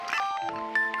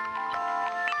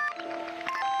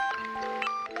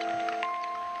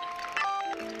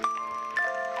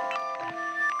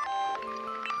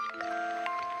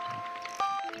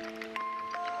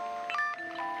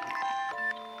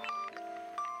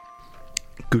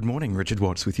Good morning, Richard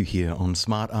Watts with you here on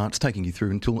Smart Arts, taking you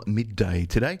through until midday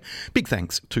today. Big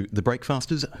thanks to the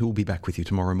Breakfasters, who will be back with you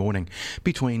tomorrow morning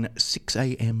between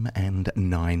 6am and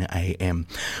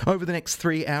 9am. Over the next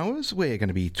 3 hours, we're going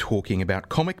to be talking about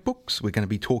comic books. We're going to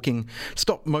be talking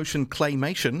stop-motion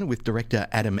claymation with director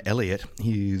Adam Elliott.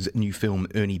 His new film,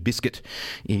 Ernie Biscuit,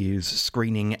 is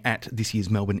screening at this year's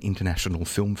Melbourne International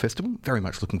Film Festival. Very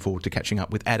much looking forward to catching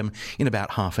up with Adam in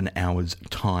about half an hour's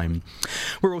time.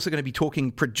 We're also going to be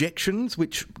talking projections,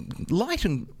 which light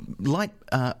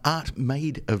art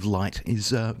made of light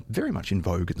is very much in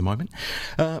vogue at the moment.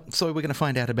 So we're going to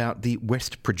find out about the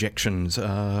West projections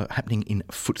happening in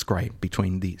Footscray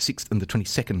between the 6th and the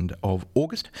 22nd of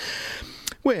August.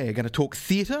 We're going to talk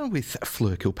theatre with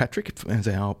Fleur Kilpatrick as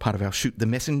part of our Shoot the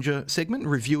Messenger segment,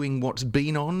 reviewing what's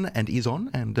been on and is on,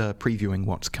 and previewing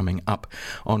what's coming up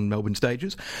on Melbourne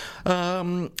stages.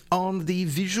 On the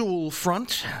visual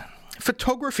front,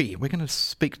 photography. We're going to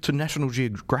speak to National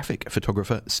Geographic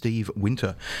photographer Steve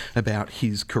Winter about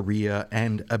his career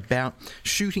and about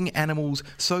shooting animals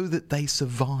so that they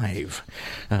survive.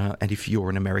 And if you're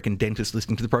an American dentist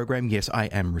listening to the program, yes, I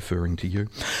am referring to you.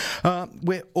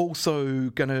 We're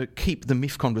also going to keep the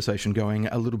MIF conversation going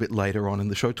a little bit later on in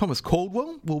the show. Thomas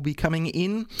Caldwell will be coming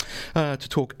in to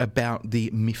talk about the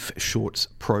MIF Shorts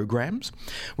programs.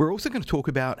 We're also going to talk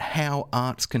about how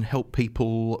arts can help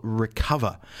people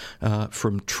recover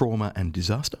from trauma and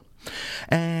disaster.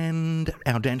 And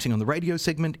our Dancing on the Radio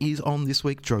segment is on this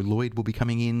week. Joe Lloyd will be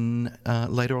coming in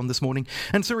later on this morning.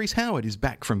 And Cerise Howard is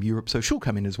back from Europe, so she'll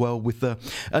come in as well with a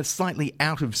slightly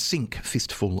out-of-sync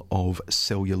Fistful of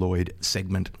Celluloid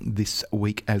segment this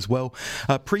week as well,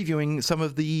 previewing some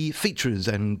of the features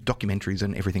and documentaries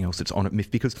and everything else that's on at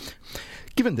MIF, because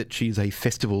given that she's a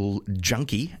festival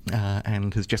junkie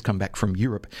and has just come back from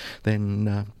Europe,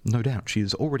 then no doubt she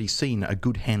has already seen a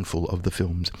good handful of the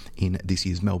films in this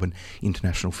year's Melbourne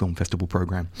International Film Festival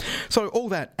program. So all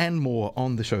that and more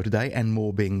on the show today, and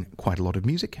more being quite a lot of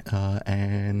music,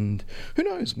 and who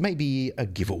knows, maybe a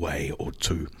giveaway or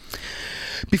two.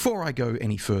 Before I go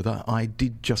any further, I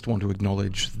did just want to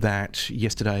acknowledge that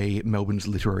yesterday Melbourne's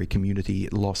literary community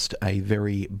lost a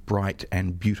very bright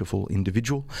and beautiful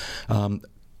individual.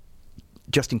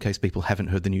 Just in case people haven't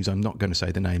heard the news, I'm not going to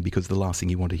say the name, because the last thing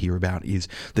you want to hear about is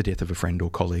the death of a friend or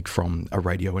colleague from a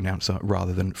radio announcer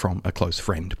rather than from a close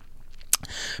friend.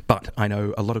 But I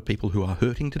know a lot of people who are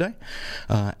hurting today,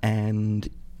 and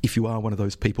if you are one of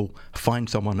those people, find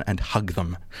someone and hug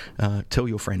them. Tell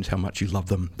your friends how much you love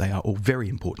them. They are all very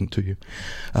important to you.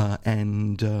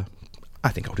 And I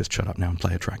think I'll just shut up now and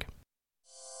play a track.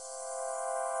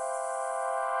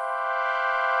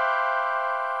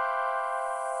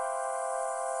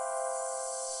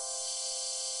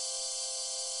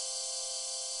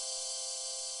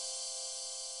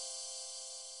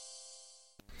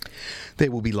 There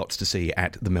will be lots to see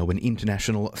at the Melbourne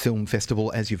International Film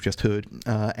Festival, as you've just heard.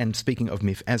 And speaking of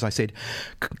MIF, as I said,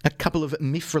 a couple of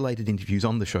MIF-related interviews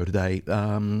on the show today.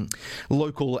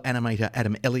 Local animator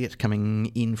Adam Elliott coming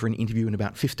in for an interview in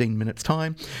about 15 minutes'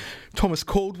 time. Thomas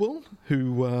Caldwell,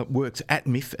 who works at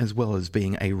MIF as well as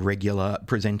being a regular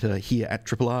presenter here at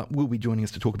Triple R, will be joining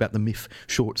us to talk about the MIF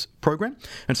Shorts program.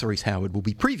 And Cerise Howard will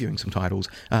be previewing some titles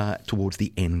towards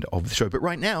the end of the show. But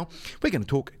right now, we're going to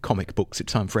talk comic books.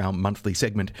 It's time for our monthly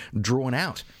segment, Drawn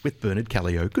Out, with Bernard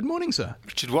Callio. Good morning, sir.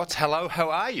 Richard Watts, hello, how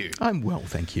are you? I'm well,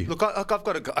 thank you. Look, I've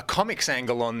got a comics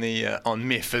angle on the on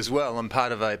MIF as well. I'm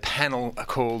part of a panel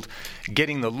called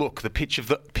Getting the Look, the pitch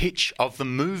of the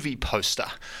movie poster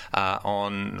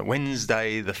on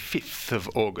Wednesday the 5th of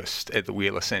August at the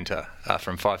Wheeler Centre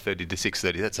from 5:30 to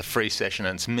 6:30. That's a free session,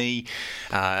 and it's me,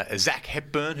 Zach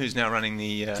Hepburn, who's now running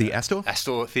the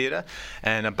Astor Theatre,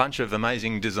 and a bunch of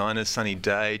amazing designers, Sunny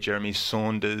Day, Jeremy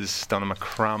Saunders, Donna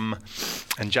McCrum,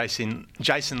 and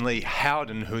Jason Lee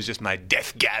Howden, who's just made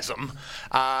Deathgasm,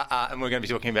 and we're going to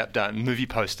be talking about movie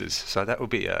posters. So that will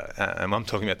be, and I'm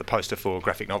talking about the poster for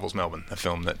Graphic Novels Melbourne, a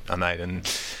film that I made and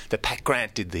that Pat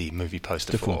Grant did the movie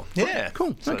poster for. Yeah,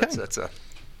 cool. So okay, that's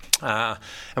and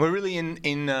we're really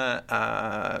in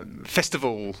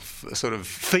festival sort of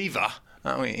fever.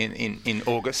 Aren't we, in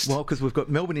August? Well, because we've got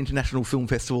Melbourne International Film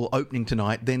Festival opening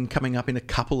tonight, then coming up in a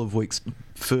couple of weeks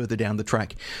further down the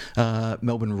track,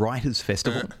 Melbourne Writers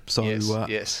Festival. So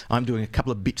yes. I'm doing a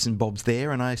couple of bits and bobs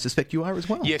there, and I suspect you are as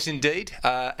well. Yes, indeed.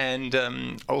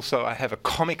 And also I have a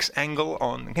comics angle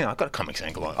on... I've got a comics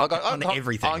angle on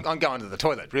everything. I'm going to the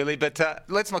toilet, really, but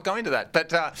let's not go into that.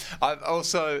 But I've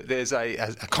also... There's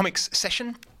a comics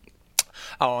session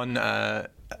on...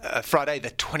 Friday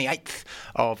the 28th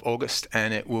of August,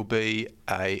 and it will be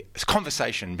a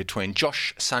conversation between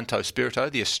Josh Santo-Spirito,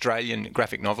 the Australian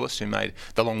graphic novelist who made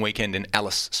The Long Weekend in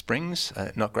Alice Springs,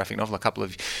 not graphic novel, a couple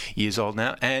of years old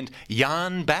now, and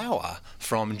Jan Bauer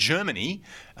from Germany,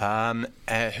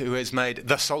 who has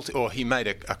made he made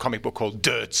a comic book called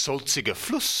Der Salzige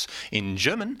Fluss in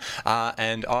German,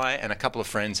 and I and a couple of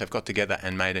friends have got together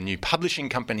and made a new publishing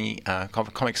company,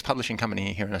 comics publishing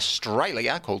company here in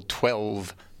Australia called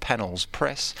 12 Panels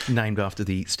Press. Named after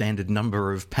the standard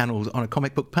number of panels on a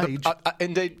comic book page.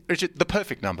 Indeed, Richard, the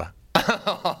perfect number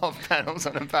of panels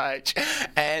on a page.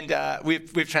 And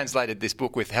we've translated this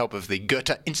book with help of the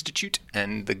Goethe Institute,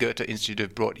 and the Goethe Institute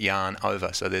have brought Jan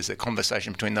over. So there's a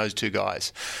conversation between those two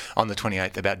guys on the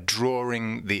 28th about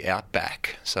drawing the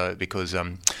outback. So because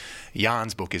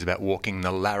Jan's book is about walking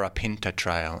the Larapinta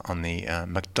Trail on the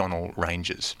McDonnell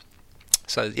Ranges.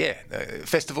 So, yeah,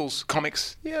 festivals,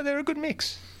 comics, yeah, they're a good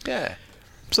mix. Yeah.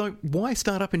 So why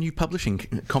start up a new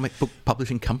comic book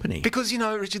publishing company? Because,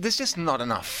 Richard, there's just not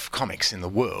enough comics in the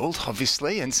world,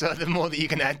 obviously, and so the more that you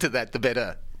can add to that, the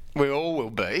better we all will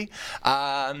be.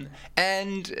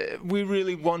 And we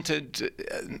really wanted,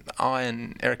 I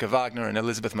and Erica Wagner and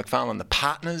Elizabeth McFarlane, the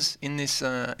partners in this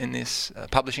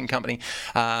publishing company,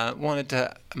 wanted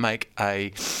to make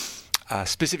a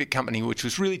specific company which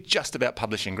was really just about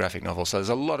publishing graphic novels. So there's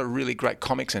a lot of really great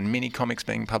comics and mini comics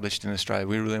being published in Australia.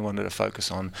 We really wanted to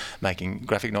focus on making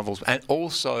graphic novels and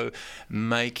also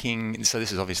so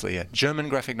this is obviously a German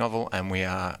graphic novel, and we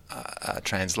are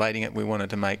translating it. We wanted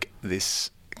to make this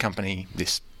company,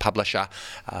 this publisher,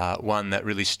 one that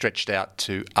really stretched out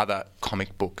to other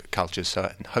comic book cultures.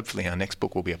 So hopefully our next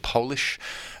book will be a Polish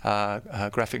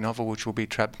graphic novel, which will be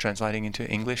translating into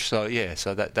English. So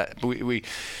that we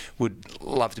would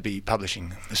love to be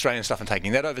publishing Australian stuff and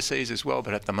taking that overseas as well.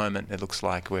 But at the moment, it looks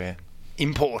like we're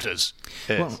importers.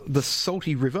 Yes. Well, The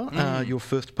Salty River, your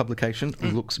first publication,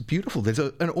 looks beautiful. There's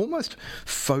an almost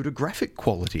photographic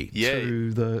quality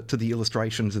to the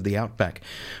illustrations of the outback,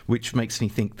 which makes me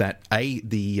think that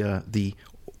the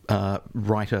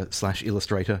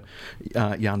writer/illustrator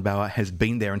Jan Bauer has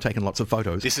been there and taken lots of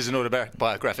photos. This is an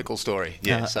autobiographical story,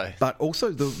 but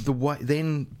also the way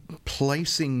then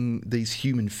placing these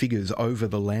human figures over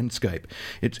the landscape.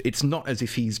 It's not as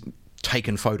if he's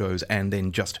taken photos and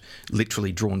then just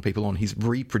literally drawn people on. He's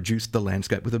reproduced the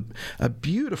landscape with a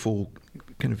beautiful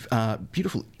kind of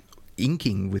beautiful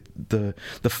inking with the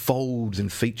folds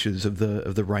and features of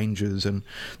the ranges and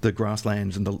the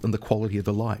grasslands and the quality of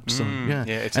the light. So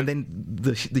and then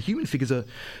the human figures are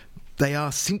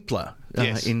simpler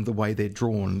in the way they're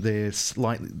drawn. They're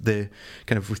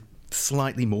kind of with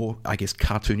slightly more, I guess,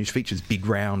 cartoonish features, big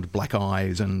round black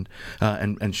eyes and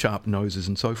sharp noses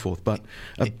and so forth, but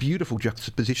a beautiful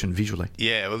juxtaposition visually.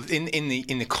 Yeah, well, in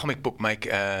the comic book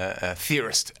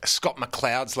theorist Scott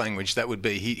McCloud's language, that would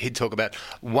be he'd talk about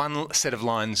one set of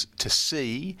lines to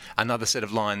see, another set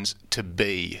of lines to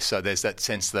be. So there's that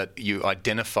sense that you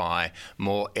identify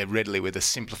more readily with a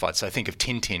simplified. So think of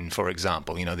Tintin, for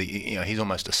example. He's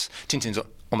Tintin's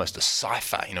almost a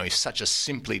cipher. He's such a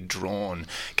simply drawn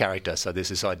character. So there's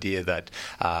this idea that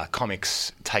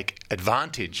comics take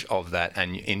advantage of that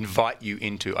and invite you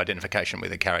into identification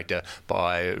with a character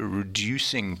by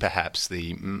reducing perhaps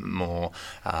the more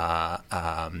I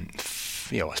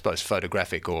suppose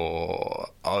photographic or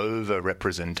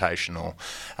over-representational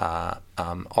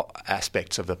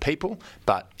aspects of the people,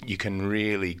 but you can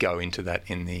really go into that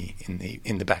in the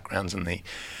backgrounds and the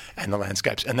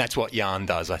landscapes, and that's what Jan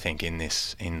does, I think, in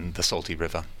the Salty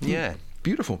River. Yeah.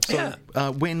 Beautiful. So,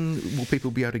 when will people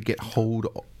be able to get hold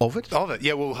of it?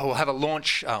 Yeah, we'll have a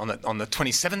launch on the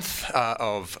 27th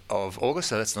of August.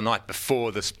 So that's the night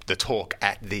before the talk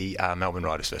at the Melbourne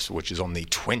Writers Festival, which is on the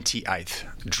 28th.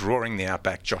 Drawing the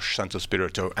Outback, Josh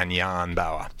Santo-Spirito and Jan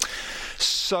Bauer.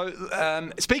 So,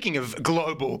 speaking of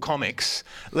global comics,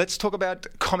 let's talk about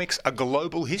Comics: A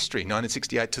Global History,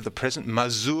 1968 to the present.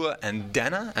 Mazur and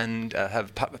Dana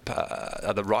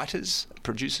are the writers,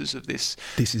 producers of this.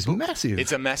 This is massive.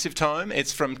 It's a massive tome.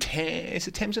 It's from is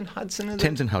it Thames and Hudson?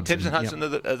 Thames and Hudson. Thames and Hudson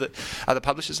are the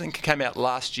publishers. I think it came out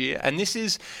last year, and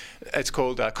it's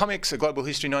called Comics: A Global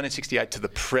History, 1968 to the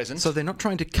present. So they're not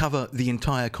trying to cover the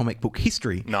entire comic book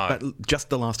history, but just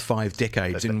the last 5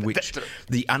 decades in which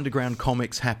the underground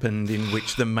comics happened, in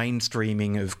which the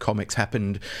mainstreaming of comics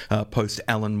happened post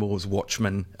Alan Moore's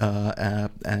Watchmen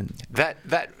and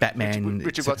Batman.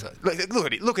 Richard Watson.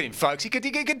 Look at him, folks. He could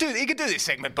do this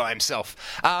segment by himself.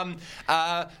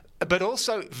 but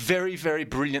also very, very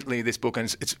brilliantly, this book,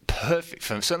 and it's perfect,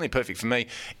 certainly perfect for me.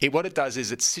 What it does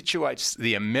is it situates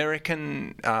the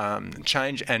American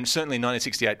change, and certainly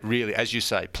 1968 really, as you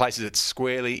say, places it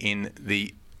squarely in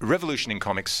the revolution in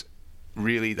comics.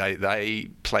 Really, they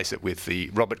place it with the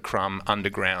Robert Crumb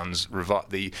Underground's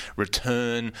the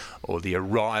return or the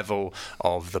arrival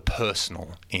of the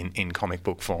personal in comic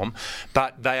book form.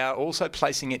 But they are also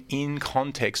placing it in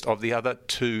context of the other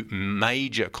two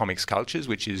major comics cultures,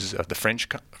 which is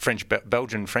the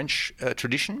Belgian French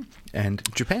tradition. And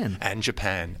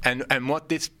Japan. And what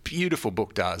this beautiful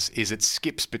book does is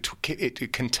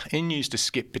it continues to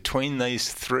skip between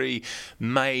these three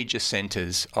major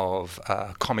centres of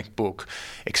comic book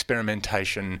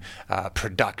experimentation,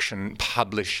 production,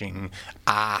 publishing,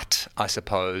 art, I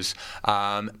suppose,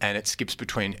 and it skips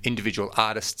between individual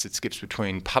artists. It skips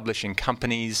between publishing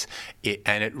companies,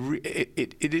 and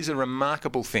it is a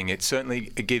remarkable thing. It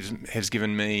certainly has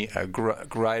given me a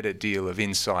greater deal of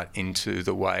insight into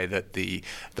the way that the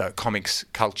comics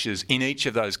cultures in each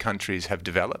of those countries have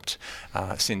developed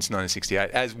since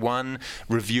 1968. As one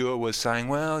reviewer was saying,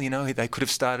 well, they could have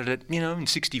started it, in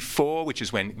 64, which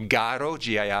is when Garo,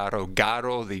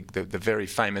 Garo, the very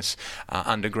famous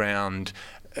underground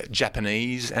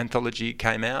Japanese anthology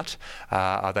came out.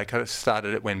 They could have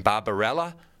started it when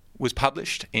Barbarella was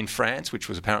published in France, which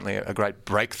was apparently a great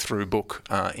breakthrough book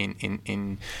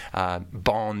in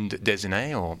bande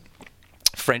dessinée or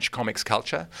French comics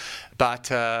culture.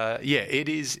 But it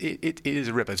is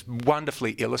a ripper. It's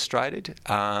wonderfully illustrated.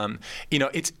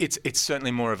 It's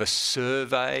certainly more of a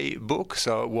survey book.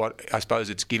 So what I suppose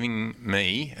it's giving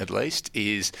me, at least,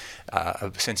 is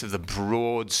a sense of the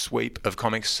broad sweep of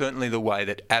comics. Certainly the way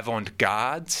that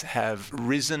avant-gardes have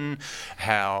risen,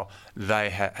 how they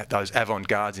have those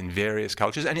avant-gardes in various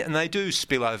cultures, and they do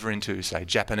spill over into, say,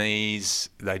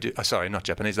 Japanese. They do. Sorry, not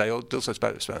Japanese. They also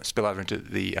spill over into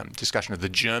the discussion of the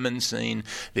German scene,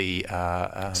 the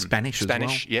Spanish as well.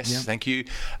 Yes, yeah. Thank you.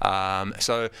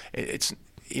 So it's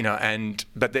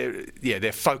but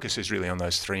their focus is really on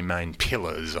those three main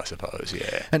pillars, I suppose.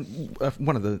 Yeah. And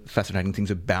one of the fascinating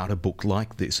things about a book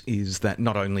like this is that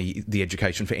not only the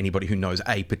education for anybody who knows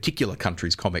a particular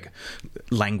country's comic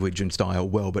language and style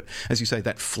well, but as you say,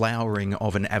 that flowering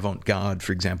of an avant-garde,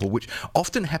 for example, which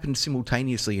often happens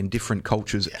simultaneously in different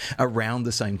cultures around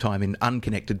the same time in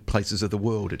unconnected places of the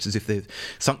world. It's as if there's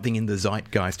something in the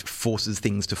zeitgeist forces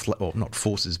things to or not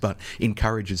forces, but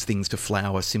encourages things to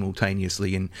flower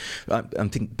simultaneously. And I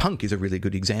think punk is a really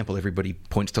good example. Everybody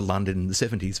points to London in the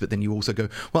 70s, but then you also go,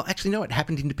 well, actually, no, it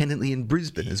happened independently in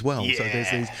Brisbane as well. Yeah. So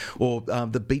there's these, or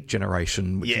the Beat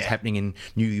Generation, which is happening in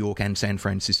New York and San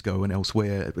Francisco and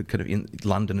elsewhere, kind of in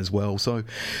London as well. So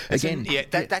again,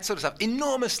 that sort of stuff,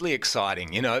 enormously exciting,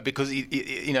 because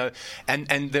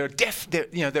and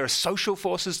there are social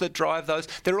forces that drive those.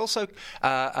 There are also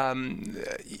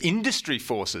industry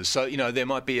forces. So there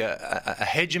might be a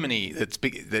hegemony that's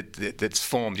big,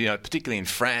 that's formed, particularly in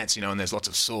France, and there's lots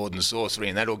of sword and sorcery,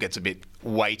 and that all gets a bit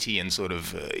weighty and sort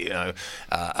of,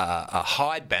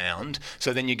 hidebound.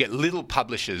 So then you get little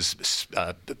publishers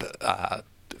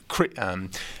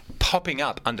popping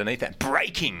up underneath that,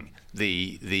 breaking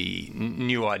the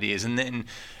new ideas, and then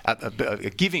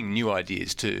giving new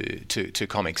ideas to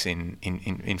comics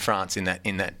in France in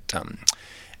that time.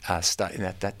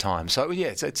 So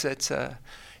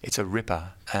it's a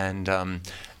ripper,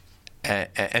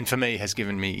 and for me has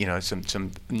given me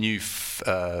some new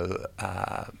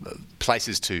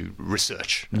places to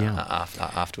research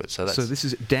afterwards. So this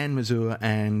is Dan Mazur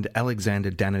and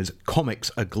Alexander Danner's Comics: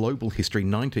 A Global History,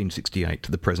 1968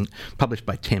 to the present, published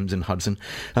by Thames and Hudson.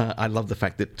 I love the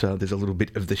fact that there's a little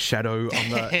bit of the shadow on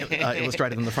the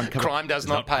illustrated on the front cover. Crime does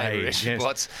not pay. Yes.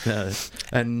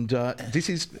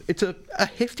 It's a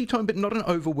hefty tome, but not an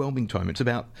overwhelming tome. It's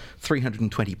about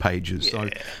 320 pages.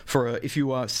 Yeah. So if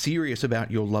you are serious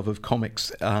about your love of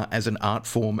comics as an art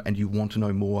form and you want to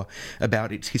know more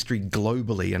about its history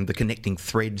globally and the connecting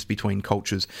threads between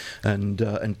cultures and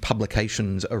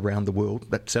publications around the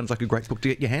world, that sounds like a great book to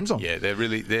get your hands on. Yeah, they're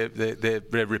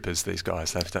rippers, these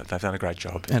guys. They've done a great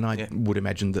job. And I would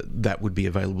imagine that would be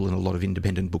available in a lot of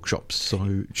independent bookshops,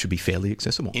 so it should be fairly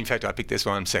accessible. In fact, I picked this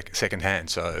one second hand,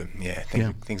 so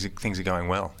things are going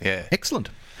well. Yeah, excellent.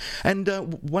 And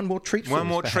one more treat. One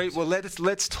more treat. Well, let's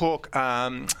talk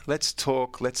about Osamu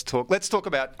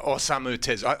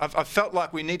Tezuka. I felt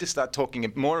like we need to start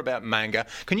talking more about manga.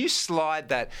 Can you slide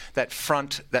that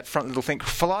front little thing?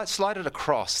 Slide it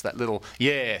across that little.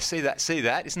 Yeah, see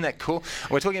that? Isn't that cool?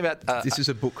 We're talking about. This is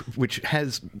a book which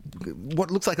has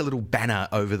what looks like a little banner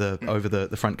over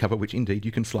the front cover, which indeed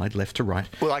you can slide left to right.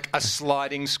 Well, like a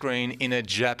sliding screen in a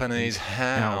Japanese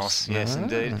house. Yes,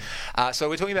 indeed. So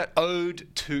we're talking about Ode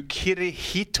to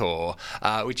Kirihito,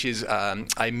 which is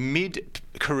a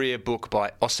mid-career book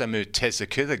by Osamu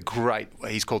Tezuka,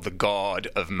 he's called the god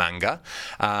of manga.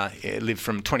 He lived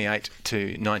from 28 to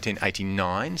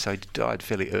 1989, so he died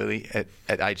fairly early at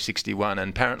age 61. And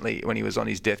apparently, when he was on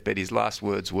his deathbed, his last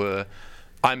words were,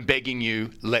 "I'm begging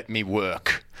you, let me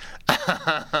work."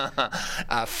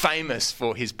 Famous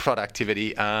for his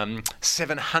productivity,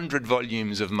 700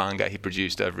 volumes of manga he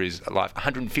produced over his life,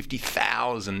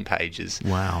 150,000 pages.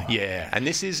 Wow! Yeah, and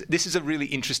this is a really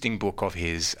interesting book of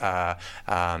his,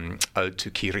 Ode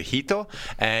to Kirihito,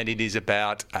 and it is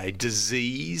about a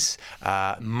disease,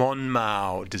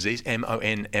 Monmou disease,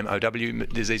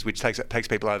 MONMOW disease, which takes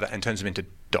people over and turns them into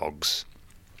dogs.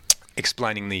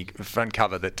 Explaining the front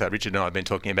cover that Richard and I have been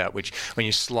talking about, which when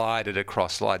you slide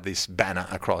this banner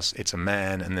across, it's a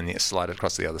man, and then you slide it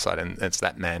across the other side, and it's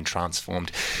that man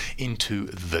transformed into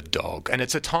the dog. And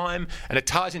it's a time, and it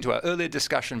ties into our earlier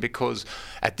discussion, because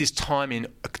at this time in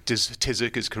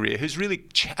Tezuka's career, who's really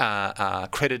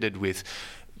credited with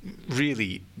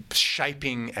really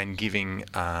shaping and giving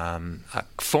a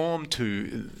form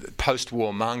to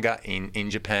post-war manga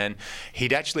in Japan.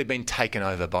 He'd actually been taken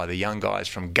over by the young guys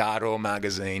from Garo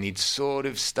magazine. He'd sort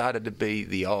of started to be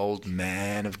the old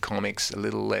man of comics, a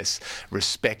little less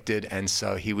respected, and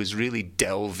so he was really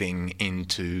delving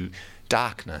into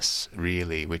darkness,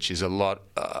 really, which is a lot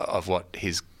of what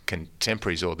his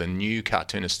contemporaries or the new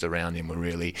cartoonists around him were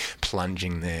really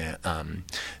plunging their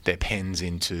pens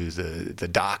into the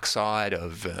dark side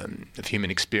of human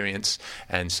experience,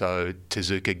 and so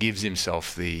Tezuka gives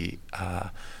himself the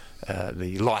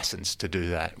license to do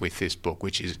that with this book,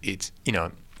 which is it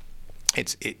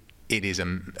is a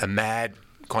mad.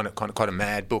 Quite a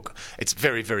mad book. It's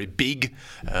very, very big,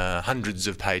 hundreds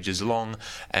of pages long,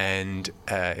 and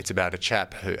it's about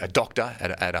a doctor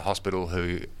at a hospital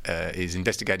who is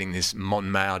investigating this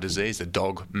Monmou disease, the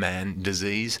dog-man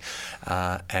disease,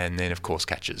 and then, of course,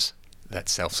 catches that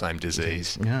self-same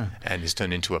disease and is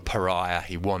turned into a pariah.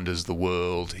 He wanders the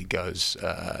world. He goes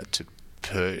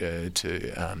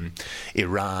to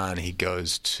Iran. He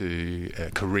goes to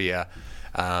Korea.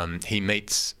 He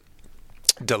meets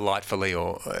delightfully,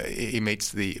 or he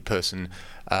meets the person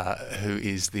who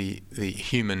is the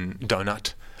human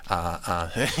donut.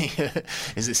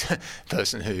 Is this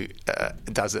person who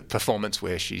does a performance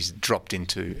where she's dropped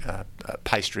into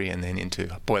pastry and then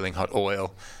into boiling hot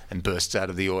oil and bursts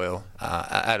out of the oil,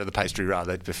 out of the pastry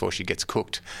rather, before she gets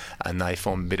cooked, and they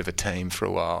form a bit of a team for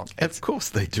a while. Of course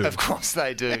they do. Of course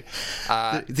they do.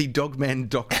 The dogman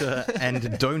doctor and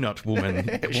donut woman.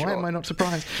 Sure. Why am I not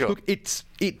surprised? Sure. Look, it's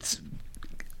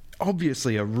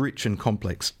obviously a rich and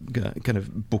complex kind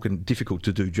of book, and difficult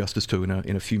to do justice to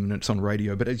in a few minutes on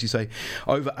radio. But as you say,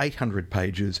 over 800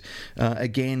 pages.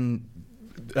 Again,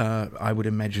 I would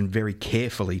imagine very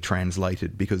carefully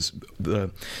translated, because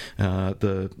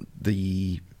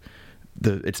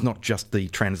it's not just the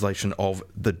translation of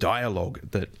the dialogue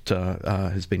that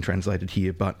has been translated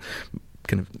here, but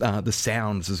kind of the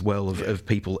sounds as well of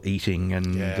people eating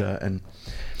and.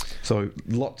 So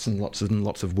lots and lots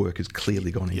of work has clearly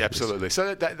gone into this. Absolutely.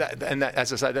 So that,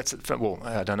 as I say, that's from, well,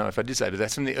 I don't know if I did say, but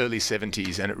that's from the early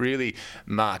 70s, and it really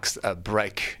marks a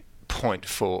break point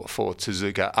for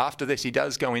Tezuka. After this, he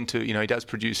does go into, he does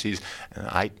produce his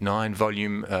 8-9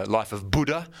 volume Life of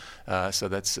Buddha. So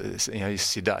that's his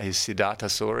Siddhartha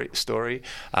story.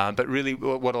 But really,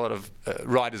 what a lot of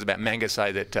writers about manga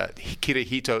say, that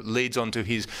Kirihito leads on to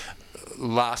his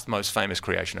last most famous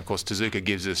creation. Of course, Tezuka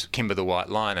gives us Kimber the White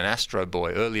Lion and Astro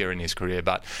Boy earlier in his career,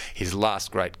 but his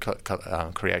last great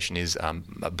creation is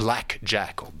Black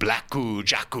Jack, or Blacku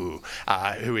Jaku,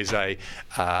 who is a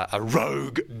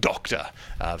rogue doctor,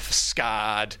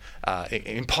 scarred,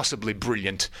 impossibly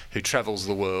brilliant, who travels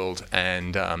the world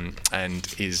and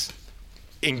is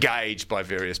engaged by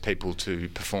various people to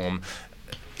perform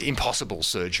impossible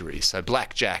surgery. So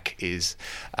Black Jack is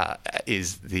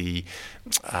the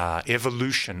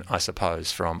evolution, I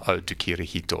suppose, from Ode to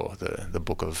Kirihito, the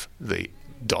book of the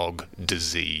dog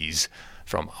disease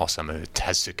from Osamu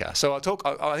Tezuka. So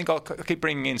I think I'll keep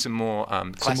bringing in some more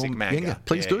classic manga.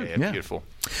 Please do. Yeah. Beautiful.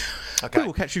 Okay.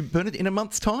 We'll catch you, Bernard, in a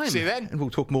month's time. See you then. And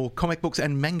we'll talk more comic books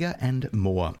and manga and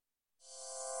more.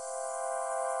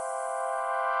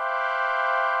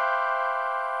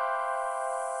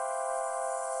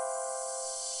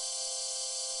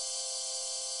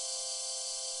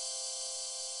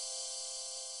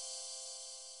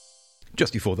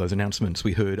 Just before those announcements,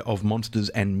 we heard of Monsters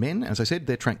and Men, as I said,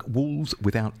 their track Wolves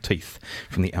Without Teeth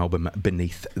from the album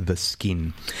Beneath the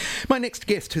Skin. My next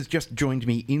guest has just joined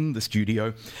me in the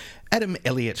studio. Adam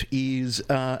Elliott is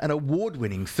an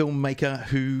award-winning filmmaker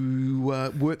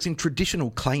who works in traditional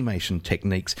claymation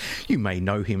techniques. You may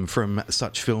know him from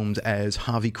such films as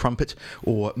Harvey Crumpet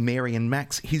or Mary and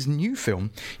Max. His new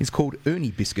film is called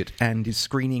Ernie Biscuit and is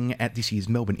screening at this year's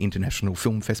Melbourne International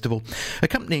Film Festival,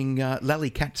 accompanying Lally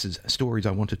Katz's Stories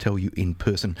I Want to Tell You in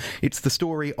Person. It's the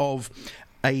story of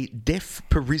a deaf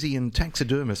Parisian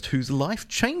taxidermist whose life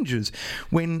changes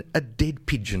when a dead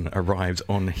pigeon arrives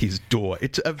on his door.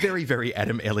 It's a very, very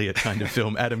Adam Elliott kind of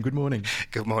film. Adam, good morning.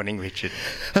 Good morning, Richard.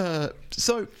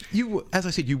 So you, as I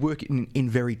said, you work in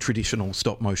very traditional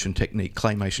stop-motion technique,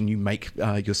 claymation. You make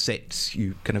your sets,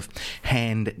 you kind of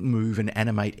hand move and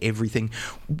animate everything.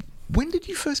 When did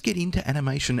you first get into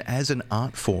animation as an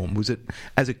art form? Was it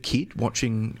as a kid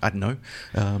watching, I don't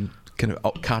know, kind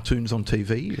of cartoons on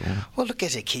TV? Or? Well, look,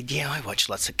 as a kid, I watched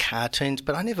lots of cartoons,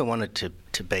 but I never wanted to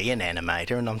be an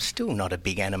animator, and I'm still not a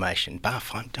big animation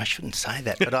buff. I shouldn't say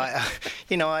that, but I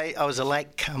was a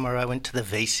late comer. I went to the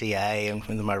VCA and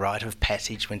with my rite of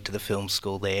passage went to the film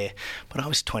school there, but I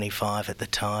was 25 at the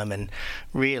time and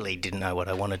really didn't know what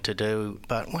I wanted to do.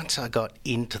 But once I got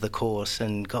into the course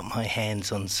and got my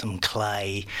hands on some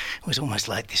clay, it was almost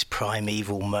like this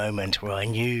primeval moment where I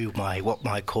knew what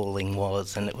my calling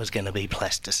was, and it was going to be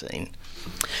plasticine.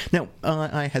 Now,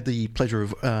 I had the pleasure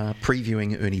of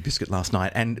previewing Ernie Biscuit last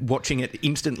night and watching it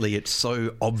instantly. It's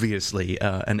so obviously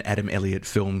an Adam Elliott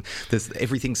film. There's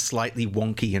everything slightly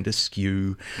wonky and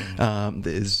askew.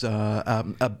 There's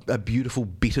a beautiful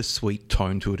bittersweet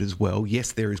tone to it as well.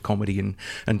 Yes, there is comedy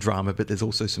and drama, but there's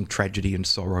also some tragedy and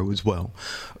sorrow as well.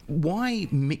 Why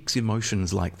mix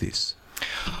emotions like this?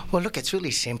 Well, look, it's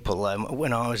really simple.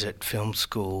 When I was at film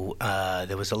school,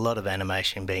 there was a lot of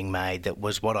animation being made that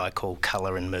was what I call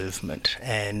colour and movement,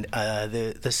 and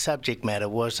the subject matter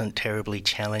wasn't terribly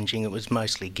challenging. It was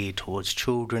mostly geared towards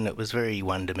children. It was very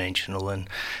one-dimensional, and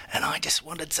I just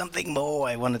wanted something more.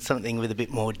 I wanted something with a bit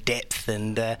more depth,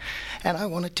 and I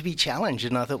wanted to be challenged.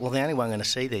 And I thought, well, the only way I'm going to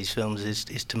see these films is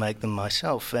to make them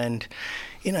myself. And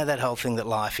that whole thing that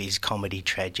life is comedy,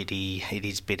 tragedy, it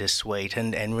is bittersweet,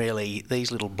 and really these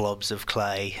little blobs of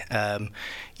clay,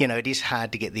 it is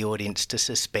hard to get the audience to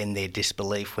suspend their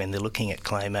disbelief when they're looking at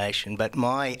claymation, but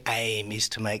my aim is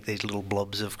to make these little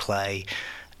blobs of clay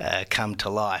come to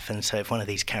life, and so if one of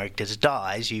these characters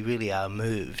dies, you really are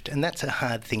moved, and that's a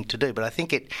hard thing to do, but I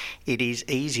think it is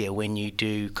easier when you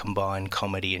do combine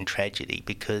comedy and tragedy,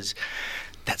 because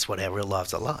that's what our real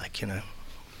lives are like,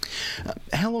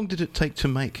 How long did it take to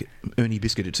make Ernie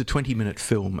Biscuit? It's a 20-minute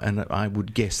film, and I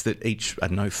would guess that each,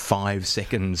 5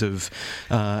 seconds of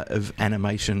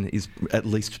animation is at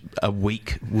least a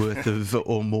week worth of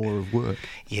or more of work.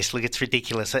 Yes, look, it's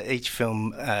ridiculous. Each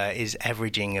film is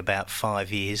averaging about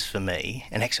 5 years for me.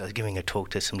 And actually, I was giving a talk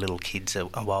to some little kids a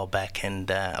while back, and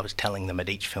I was telling them that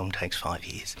each film takes 5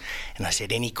 years. And I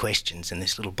said, any questions? And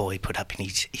this little boy put up in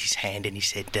his hand and he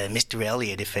said, Mr.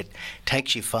 Elliott, if it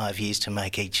takes you 5 years to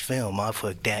make each film, I've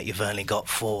worked out you've only got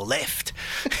 4 left.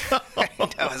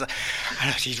 And I was like,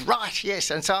 she's right, yes.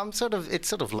 And so it's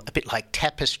sort of a bit like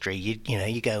tapestry.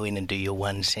 You go in and do your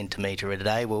 1 centimetre a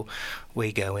day. Well,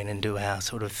 we go in and do our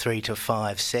sort of 3 to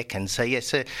 5 seconds. So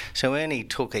yes, so Ernie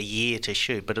took a year to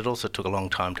shoot, but it also took a long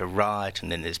time to write,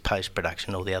 and then there's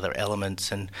post-production, all the other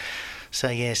elements, and so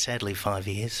yeah, sadly 5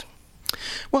 years.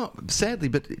 Well, sadly,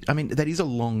 but that is a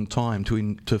long time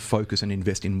to focus and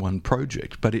invest in one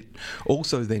project. But it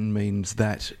also then means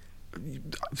that,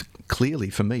 clearly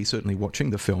for me, certainly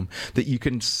watching the film, that you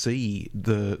can see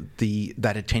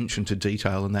that attention to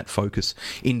detail and that focus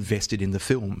invested in the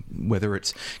film, whether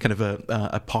it's kind of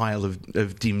a pile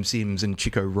of dim sims and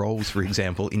Chico rolls, for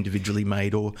example, individually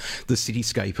made, or the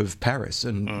cityscape of Paris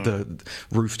and the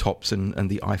rooftops and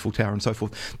the Eiffel Tower and so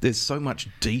forth. There's so much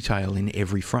detail in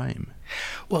every frame.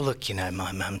 Well, look,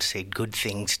 my mum said good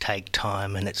things take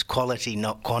time, and it's quality,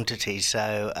 not quantity.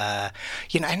 So,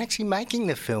 and actually making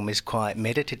the film is quite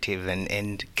meditative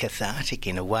and cathartic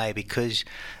in a way, because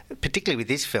particularly with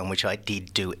this film, which I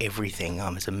did do everything, I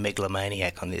was a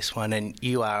megalomaniac on this one, and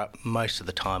you are most of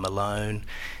the time alone.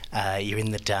 You're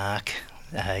in the dark.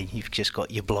 You've just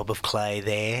got your blob of clay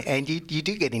there, and you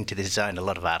do get into this zone. A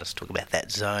lot of artists talk about that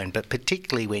zone, but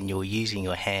particularly when you're using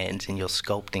your hands and you're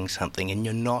sculpting something and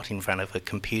you're not in front of a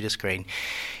computer screen,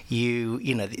 you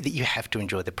have to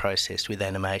enjoy the process with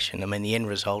animation. The end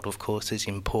result, of course, is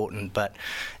important, but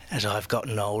as I've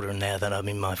gotten older and now that I'm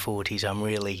in my 40s, I'm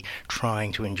really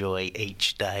trying to enjoy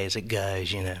each day as it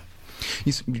goes,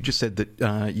 You just said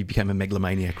that you became a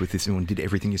megalomaniac with this and did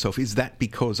everything yourself. Is that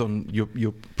because on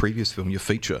your previous film, your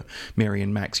feature, Mary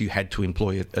and Max, you had to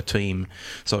employ a team?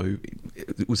 So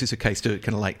was this a case to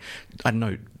kind of like, I don't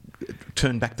know,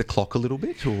 turn back the clock a little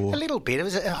bit? Or? A little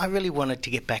bit. I really wanted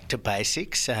to get back to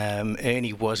basics.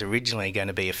 Ernie was originally going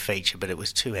to be a feature, but it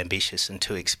was too ambitious and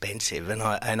too expensive.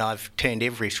 And I've turned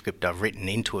every script I've written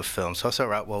into a film. So I thought,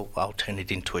 right, well, I'll turn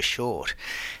it into a short.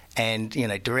 And, you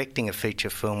know, directing a feature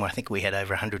film, I think we had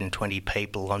over 120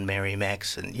 people on Mary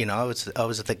Max, and, you know, I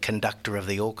was the conductor of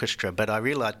the orchestra, but I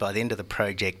realised by the end of the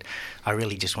project I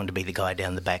really just wanted to be the guy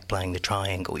down the back playing the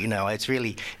triangle. You know, it's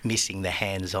really missing the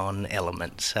hands-on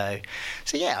element. So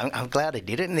yeah, I'm glad I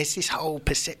did it. And there's this whole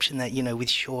perception that, you know, with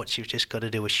shorts you've just got to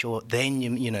do a short, then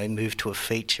you know, move to a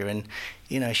feature, and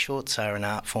you know, shorts are an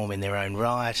art form in their own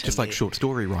right. Just like short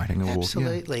story writing.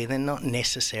 Absolutely. Yeah. They're not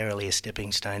necessarily a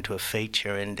stepping stone to a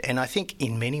feature. And I think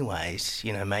in many ways,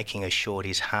 you know, making a short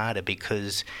is harder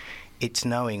because it's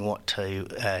knowing what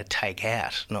to take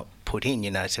out, not put in,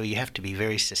 you know. So you have to be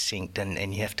very succinct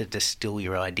and you have to distill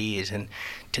your ideas. And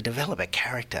to develop a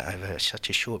character over such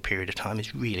a short period of time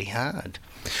is really hard.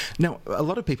 Now, a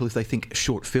lot of people, if they think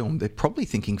short film, they're probably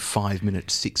thinking 5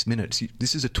 minutes, 6 minutes.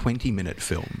 This is a 20-minute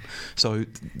film. So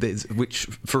which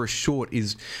for a short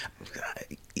is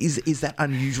that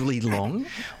unusually long?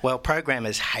 Well,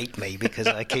 programmers hate me because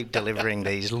I keep delivering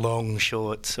these long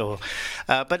shorts.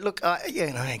 But look,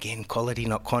 you know, again, quality,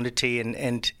 not quantity,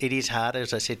 and it is hard,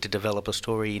 as I said, to develop a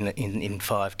story in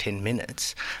 5-10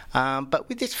 minutes. But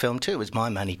with this film too, it was my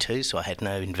money too, so I had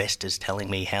no investors telling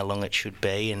me how long it should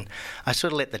be, and I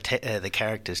sort of let the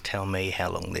characters tell me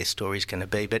how long their story's going to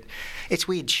be. But it's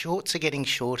weird. Shorts are getting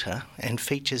shorter and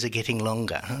features are getting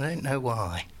longer. I don't know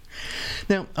why.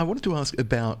 Now, I wanted to ask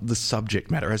about the subject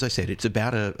matter. As I said, it's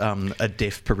about a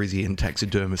deaf Parisian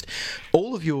taxidermist.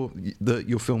 All of your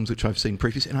films, which I've seen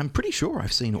previously, and I'm pretty sure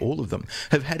I've seen all of them,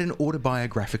 have had an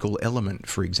autobiographical element,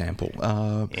 for example.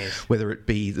 Yes. Whether it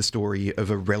be the story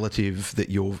of a relative that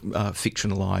you're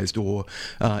fictionalised, or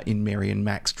in Mary and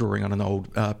Max, drawing on an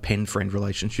old pen-friend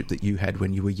relationship that you had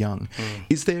when you were young.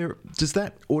 Does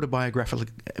that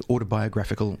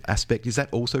autobiographical aspect, is that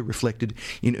also reflected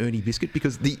in Ernie Biscuit?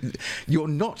 Because you're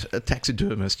not a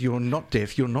taxidermist, you're not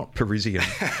deaf, you're not Parisian.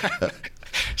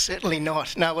 Certainly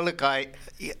not. No, well, look, I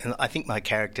think my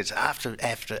characters,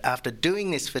 after doing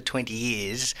this for 20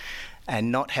 years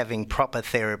and not having proper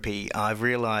therapy, I've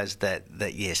realised that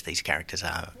yes, these characters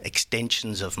are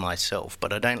extensions of myself,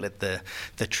 but I don't let the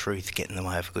truth get in the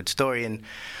way of a good story. And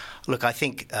look, I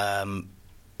think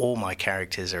all my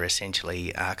characters are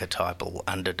essentially archetypal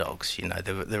underdogs. You know,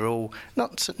 they're all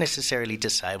not necessarily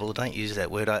disabled. I don't use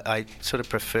that word. I sort of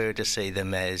prefer to see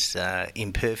them as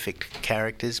imperfect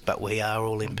characters, but we are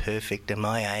all imperfect, and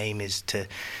my aim is to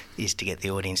get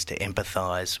the audience to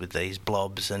empathise with these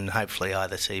blobs and hopefully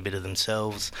either see a bit of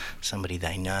themselves, somebody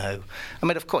they know. I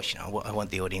mean, of course, you know, I want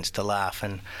the audience to laugh,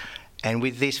 and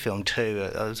with this film too,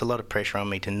 there was a lot of pressure on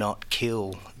me to not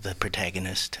kill the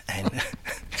protagonist. And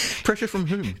pressure from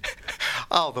whom?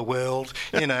 Oh, the world.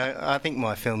 You know, I think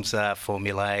my films are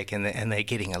formulaic and they're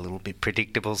getting a little bit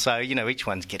predictable. So, you know, each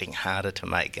one's getting harder to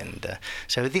make. And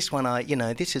so with this one,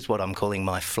 this is what I'm calling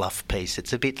my fluff piece.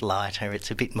 It's a bit lighter, it's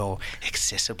a bit more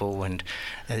accessible, and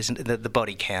the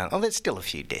body count. Oh, there's still a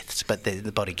few deaths, but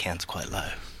the body count's quite low.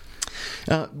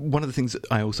 One of the things that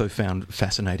I also found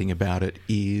fascinating about it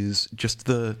is just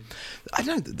a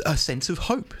sense of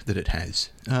hope that it has.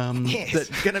 Yes. That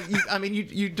kind of,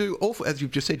 you do awful, as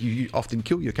you've just said, you often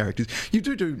kill your characters. You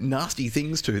do nasty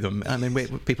things to them. I mean, where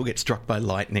people get struck by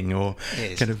lightning, or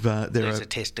yes. kind of there's a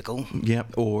testicle. Yeah,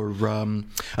 or I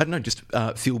don't know, just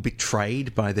feel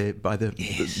betrayed by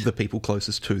yes. the people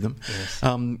closest to them. Yes.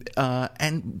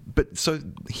 But so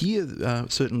here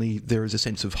certainly there is a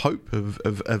sense of hope,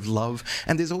 of love,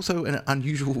 and there's also an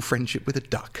unusual friendship with a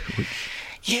duck.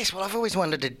 Yes, well, I've always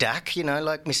wanted a duck, you know,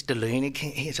 like Mr. Lunig.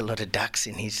 He has a lot of ducks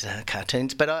in his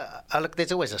cartoons. But I look,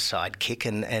 there's always a sidekick,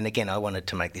 and again, I wanted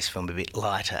to make this film a bit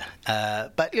lighter.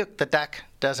 But look, the duck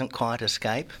doesn't quite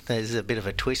escape. There's a bit of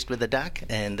a twist with the duck,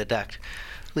 and the duck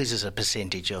loses a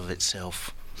percentage of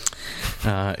itself.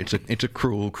 It's a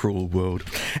cruel, cruel world.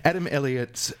 Adam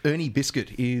Elliott's Ernie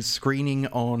Biscuit is screening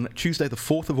on Tuesday the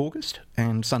 4th of August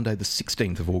and Sunday the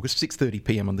 16th of August,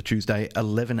 6:30pm on the Tuesday,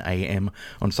 11am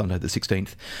on Sunday the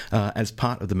 16th, as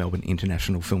part of the Melbourne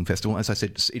International Film Festival. As I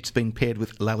said, it's been paired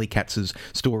with Lally Katz's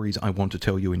Stories I Want to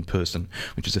Tell You in Person,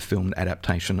 which is a filmed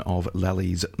adaptation of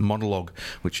Lally's monologue,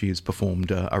 which she has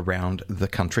performed around the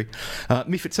country.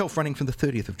 MIF itself running from the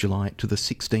 30th of July to the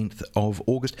 16th of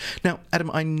August. Now, Adam,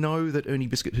 I know know that Ernie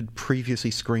Biscuit had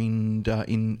previously screened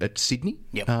at Sydney,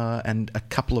 Yep. And a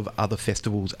couple of other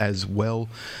festivals as well.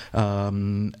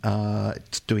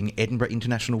 It's doing Edinburgh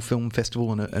International Film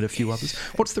Festival and a few others.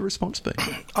 What's the response been?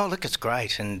 Oh, look, it's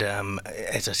great. And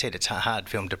as I said, it's a hard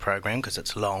film to program because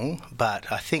it's long.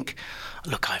 But I think,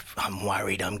 look, I'm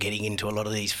worried I'm getting into a lot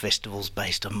of these festivals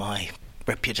based on my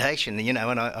reputation, and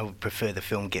I would prefer the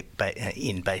film get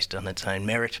in based on its own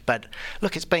merit. But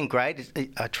look, it's been great.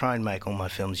 I try and make all my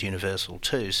films universal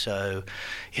too. So,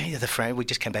 we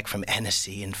just came back from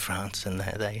Annecy in France, and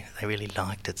they really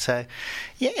liked it. So,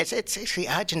 yeah, it's actually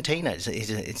Argentina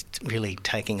is really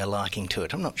taking a liking to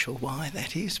it. I'm not sure why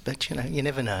that is, but you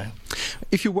never know.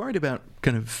 If you're worried about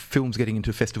kind of films getting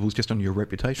into festivals just on your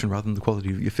reputation rather than the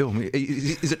quality of your film,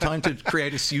 is it time to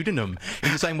create a pseudonym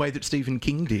in the same way that Stephen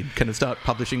King did? Kind of start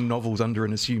publishing novels under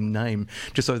an assumed name,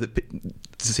 just so that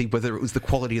to see whether it was the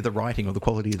quality of the writing or the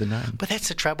quality of the name. But that's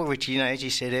the trouble, Richie. As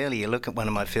you said earlier, look at one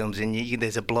of my films and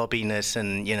there's a blobbiness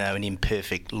and, an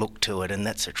imperfect look to it, and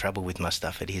that's the trouble with my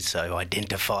stuff. It is so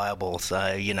identifiable. So,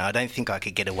 I don't think I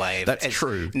could get away That's as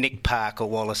true. Nick Park or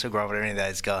Wallace O'Grover or any of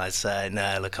those guys. So,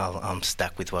 no, look, I'm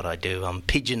stuck with what I do. I'm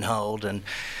pigeonholed and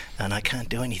I can't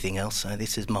do anything else, so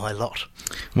this is my lot.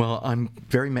 Well, I'm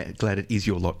very glad it is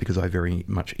your lot because I very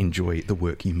much enjoy the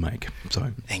work you make.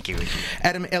 So, thank you, Richie.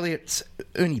 Adam Elliott's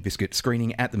Ernie Biscuit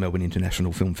screening at the Melbourne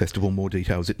International Film Festival. More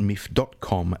details at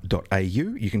miff.com.au.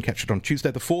 You can catch it on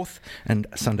Tuesday the 4th and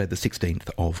Sunday the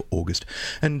 16th of August.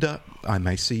 And I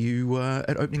may see you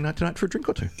at opening night tonight for a drink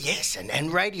or two. Yes, and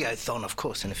Radiothon, of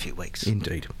course, in a few weeks.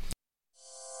 Indeed.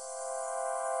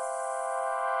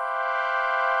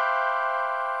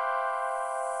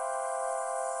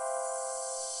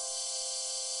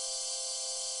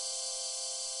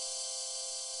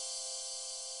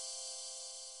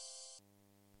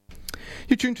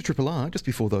 You're tuned to Triple R. Just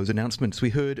before those announcements, we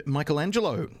heard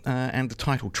Michelangelo and the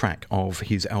title track of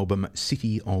his album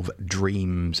City of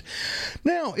Dreams.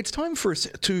 Now, it's time for us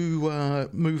to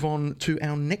move on to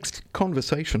our next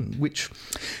conversation, which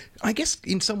I guess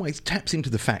in some ways taps into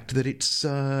the fact that it's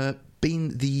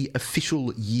been the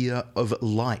official year of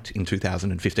light in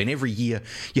 2015. Every year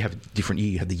you have a different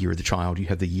year. You have the year of the child, you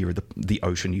have the year of the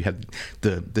ocean, you have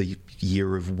the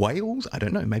year of whales. I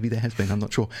don't know, maybe there has been, I'm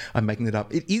not sure. I'm making that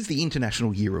up. It is the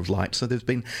International Year of Light, so there's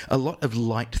been a lot of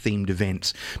light-themed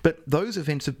events. But those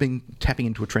events have been tapping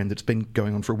into a trend that's been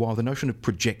going on for a while, the notion of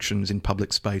projections in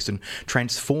public space and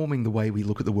transforming the way we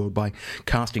look at the world by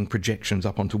casting projections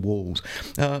up onto walls.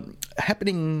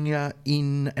 Happening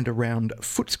in and around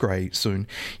Footscray soon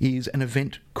is an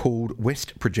event called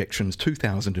West Projections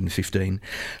 2015,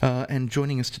 and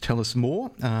joining us to tell us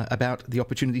more about the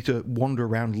opportunity to wander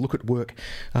around, look at work,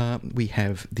 we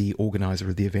have the organiser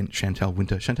of the event, Chantal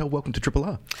Winter. Chantal, welcome to Triple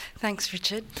R. Thanks,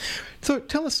 Richard. So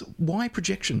tell us, why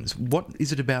projections? What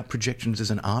is it about projections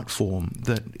as an art form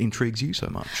that intrigues you so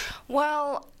much?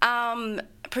 Well,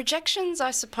 projections,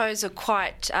 I suppose, are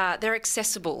quite, they're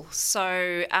accessible.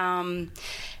 So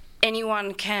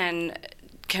anyone can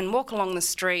walk along the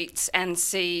streets and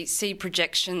see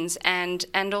projections, and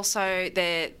also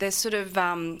they're sort of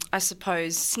I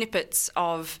suppose snippets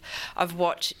of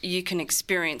what you can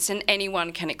experience, and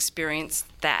anyone can experience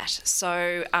that.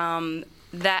 So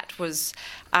that was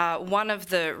one of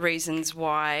the reasons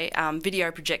why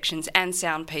video projections and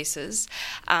sound pieces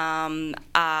are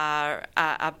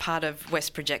part of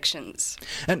West Projections.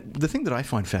 And the thing that I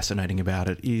find fascinating about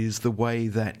it is the way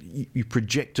that you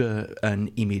project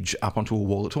an image up onto a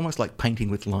wall. It's almost like painting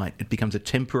with light. It becomes a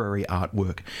temporary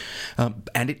artwork,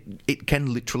 and it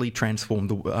can literally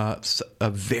transform a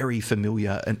very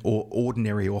familiar or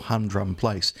ordinary or humdrum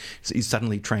place is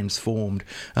suddenly transformed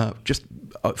just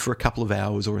for a couple of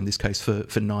hours, or in this case for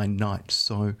 9 nights.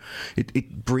 So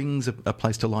it brings a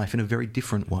place to life in a very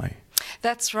different way.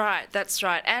 That's right.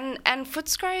 And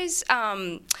Footscray's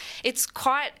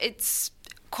it's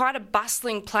quite a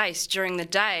bustling place during the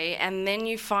day, and then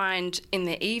you find in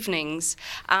the evenings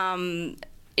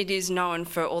it is known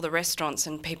for all the restaurants,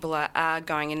 and people are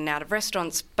going in and out of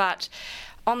restaurants, but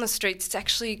on the streets it's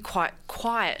actually quite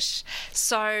quiet.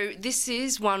 So this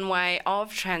is one way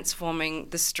of transforming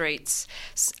the streets,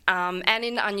 and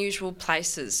in unusual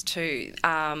places too,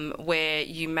 where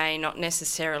you may not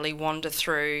necessarily wander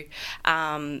through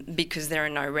because there are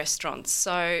no restaurants.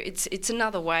 So it's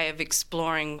another way of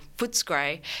exploring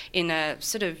Footscray in a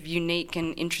sort of unique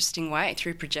and interesting way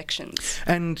through projections.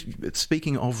 And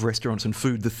speaking of restaurants and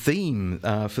food, the theme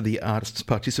for the artists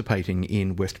participating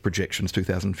in West Projections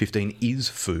 2015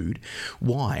 is food.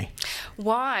 Why?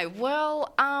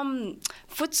 Well,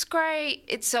 Footscray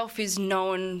itself is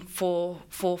known for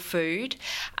food,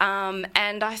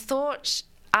 and I thought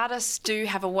artists do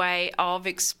have a way of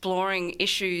exploring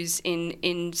issues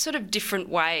in sort of different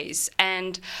ways,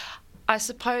 and I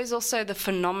suppose also the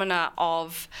phenomena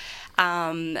of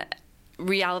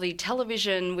reality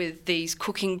television with these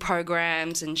cooking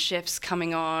programs and chefs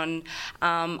coming on.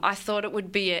 I thought it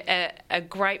would be a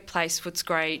great place,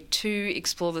 Footscray, to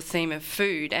explore the theme of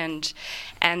food, and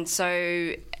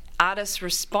so artists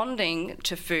responding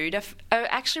to food are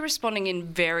actually responding in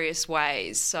various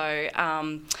ways. So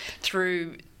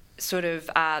through sort of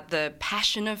the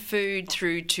passion of food,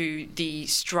 through to the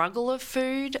struggle of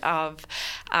food,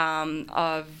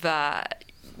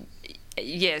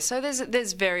 so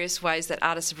there's various ways that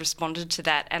artists have responded to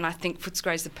that, and I think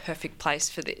Footscray is the perfect place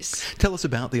for this. Tell us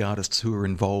about the artists who are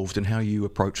involved and how you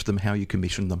approach them, how you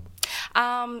commission them.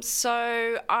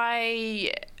 So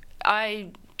I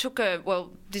took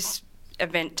this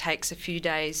event takes a few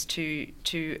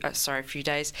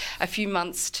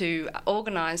months to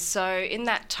organise. So in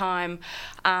that time,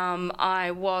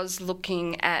 I was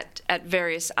looking at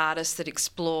various artists that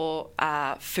explore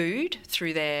food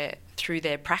through their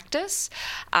practice.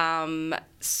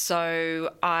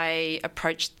 So I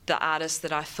approached the artists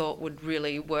that I thought would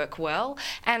really work well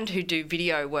and who do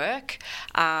video work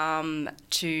to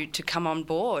come on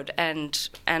board, and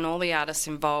all the artists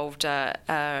involved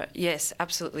are yes,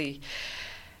 absolutely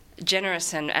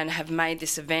generous and have made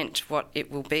this event what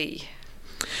it will be.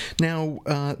 Now,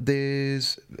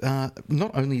 there's not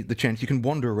only the chance you can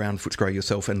wander around Footscray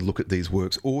yourself and look at these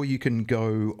works, or you can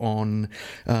go on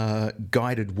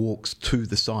guided walks to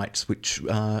the sites, which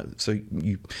so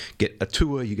you get a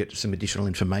tour, you get some additional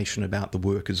information about the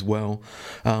work as well,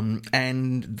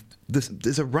 and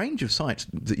there's a range of sites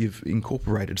that you've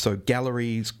incorporated. So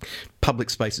galleries, public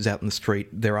spaces out in the street.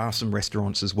 There are some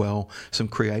restaurants as well, some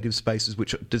creative spaces.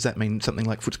 Which does that mean something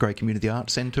like Footscray Community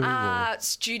Arts Centre?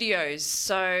 Studios.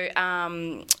 So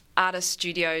artist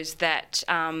studios that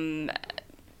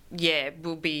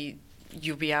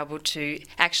you'll be able to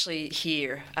actually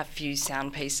hear a few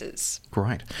sound pieces.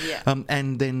 Great. Yeah.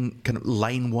 And then kind of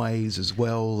laneways as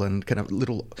well, and kind of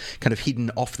little kind of hidden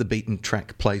off the beaten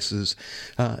track places.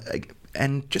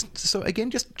 And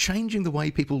just changing the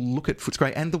way people look at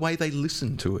Footscray and the way they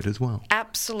listen to it as well.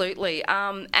 Absolutely.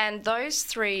 And those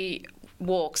 3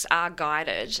 walks are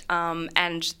guided,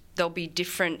 and there'll be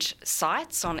different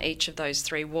sites on each of those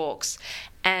 3 walks.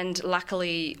 And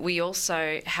luckily, we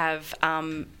also have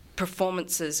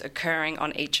performances occurring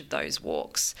on each of those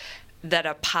walks that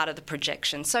are part of the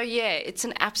projection. So it's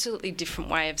an absolutely different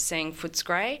way of seeing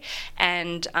Footscray,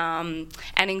 and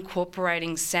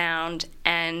incorporating sound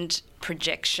and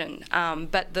projection.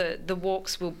 But the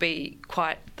walks will be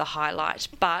quite the highlight,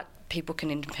 but people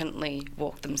can independently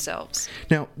walk themselves.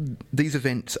 Now, these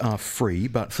events are free,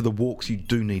 but for the walks you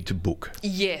do need to book.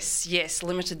 Yes,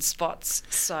 limited spots.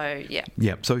 So, yeah.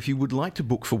 Yeah, so if you would like to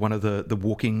book for one of the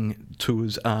walking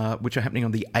tours, which are happening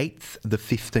on the 8th, the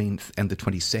 15th and the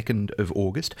 22nd of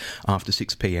August after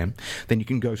 6 p.m, then you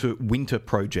can go to Winter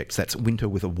Projects, that's winter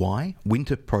with a Y,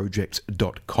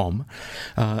 winterprojects.com,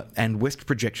 and West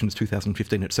Projections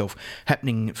 2015 itself,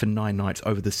 happening for 9 nights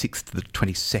over the 6th to the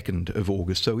 22nd of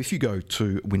August. So if you go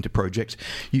to Winter Project,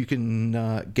 you can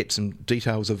get some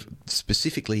details of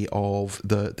specifically of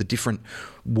the different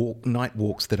night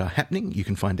walks that are happening. You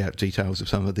can find out details of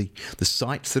some of the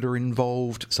sites that are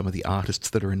involved, some of the artists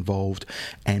that are involved,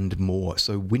 and more.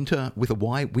 So Winter with a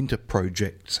Y,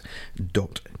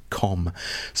 winterprojects.com.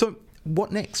 So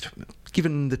what next?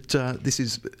 Given that this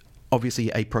is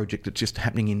obviously a project that's just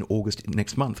happening in August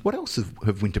next month, what else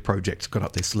have Winter Projects got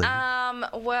up their sleeve?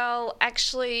 Well,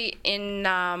 actually in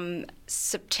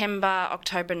September,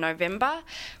 October, November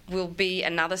will be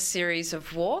another series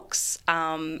of walks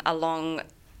along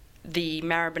the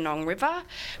Maribyrnong River,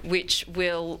 which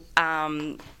will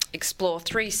explore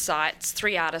 3 sites.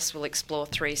 3 artists will explore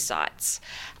 3 sites.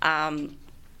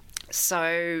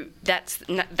 So that's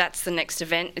the next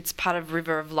event. It's part of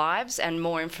River of Lives, and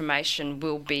more information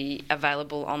will be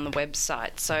available on the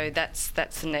website. So that's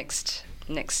the next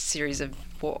series of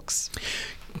walks.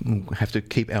 We'll have to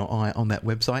keep our eye on that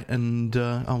website, and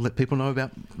I'll let people know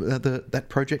about that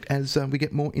project as we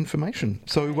get more information.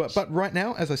 So, but right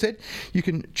now, as I said, you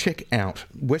can check out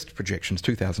West Projections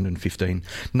 2015,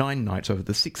 9 nights over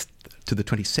the 6th to the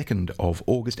 22nd of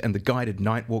August, and the guided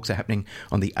night walks are happening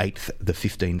on the 8th, the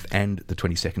 15th and the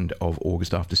 22nd of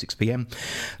August after 6 p.m.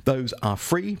 Those are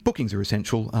free. Bookings are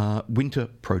essential.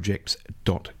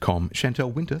 Winterprojects.com.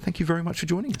 Chantel Winter, thank you very much for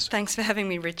joining us. Thanks for having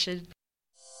me, Richard.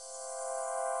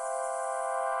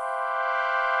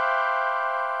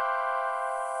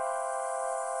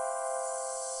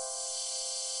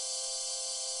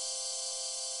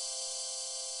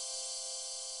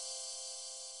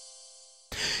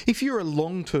 If you're a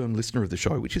long-term listener of the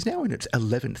show, which is now in its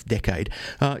 11th decade,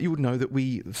 you would know that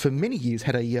we, for many years,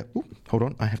 had a... hold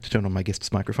on, I have to turn on my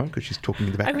guest's microphone because she's talking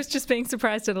in the background. I was just being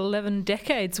surprised at 11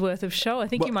 decades worth of show. I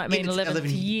think you might mean 11th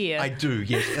year. I do,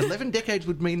 yes. 11 decades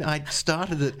would mean I'd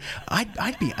started it...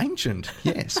 I'd be ancient,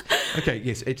 yes. Okay,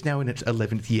 yes, it's now in its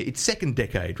 11th year. It's second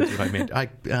decade was what I meant.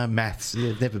 Maths,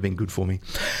 never been good for me.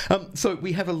 So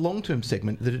we have a long-term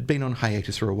segment that had been on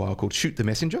hiatus for a while called Shoot the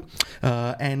Messenger,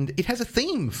 and it has a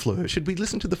theme, Fleur. Should we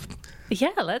listen to the... Yeah,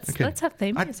 let's have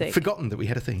theme music. I'd forgotten that we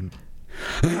had a theme.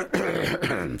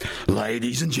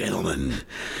 Ladies and gentlemen,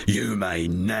 you may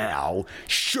now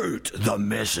shoot the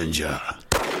messenger.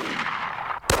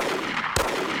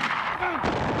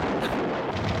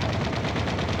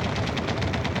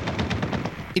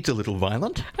 It's a little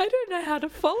violent. I don't know how to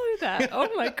follow that. Oh,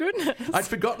 my goodness. I'd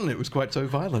forgotten it was quite so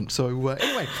violent. So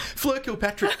anyway, Fleur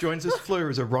Kilpatrick joins us. Fleur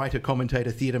is a writer,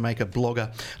 commentator, theatre maker,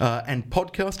 blogger and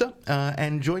podcaster,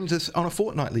 and joins us on a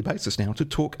fortnightly basis now to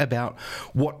talk about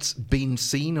what's been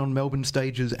seen on Melbourne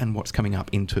stages and what's coming up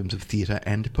in terms of theatre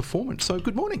and performance. So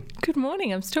good morning. Good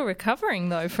morning. I'm still recovering,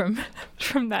 though, from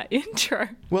that intro.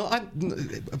 Well,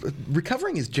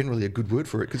 recovering is generally a good word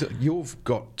for it because you've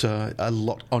got a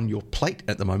lot on your plate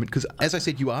at the moment because, as I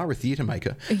said, you are a theatre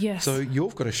maker. Yes. So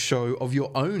you've got a show of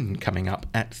your own coming up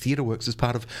at TheatreWorks as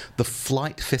part of the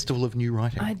Flight Festival of New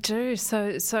Writing. I do. So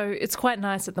it's quite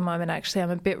nice at the moment, actually. I'm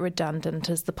a bit redundant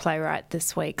as the playwright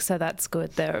this week, so that's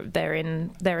good. They're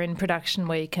in production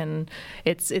week, and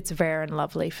it's rare and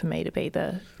lovely for me to be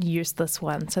the useless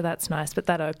one, so that's nice. But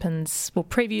that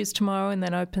previews tomorrow and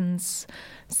then opens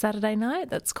Saturday night.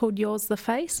 That's called Yours the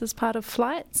Face as part of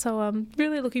Flight, so I'm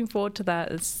really looking forward to that.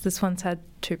 This one's had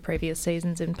 2 previous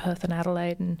seasons in Perth and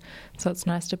Adelaide, and so it's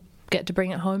nice to get to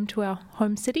bring it home to our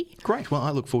home city. Great. Well,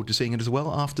 I look forward to seeing it as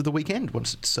well after the weekend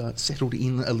once it's settled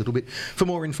in a little bit. For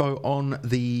more info on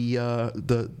the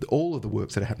all of the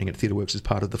works that are happening at TheatreWorks as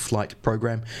part of the Flight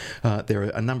program, there are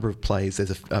a number of plays.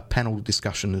 There's a panel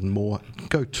discussion and more.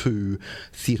 Go to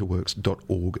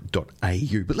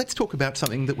theatreworks.org.au. But let's talk about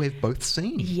something that we've both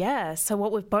seen. Yeah. So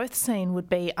what we've both seen would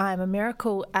be I Am a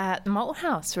Miracle at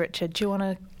Malthouse. Richard, do you want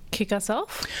to kick us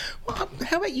off? Well,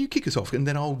 how about you kick us off, and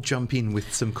then I'll jump in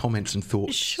with some comments and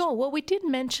thoughts. Sure. Well, we did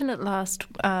mention it last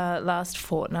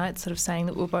fortnight, sort of saying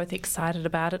that we're both excited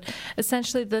about it.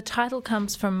 Essentially, the title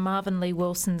comes from Marvin Lee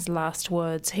Wilson's last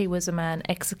words. He was a man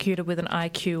executed with an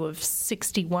IQ of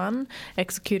 61,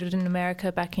 executed in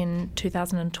America back in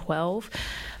 2012.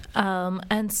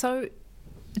 And so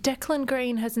Declan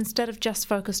Green has, instead of just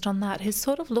focused on that, has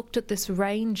sort of looked at this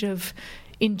range of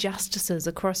injustices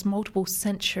across multiple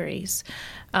centuries,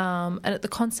 and at the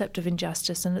concept of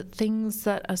injustice, and at things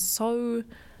that are so,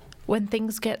 when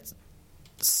things get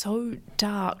so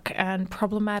dark and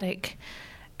problematic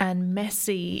and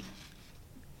messy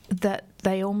that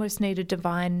they almost need a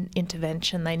divine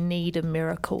intervention, they need a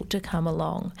miracle to come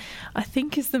along, I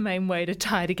think is the main way to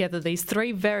tie together these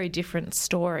 3 very different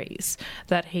stories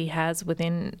that he has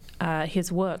within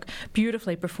his work,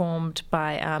 beautifully performed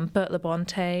by Bert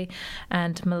Labonte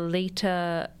and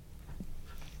Melita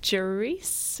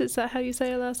Juris. Is that how you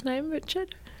say her last name,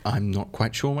 Richard? I'm not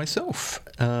quite sure myself.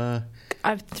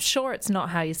 I'm sure it's not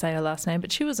how you say her last name,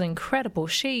 but she was incredible.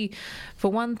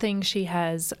 For one thing, she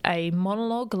has a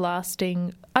monologue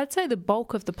lasting, I'd say the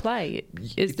bulk of the play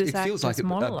is this actor's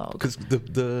monologue. Because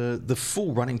the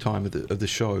full running time of the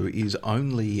show is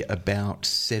only about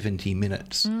 70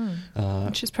 minutes.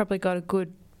 She's probably got a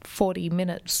good 40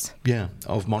 minutes. Yeah,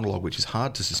 of monologue, which is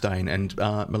hard to sustain, and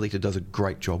Melita does a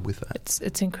great job with that.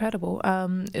 It's incredible.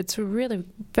 It's a really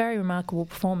very remarkable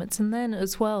performance, and then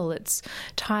as well it's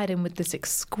tied in with this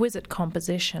exquisite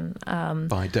composition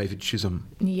by David Chisholm.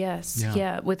 Yes,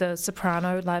 yeah, with a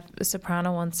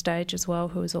soprano on stage as well,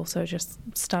 who is also just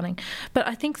stunning. But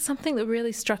I think something that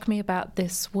really struck me about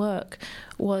this work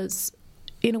was,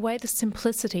 in a way, the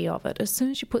simplicity of it. As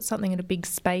soon as you put something in a big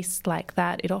space like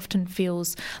that, it often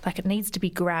feels like it needs to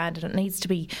be grand and it needs to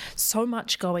be so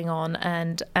much going on.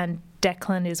 And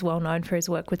Declan is well known for his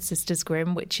work with Sisters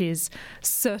Grimm, which is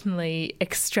certainly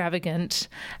extravagant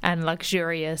and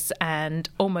luxurious and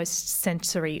almost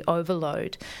sensory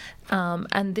overload.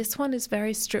 And this one is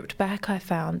very stripped back, I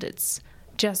found. It's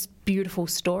just beautiful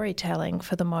storytelling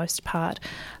for the most part,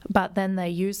 but then they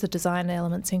use the design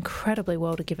elements incredibly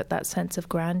well to give it that sense of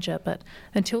grandeur. But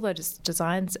until those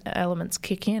design elements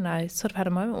kick in, I sort of had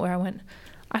a moment where I went,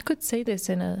 I could see this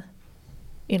in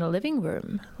in a living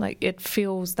room. Like, it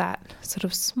feels that sort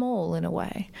of small in a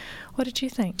way. What did you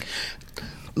think?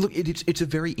 Look, it's a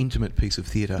very intimate piece of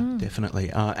theatre,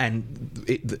 definitely, and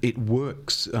it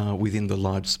works within the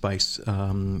large space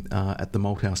at the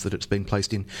Malthouse that it's been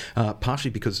placed in,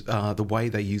 partially because the way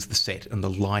they use the set and the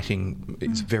lighting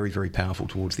is very, very powerful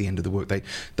towards the end of the work.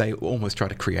 They almost try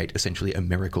to create essentially a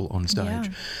miracle on stage.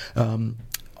 Yeah.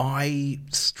 I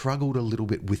struggled a little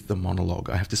bit with the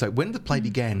monologue, I have to say. When the play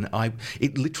began,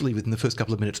 it literally, within the first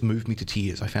couple of minutes, moved me to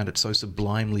tears. I found it so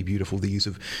sublimely beautiful, the use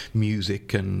of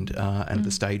music and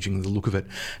the staging, the look of it.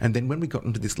 And then when we got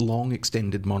into this long,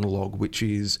 extended monologue, which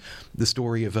is the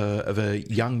story of a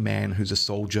young man who's a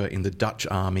soldier in the Dutch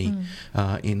army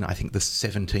in, I think, the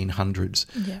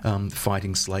 1700s,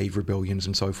 fighting slave rebellions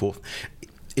and so forth.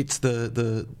 It's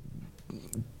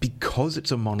because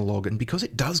it's a monologue and because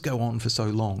it does go on for so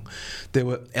long, there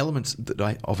were elements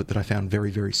of it that I found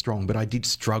very, very strong, but I did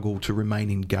struggle to remain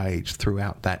engaged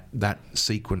throughout that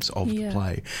sequence of the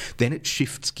play. Then it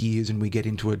shifts gears and we get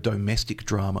into a domestic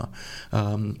drama,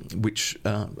 which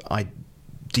I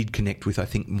did connect with, I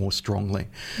think, more strongly.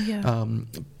 Yeah.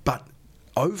 But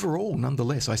overall,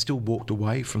 nonetheless, I still walked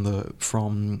away from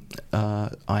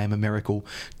I Am a Miracle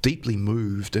deeply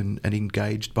moved and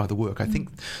engaged by the work. I think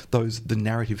the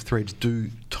narrative threads do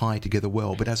tie together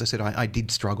well, but as I said, I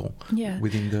did struggle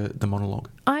within the monologue.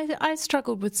 I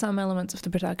struggled with some elements of the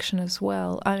production as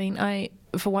well. I mean,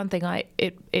 for one thing,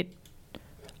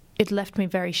 it left me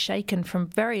very shaken from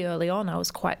very early on. I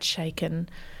was quite shaken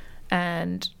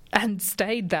and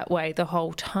stayed that way the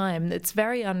whole time. It's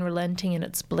very unrelenting in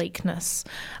its bleakness,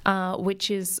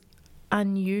 which is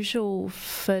unusual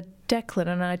for Declan,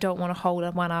 and I don't want to hold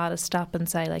one artist up and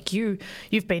say, like,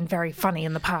 you've been very funny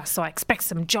in the past, so I expect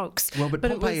some jokes. Well, but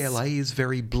Pompeii LA is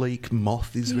very bleak,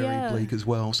 Moth is very bleak as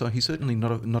well, so he's certainly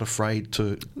not afraid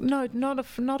to... No, not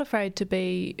afraid to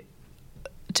be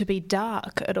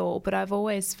dark at all, but I've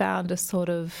always found a sort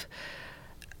of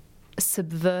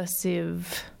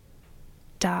subversive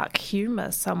dark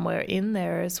humour somewhere in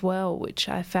there as well, which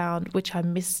I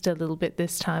missed a little bit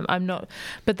this time.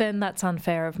 But then that's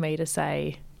unfair of me to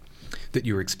say that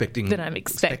you're expecting that I'm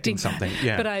expecting something.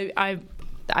 Yeah. But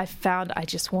I found I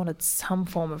just wanted some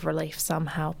form of relief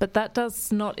somehow. But that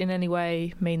does not in any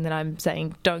way mean that I'm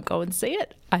saying don't go and see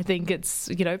it. I think it's,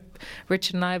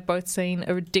 Richard and I have both seen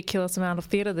a ridiculous amount of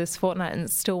theatre this fortnight, and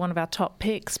it's still one of our top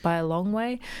picks by a long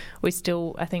way. We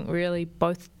still, I think, really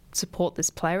both support this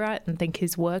playwright and think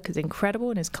his work is incredible,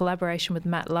 and his collaboration with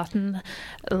Matt Lutton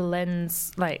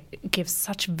gives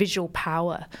such visual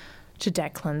power to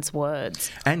Declan's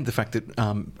words. And the fact that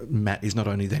Matt is not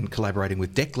only then collaborating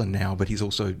with Declan now, but he's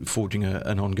also forging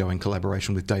an ongoing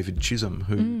collaboration with David Chisholm,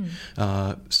 who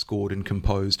scored and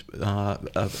composed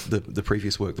the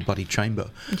previous work, The Bloody Chamber,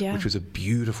 which was a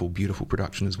beautiful, beautiful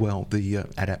production as well. The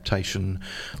adaptation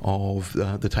of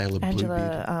The Tale of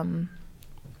Bluebeard.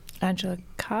 Angela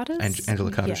Carter's?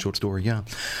 Angela Carter's short story,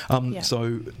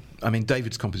 So, I mean,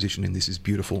 David's composition in this is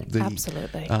beautiful.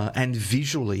 Absolutely. And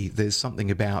visually, there's something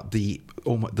about the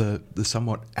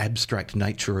somewhat abstract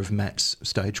nature of Matt's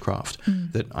stagecraft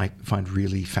that I find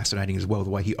really fascinating as well.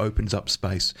 The way he opens up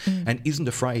space and isn't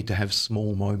afraid to have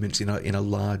small moments in a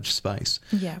large space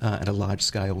at a large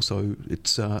scale. So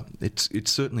it's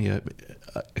certainly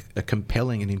a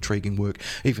compelling and intriguing work,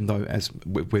 even though, as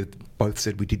we've both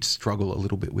said, we did struggle a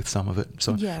little bit with some of it.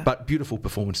 So, but beautiful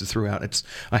performances throughout.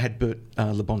 I had Bert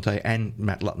Labonte and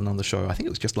Matt Lutton on the show. I think it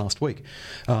was just last week,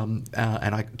 and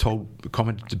I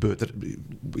commented to Bert that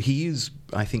he is,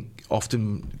 I think,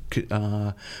 often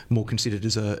more considered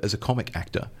as a comic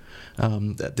actor.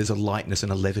 There's a lightness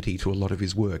and a levity to a lot of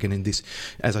his work, and in this,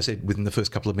 as I said, within the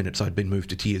first couple of minutes I'd been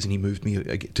moved to tears, and he moved me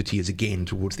to tears again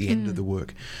towards the end of the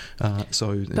work.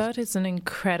 So Bert is an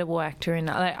incredible actor, and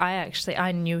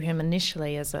I knew him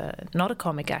initially as not a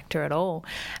comic actor at all,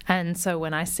 and so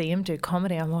when I see him do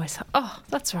comedy, I'm always like, oh,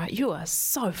 that's right, you are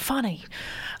so funny.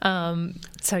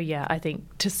 I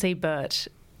think to see Bert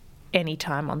any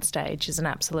time on stage is an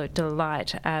absolute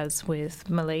delight, as with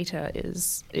Melita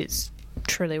is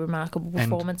truly remarkable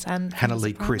performance. And Hannah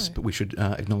Lee Crisp, we should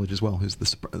acknowledge as well, who's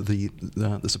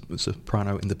the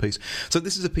soprano in the piece. So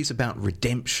this is a piece about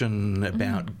redemption,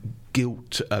 about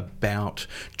guilt, about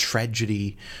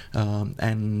tragedy,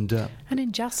 and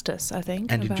injustice, I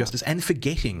think. And injustice, and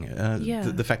forgetting.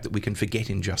 The fact that we can forget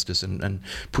injustice and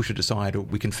push it aside, or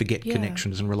we can forget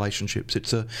connections and relationships.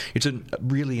 It's a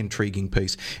really intriguing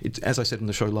piece. It's, as I said in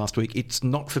the show last week, it's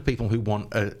not for people who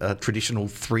want a traditional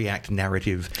 3-act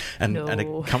narrative and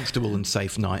a comfortable and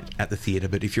safe night at the theatre.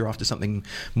 But if you're after something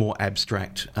more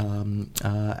abstract, then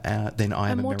I Am a Miracle.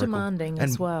 And more demanding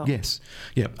as well. Yes.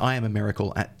 Yeah, I Am a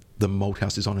Miracle at The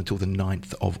Malthouse is on until the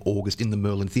 9th of August in the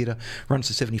Merlin Theatre. Runs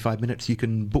for 75 minutes. You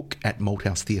can book at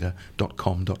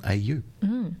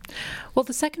malthousetheatre.com.au. Well,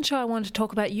 the second show I wanted to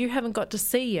talk about, you haven't got to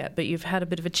see yet, but you've had a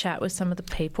bit of a chat with some of the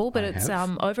people. But it's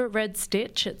over at Red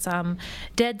Stitch. It's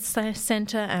Dead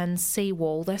Centre and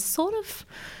Seawall. They're sort of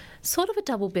a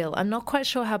double bill. I'm not quite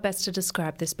sure how best to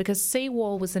describe this, because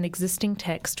Seawall was an existing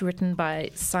text written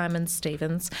by Simon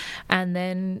Stevens, and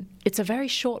then it's a very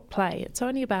short play. It's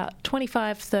only about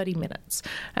 25-30 minutes.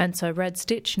 And so Red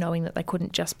Stitch, knowing that they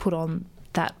couldn't just put on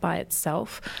that by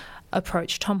itself,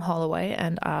 approached Tom Holloway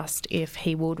and asked if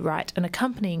he would write an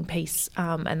accompanying piece.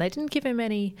 And they didn't give him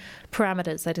any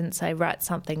parameters. They didn't say write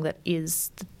something that is,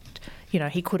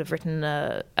 he could have written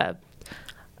a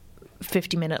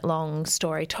 50-minute long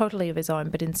story totally of his own,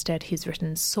 but instead he's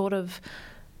written sort of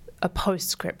a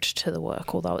postscript to the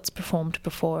work, although it's performed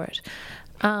before it.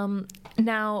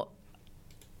 Now,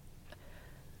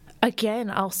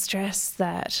 again, I'll stress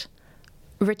that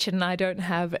Richard and I don't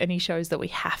have any shows that we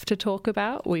have to talk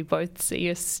about. We both see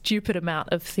a stupid amount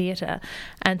of theatre,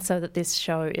 and so that this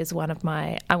show is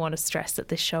I want to stress that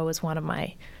this show is one of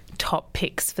my top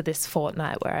picks for this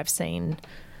fortnight, where I've seen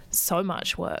so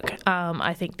much work.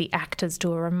 I think the actors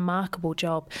do a remarkable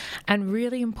job, and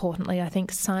really importantly, I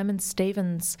think Simon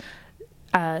Stevens'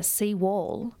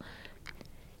 Seawall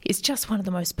is just one of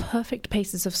the most perfect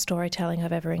pieces of storytelling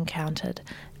I've ever encountered,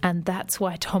 and that's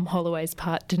why Tom Holloway's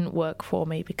part didn't work for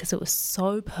me, because it was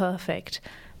so perfect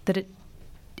that it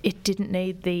didn't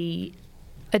need the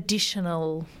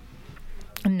additional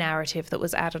narrative that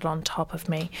was added on top of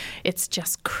me. It's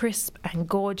just crisp and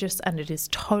gorgeous, and it is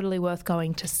totally worth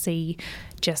going to see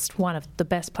just one of the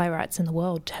best playwrights in the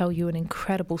world tell you an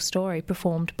incredible story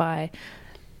performed by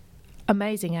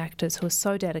amazing actors who are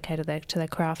so dedicated to their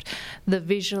craft. The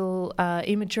visual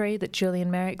imagery that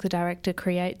Julian Merrick, the director,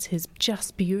 creates is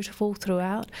just beautiful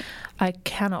throughout. I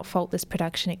cannot fault this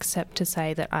production, except to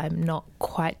say that I'm not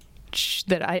quite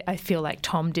that I feel like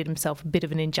Tom did himself a bit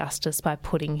of an injustice by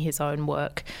putting his own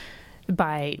work,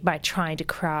 by trying to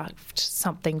craft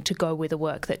something to go with a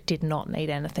work that did not need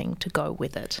anything to go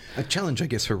with it. A challenge, I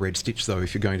guess, for Red Stitch, though,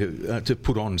 if you're going to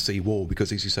put on Seawall,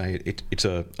 because, as you say, it's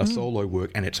a solo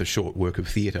work and it's a short work of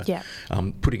theatre. Yeah.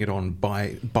 Putting it on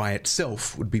by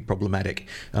itself would be problematic.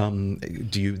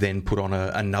 Do you then put on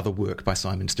another work by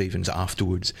Simon Stevens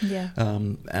afterwards? Yeah.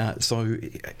 So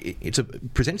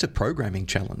it presents a programming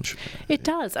challenge. It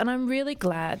does, and I'm really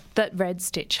glad that Red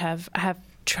Stitch have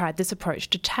tried this approach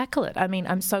to tackle it. I mean,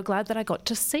 I'm so glad that I got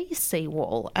to see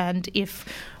Seawall, and if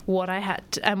what they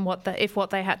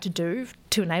had to do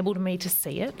to enable me to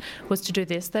see it was to do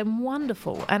this, then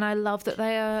wonderful. And I love that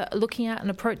they are looking at and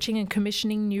approaching and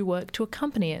commissioning new work to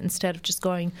accompany it, instead of just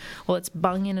going, well, let's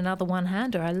bung in another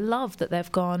one-hander. I love that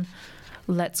they've gone,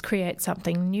 let's create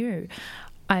something new.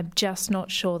 I'm just not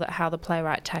sure that how the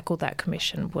playwright tackled that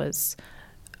commission was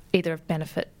either of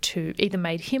benefit to, either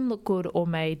made him look good or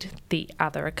made the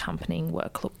other accompanying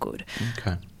work look good.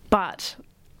 Okay. But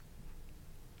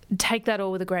take that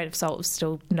all with a grain of salt,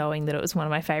 still knowing that it was one of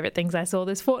my favourite things I saw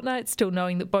this fortnight, still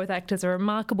knowing that both actors are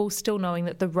remarkable, still knowing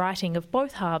that the writing of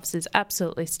both halves is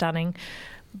absolutely stunning,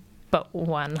 but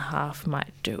one half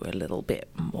might do a little bit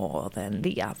more than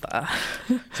the other.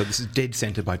 So this is Dead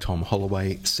Centre by Tom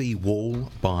Holloway, Seawall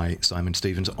by Simon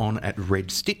Stevens, on at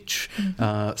Red Stitch,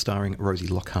 starring Rosie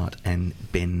Lockhart and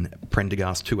Ben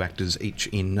Prendergast, two actors each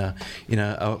in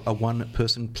a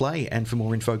one-person play. And for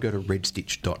more info, go to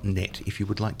redstitch.net if you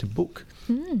would like to book.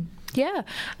 Yeah,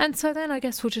 and so then I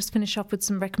guess we'll just finish off with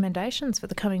some recommendations for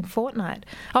the coming fortnight.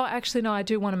 Oh, actually, no, I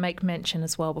do want to make mention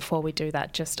as well before we do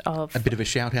that, just of... A bit of a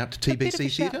shout-out to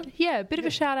TBC Theatre? Yeah, a bit of a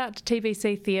shout-out to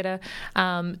TBC Theatre.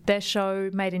 Their show,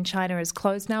 Made in China, is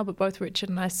closed now, but both Richard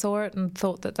and I saw it and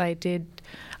thought that they did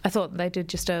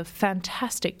just a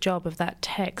fantastic job of that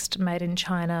text, Made in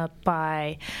China,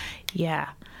 by,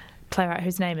 playwright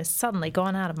whose name has suddenly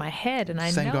gone out of my head, and I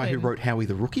know Same guy him. who wrote Howie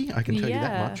the Rookie, I can tell you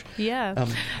that much. Yeah,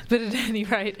 but at any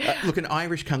rate... look, an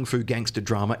Irish kung fu gangster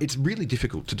drama, it's really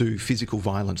difficult to do physical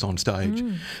violence on stage.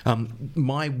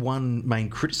 My one main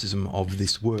criticism of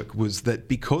this work was that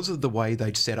because of the way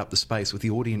they'd set up the space, with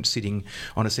the audience sitting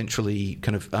on essentially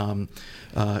kind of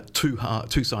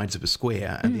two sides of a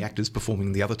square and the actors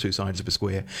performing the other two sides of a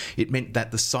square, it meant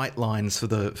that the sight lines for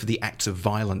the acts of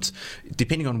violence,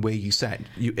 depending on where you sat,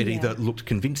 it either either looked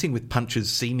convincing with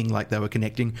punches seeming like they were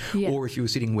connecting, or if you were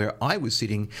sitting where I was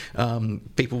sitting,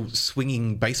 people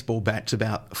swinging baseball bats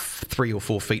about 3 or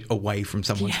 4 feet away from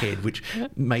someone's head, which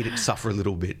made it suffer a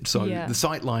little bit. So the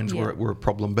sight lines were a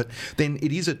problem. But then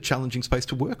it is a challenging space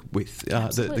to work with,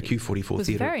 the Q44 it was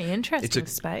Theatre. a very interesting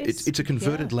space. It's a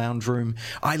converted lounge room.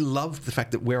 I loved the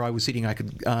fact that where I was sitting, I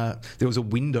could there was a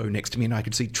window next to me and I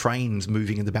could see trains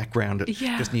moving in the background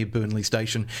just near Burnley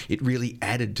Station. It really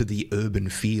added to the urban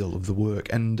feel of the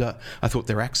work. And I thought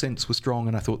their accents were strong,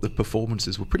 and I thought the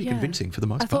performances were pretty convincing for the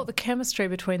most part. I thought the chemistry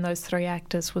between those 3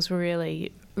 actors was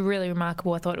really, really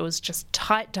remarkable. I thought it was just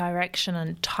tight direction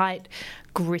and tight,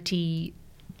 gritty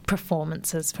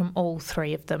performances from all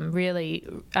 3 of them. Really,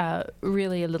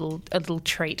 really a little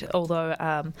treat. Although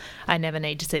I never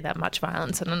need to see that much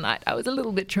violence in a night. I was a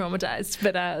little bit traumatised,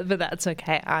 but that's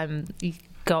okay.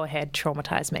 Go ahead,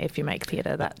 traumatise me if you make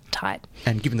theatre that tight.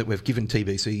 And given that we've given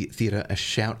TBC Theatre a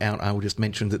shout out, I will just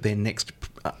mention that their next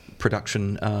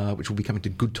production, which will be coming to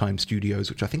Good Time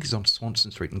Studios, which I think is on Swanson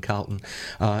Street in Carlton,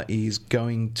 is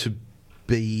going to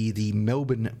be the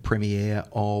Melbourne premiere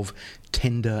of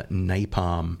Tender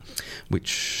Napalm,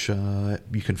 which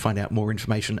you can find out more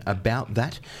information about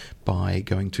that by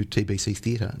going to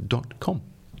tbctheatre.com.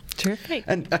 Terrific.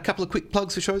 And a couple of quick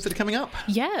plugs for shows that are coming up.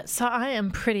 Yeah, so I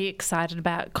am pretty excited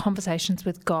about Conversations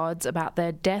with Gods about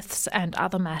their deaths and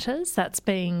other matters. That's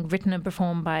being written and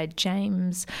performed by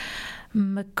James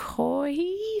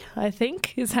McCoy, I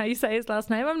think, is how you say his last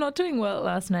name. I'm not doing well at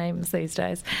last names these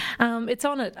days. It's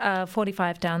on at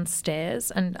 45 Downstairs,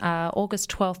 and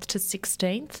August 12th to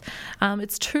 16th.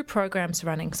 It's 2 programs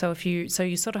running, so you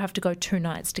sort of have to go 2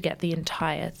 nights to get the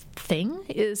entire thing.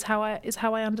 Is how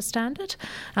I understand it,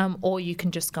 or you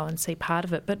can just go and see part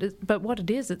of it. But what it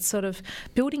is, it's sort of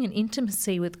building an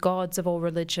intimacy with gods of all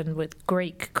religion, with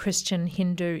Greek, Christian,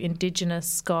 Hindu,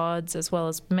 Indigenous gods, as well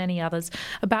as many others,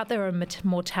 about their own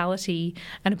mortality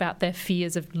and about their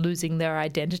fears of losing their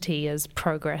identity as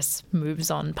progress moves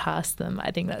on past them.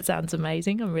 I think that sounds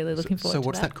amazing. I'm really looking forward to that. So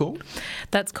what's that called?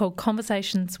 That's called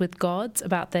Conversations with Gods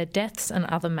about their deaths and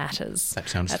other matters. That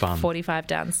sounds at fun. 45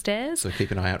 Downstairs. So keep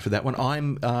an eye out for that one.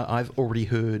 I've already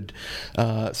heard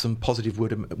some positive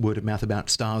word of mouth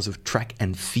about Stars of Track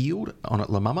and Field on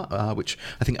at La Mama, which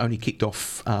I think only kicked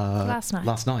off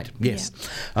last night. Yes.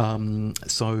 Yeah.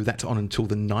 So that's on until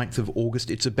the 9th of August.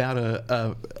 It's about a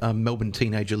Melbourne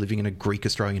teenager living in a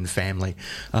Greek-Australian family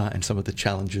and some of the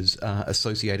challenges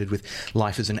associated with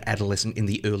life as an adolescent in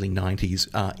the early 90s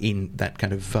in that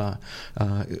kind of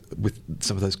with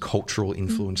some of those cultural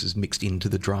influences mixed into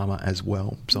the drama as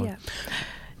well. So. Yeah.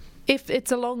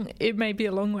 It may be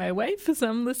a long way away for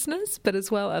some listeners, but as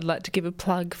well, I'd like to give a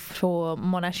plug for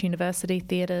Monash University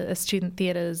Theatre, a student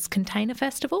theatre's Container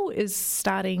Festival is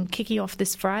kicking off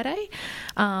this Friday,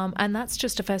 and that's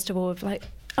just a festival of a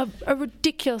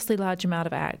ridiculously large amount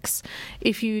of acts.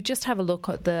 If you just have a look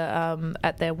at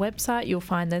their website, you'll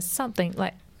find there's something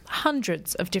like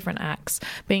hundreds of different acts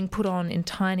being put on in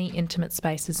tiny, intimate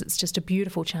spaces. It's just a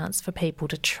beautiful chance for people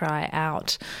to try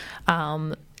out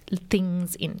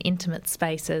things in intimate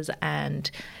spaces and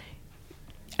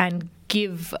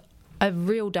give a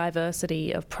real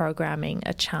diversity of programming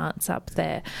a chance up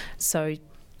there. So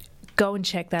go and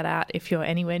check that out if you're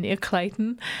anywhere near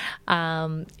Clayton.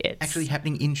 It's actually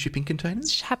happening in shipping containers?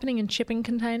 It's happening in shipping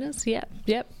containers, yep.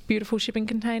 Beautiful shipping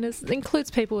containers. It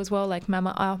includes people as well like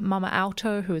Mama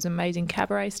Alto, who is an amazing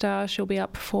cabaret star. She'll be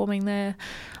up performing there.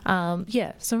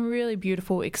 Some really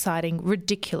beautiful, exciting,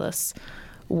 ridiculous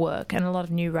work and a lot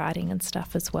of new writing and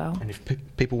stuff as well. And if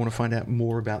people want to find out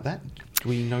more about that, do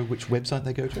we know which website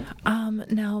they go to?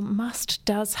 Now, Must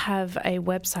does have a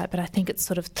website, but I think it's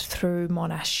sort of through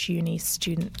Monash Uni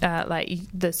student,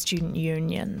 the student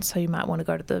union. So you might want to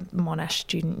go to the Monash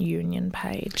Student Union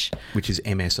page, which is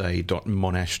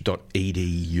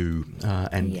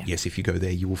msa.monash.edu. Yes, if you go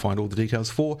there, you will find all the details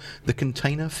for the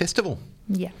Container Festival.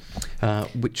 Yeah,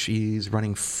 which is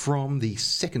running from the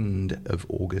 2nd of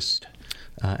August.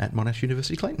 At Monash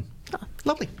University Clayton. Oh,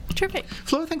 lovely. Terrific.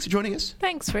 Fleur, thanks for joining us.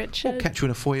 Thanks, Richard. We'll catch you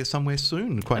in a foyer somewhere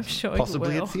soon, quite sure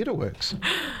possibly at TheatreWorks.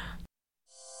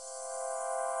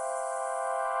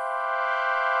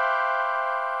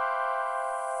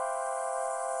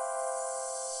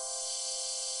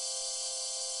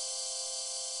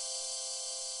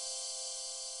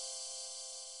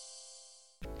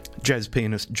 Jazz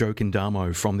pianist Joe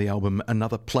Kindamo from the album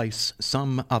Another Place,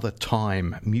 Some Other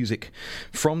Time. Music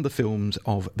from the films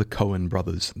of the Coen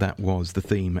brothers. That was the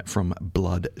theme from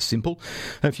Blood Simple.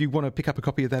 If you want to pick up a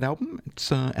copy of that album,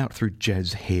 it's out through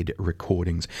Jazz Head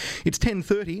Recordings. It's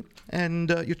 10:30 and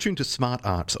you're tuned to Smart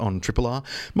Arts on Triple R.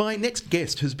 My next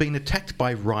guest has been attacked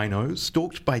by rhinos,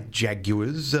 stalked by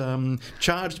jaguars,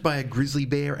 charged by a grizzly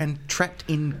bear and trapped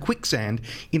in quicksand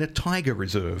in a tiger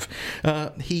reserve.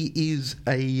 He is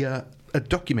a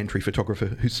documentary photographer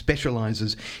who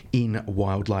specialises in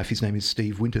wildlife. His name is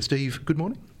Steve Winter. Steve, good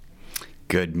morning.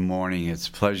 Good morning. It's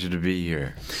a pleasure to be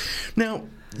here. Now,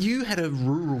 you had a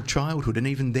rural childhood, and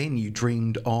even then you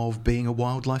dreamed of being a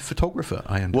wildlife photographer,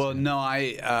 I understand. Well, no,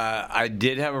 I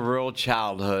did have a rural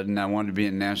childhood, and I wanted to be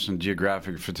a National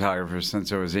Geographic photographer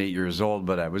since I was 8 years old,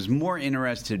 but I was more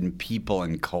interested in people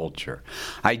and culture.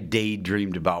 I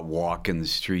daydreamed about walking the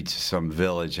streets of some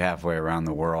village halfway around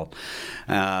the world,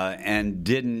 and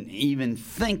didn't even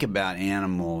think about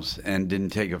animals, and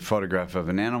didn't take a photograph of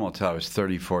an animal until I was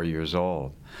 34 years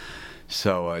old.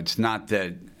 So it's not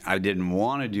that I didn't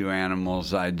want to do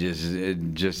animals, it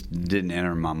just didn't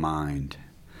enter my mind.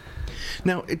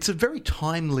 Now, it's a very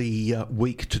timely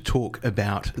week to talk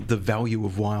about the value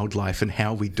of wildlife and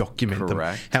how we document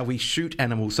them, how we shoot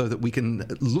animals so that we can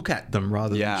look at them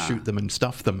rather than shoot them and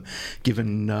stuff them,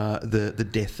 given the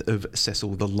death of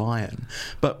Cecil the lion.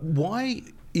 But why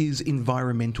is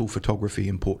environmental photography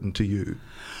important to you?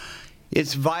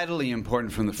 It's vitally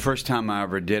important. From the first time I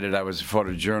ever did it, I was a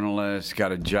photojournalist,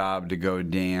 got a job to go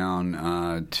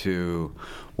down to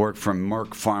work for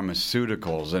Merck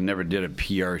Pharmaceuticals. I never did a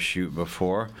PR shoot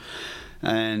before.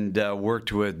 And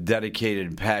worked with dedicated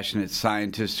and passionate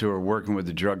scientists who are working with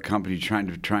the drug company trying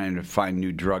to find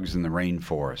new drugs in the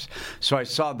rainforest. So I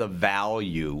saw the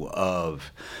value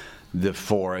of the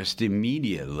forest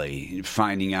immediately,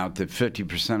 finding out that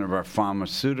 50% of our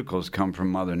pharmaceuticals come from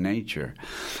Mother Nature.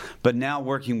 But now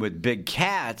working with big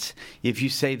cats, if you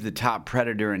save the top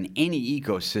predator in any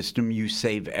ecosystem, you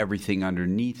save everything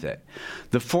underneath it.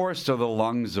 The forests are the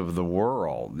lungs of the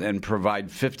world and provide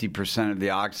 50% of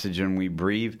the oxygen we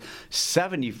breathe,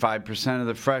 75% of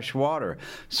the fresh water.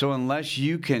 So unless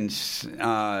you can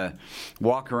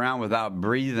walk around without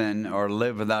breathing or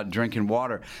live without drinking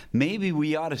water, maybe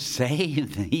we ought to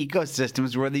save the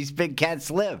ecosystems where these big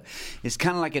cats live. It's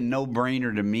kind of like a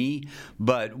no-brainer to me,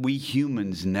 but we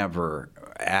humans never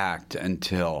act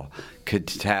until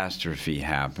catastrophe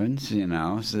happens,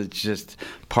 so it's just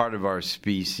part of our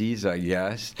species, I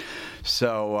guess.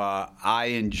 So I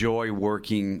enjoy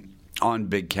working on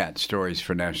big cat stories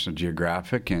for National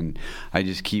Geographic, and I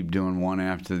just keep doing one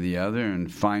after the other and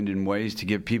finding ways to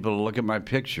get people to look at my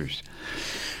pictures.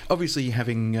 Obviously,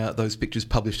 having those pictures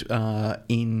published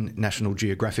in National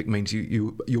Geographic means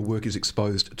your work is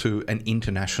exposed to an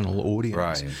international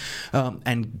audience,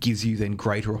 and gives you then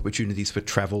greater opportunities for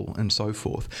travel and so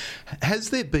forth.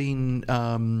 Has there been,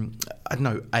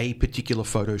 a particular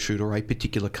photo shoot or a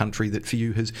particular country that for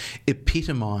you has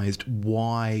epitomised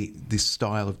why this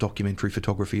style of documentary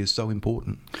photography is so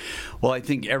important? Well, I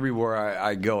think everywhere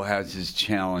I go has its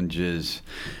challenges.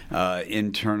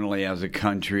 Internally as a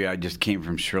country, I just came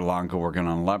from Sri Lanka working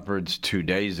on leopards 2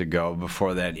 days ago.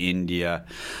 Before that, India.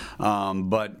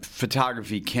 But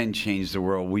photography can change the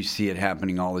world. We see it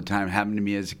happening all the time. It happened to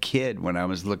me as a kid when I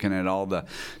was looking at all the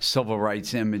civil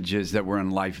rights images that were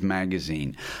in Life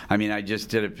magazine. I mean, I just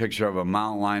did a picture of a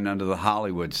mountain lion under the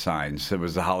Hollywood signs. It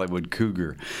was the Hollywood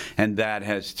cougar. And that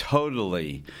has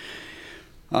totally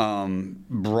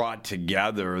brought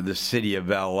together the city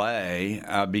of L.A.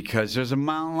 Because there's a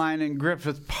mountain lion in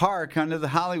Griffith Park under the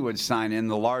Hollywood sign, and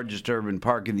the largest urban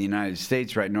park in the United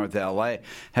States right north of L.A.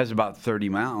 has about 30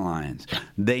 mountain lions.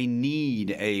 They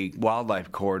need a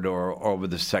wildlife corridor over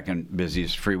the second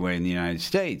busiest freeway in the United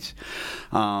States.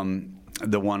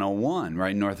 The 101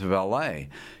 right north of L.A.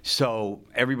 So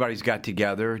everybody's got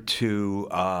together to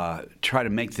try to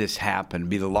make this happen,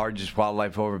 be the largest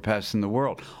wildlife overpass in the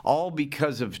world, all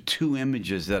because of two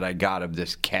images that I got of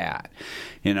this cat.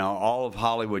 All of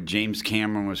Hollywood, James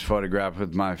Cameron was photographed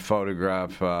with my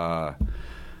photograph a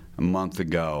month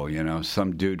ago.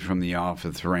 Some dude from The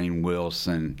Office, Rainn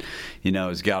Wilson,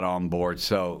 has got on board.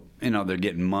 So, they're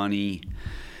getting money,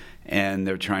 and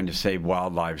they're trying to save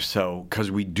wildlife. So, because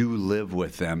we do live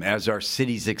with them. As our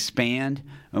cities expand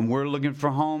and we're looking for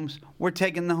homes, we're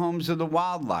taking the homes of the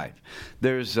wildlife.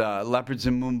 There's leopards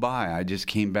in Mumbai. I just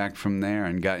came back from there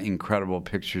and got incredible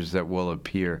pictures that will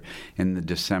appear in the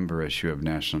December issue of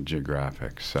National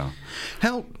Geographic. So,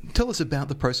 tell us about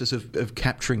the process of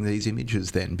capturing these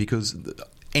images then, because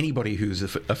anybody who's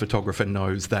a photographer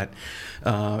knows that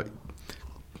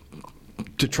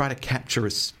to try to capture a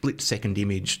split-second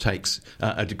image takes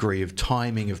a degree of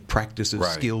timing, of practice, of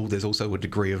skill. There's also a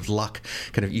degree of luck.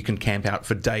 Kind of, you can camp out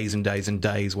for days and days and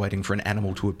days waiting for an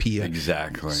animal to appear.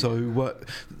 Exactly. So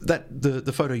that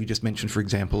the photo you just mentioned, for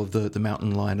example, of the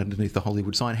mountain lion underneath the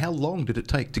Hollywood sign, how long did it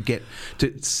take to get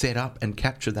to set up and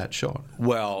capture that shot?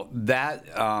 Well, that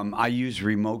I use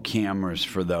remote cameras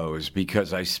for those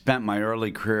because I spent my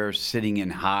early career sitting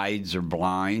in hides or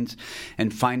blinds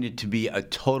and find it to be a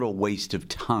total waste of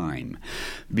time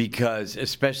because,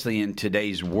 especially in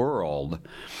today's world,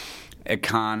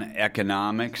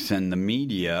 economics and the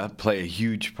media play a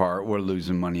huge part. We're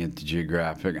losing money at the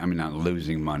Geographic. I mean, not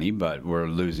losing money, but we're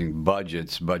losing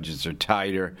budgets. Budgets are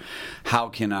tighter. How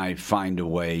can I find a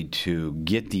way to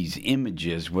get these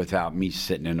images without me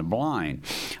sitting in a blind?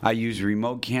 I use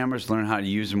remote cameras, learn how to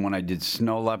use them when I did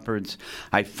snow leopards.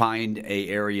 I find an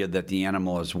area that the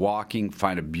animal is walking,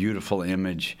 find a beautiful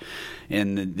image.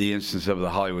 In the instance of the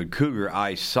Hollywood cougar,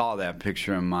 I saw that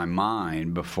picture in my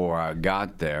mind before I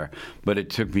got there, but it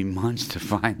took me months to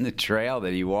find the trail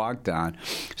that he walked on.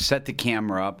 Set the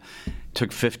camera up.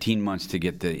 Took 15 months to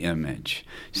get the image.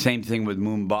 Same thing with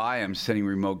Mumbai. I'm setting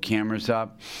remote cameras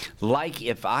up. Like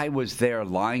if I was there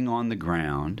lying on the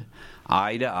ground,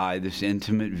 eye to eye, this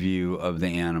intimate view of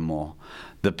the animal,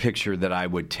 the picture that I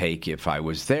would take if I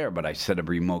was there. But I set a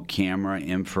remote camera,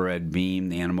 infrared beam.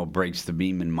 The animal breaks the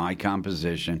beam in my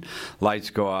composition.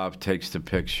 Lights go off, takes the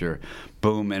picture,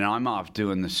 boom, and I'm off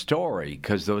doing the story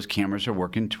because those cameras are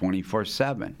working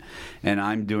 24/7. And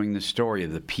I'm doing the story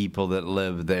of the people that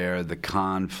live there, the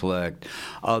conflict,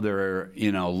 other,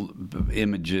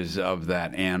 images of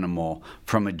that animal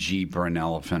from a Jeep or an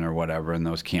elephant or whatever, and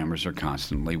those cameras are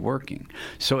constantly working.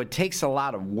 So it takes a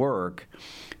lot of work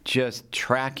just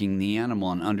tracking the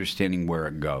animal and understanding where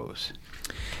it goes.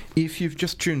 If you've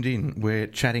just tuned in, we're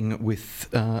chatting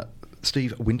with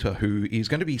Steve Winter, who is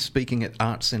going to be speaking at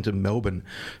Arts Centre Melbourne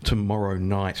tomorrow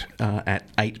night at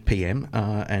 8 p.m,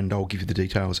 and I'll give you the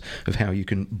details of how you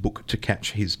can book to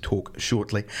catch his talk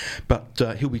shortly. But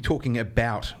he'll be talking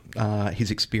about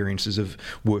his experiences of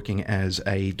working as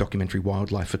a documentary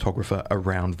wildlife photographer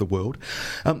around the world.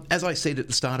 As I said at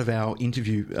the start of our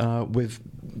interview,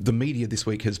 the media this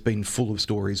week has been full of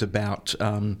stories about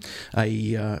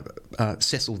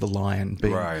Cecil the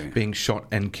lion being shot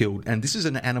and killed. And this is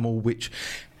an animal which,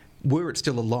 were it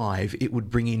still alive, it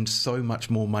would bring in so much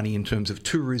more money in terms of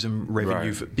tourism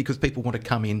revenue because people want to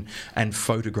come in and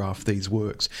photograph these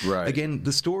works. Right. Again,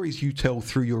 the stories you tell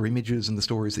through your images and the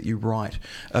stories that you write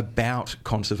about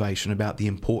conservation, about the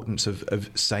importance of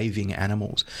saving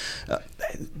animals,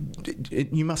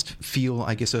 you must feel,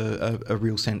 I guess, a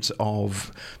real sense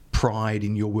of pride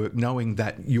in your work, knowing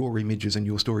that your images and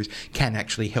your stories can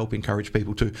actually help encourage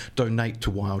people to donate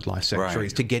to wildlife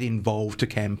sanctuaries, to get involved, to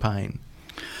campaign.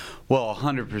 Well,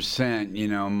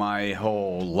 100%. My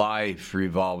whole life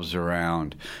revolves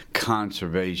around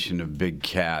conservation of big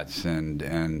cats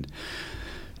and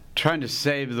trying to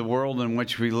save the world in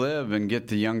which we live and get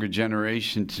the younger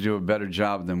generation to do a better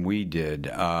job than we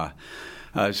did.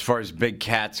 As far as big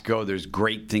cats go, there's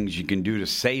great things you can do to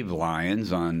save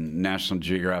lions on National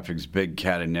Geographic's Big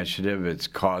Cat Initiative. It's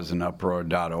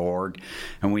causeanduproar.org,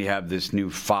 and we have this new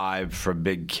 5 for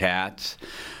Big Cats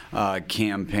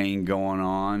campaign going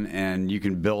on, and you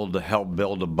can help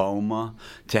build a boma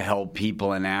to help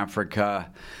people in Africa,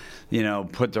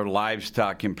 put their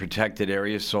livestock in protected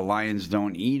areas so lions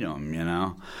don't eat them,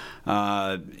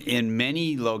 In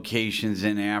many locations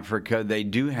in Africa, they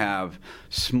do have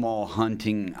small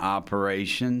hunting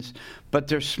operations, but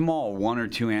they're small. 1 or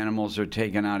 2 animals are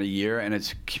taken out a year, and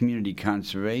it's community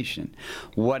conservation.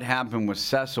 What happened with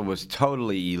Cecil was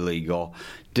totally illegal,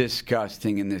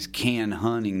 disgusting, and this canned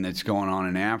hunting that's going on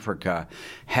in Africa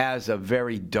has a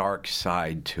very dark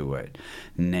side to it.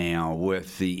 Now,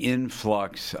 with the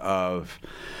influx of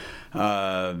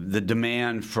the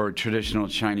demand for traditional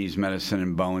Chinese medicine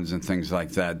and bones and things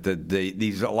like that,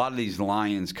 a lot of these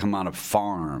lions come out of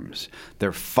farms.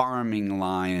 They're farming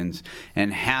lions,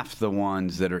 and half the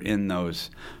ones that are in those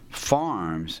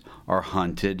farms are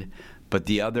hunted, but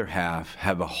the other half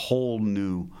have a whole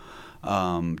new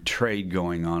trade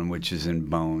going on, which is in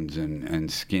bones and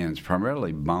skins,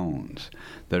 primarily bones,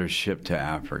 that are shipped to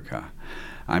Africa.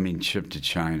 Shipped to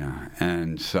China.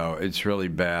 And so it's really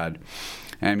bad.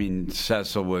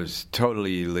 Cecil was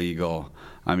totally illegal.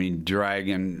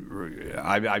 Dragon,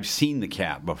 I've seen the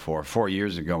cat before, 4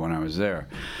 years ago when I was there.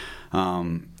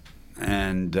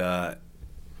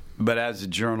 But as a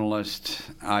journalist,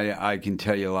 I can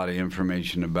tell you a lot of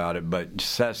information about it. But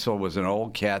Cecil was an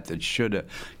old cat that should have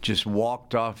just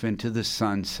walked off into the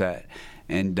sunset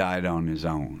and died on his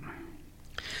own.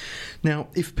 Now,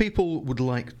 if people would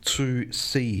like to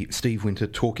see Steve Winter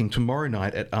talking tomorrow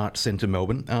night at Arts Centre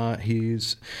Melbourne,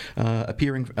 he's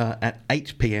appearing at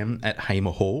 8 p.m. at Hamer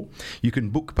Hall. You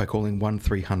can book by calling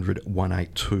 1300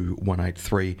 182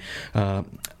 183 or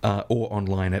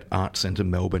online at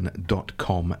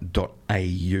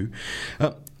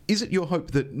artscentremelbourne.com.au. Is it your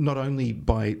hope that not only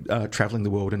by travelling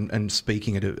the world and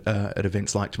speaking at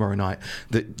events like tomorrow night,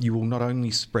 that you will not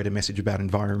only spread a message about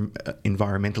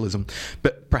environmentalism,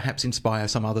 but perhaps inspire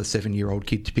some other 7-year-old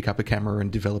kid to pick up a camera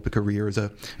and develop a career as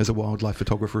a wildlife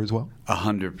photographer as well?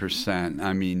 100%.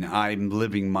 I mean, I'm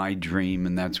living my dream,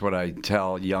 and that's what I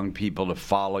tell young people: to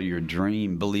follow your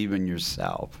dream, believe in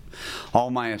yourself. All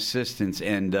my assistants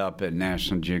end up at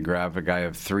National Geographic. I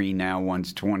have 3 now.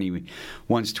 One's 20,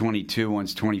 one's 22,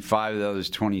 one's 25, the other's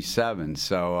 27.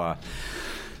 So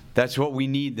that's what we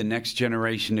need, the next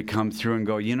generation to come through and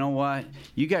go, you know what?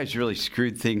 You guys really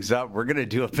screwed things up. We're going to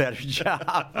do a better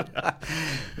job.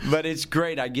 But it's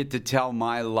great. I get to tell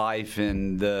my life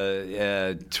in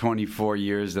the 24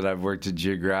 years that I've worked at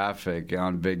Geographic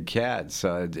on Big Cat.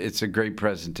 So it's a great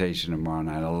presentation tomorrow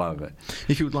night. I love it.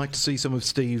 If you would like to see some of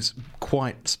Steve's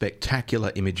quite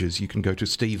spectacular images, you can go to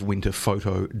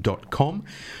stevewinterphoto.com.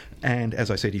 And as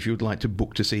I said, if you would like to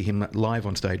book to see him live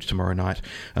on stage tomorrow night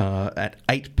at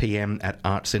 8 p.m. at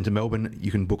Arts Centre Melbourne, you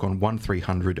can book on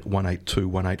 1300 182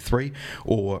 183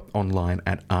 or online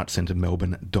at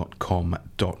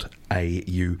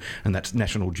artscentremelbourne.com.au. And that's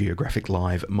National Geographic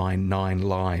Live. My 9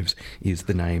 Lives is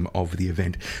the name of the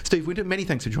event. Steve Winter, many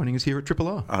thanks for joining us here at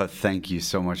Triple R. Thank you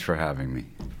so much for having me.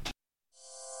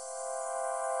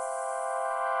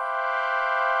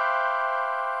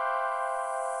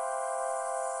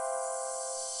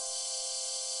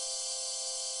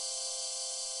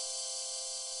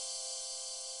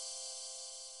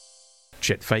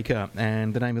 Chet Faker,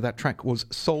 and the name of that track was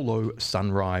Solo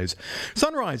Sunrise.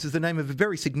 Sunrise is the name of a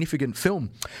very significant film,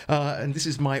 and this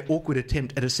is my awkward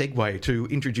attempt at a segue to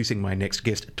introducing my next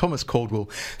guest, Thomas Caldwell,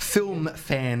 film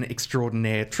fan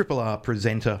extraordinaire, Triple R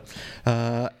presenter,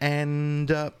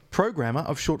 and programmer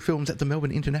of short films at the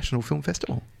Melbourne International Film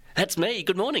Festival. That's me.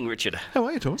 Good morning, Richard. How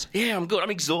are you, Thomas? Yeah, I'm good. I'm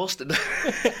exhausted.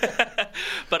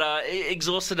 But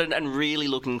exhausted and really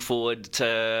looking forward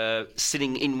to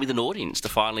sitting in with an audience to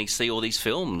finally see all these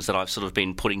films that I've sort of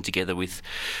been putting together with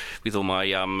all my,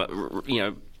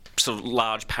 sort of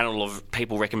large panel of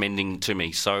people recommending to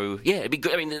me. So, yeah, it'd be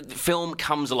good. I mean, the film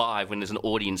comes alive when there's an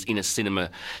audience in a cinema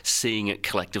seeing it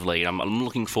collectively. And I'm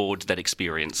looking forward to that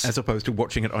experience. As opposed to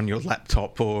watching it on your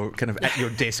laptop or kind of at your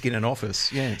desk in an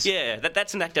office. Yes. Yeah,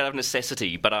 that's an act out of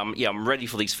necessity. But, I'm ready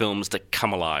for these films to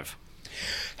come alive.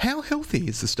 How healthy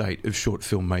is the state of short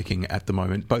filmmaking at the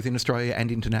moment, both in Australia and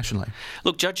internationally?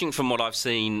 Look, judging from what I've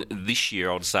seen this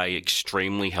year, I'd say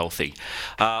extremely healthy.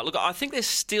 Look, I think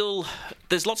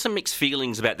there's lots of mixed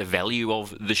feelings about the value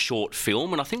of the short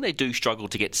film, and I think they do struggle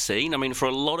to get seen. I mean, for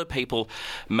a lot of people,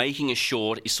 making a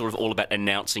short is sort of all about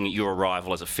announcing your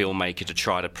arrival as a filmmaker to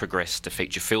try to progress to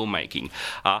feature filmmaking,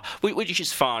 which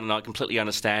is fine, and I completely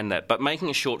understand that. But making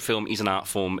a short film is an art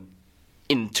form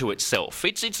into itself.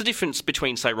 It's the difference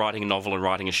between, say, writing a novel and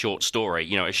writing a short story.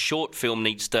 You know, a short film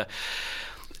needs to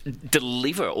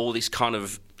deliver all this kind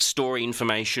of story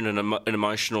information and an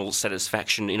emotional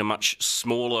satisfaction in a much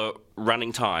smaller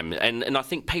running time. And I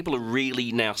think people are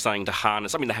really now starting to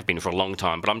harness, I mean, they have been for a long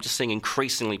time, but I'm just seeing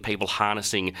increasingly people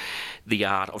harnessing the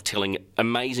art of telling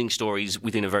amazing stories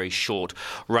within a very short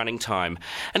running time.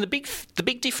 And the big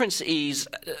difference is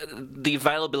the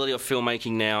availability of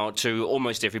filmmaking now to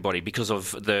almost everybody because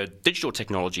of the digital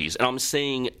technologies. And I'm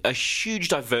seeing a huge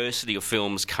diversity of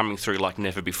films coming through like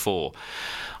never before.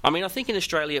 I mean, I think in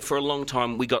Australia for a long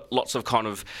time we got lots of kind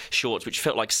of shorts which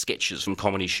felt like sketches from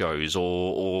comedy shows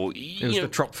or it was the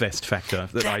Tropfest factor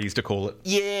that I used to call it.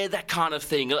 Yeah, that kind of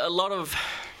thing. A lot of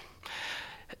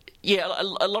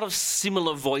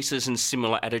similar voices and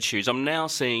similar attitudes. I'm now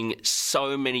seeing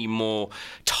so many more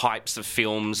types of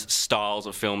films, styles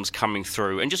of films coming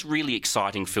through, and just really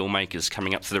exciting filmmakers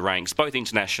coming up to the ranks, both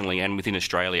internationally and within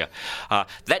Australia.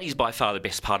 That is by far the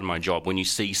best part of my job, when you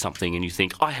see something and you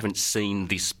think, I haven't seen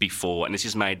this before, and this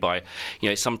is made by,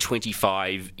 some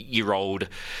 25-year-old,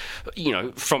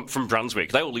 from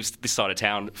Brunswick. They all live this side of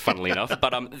town, funnily enough,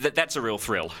 but that's a real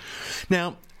thrill.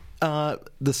 Now,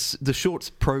 the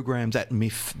shorts programs at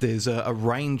MIF, there's a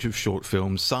range of short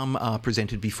films. Some are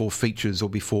presented before features or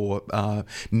before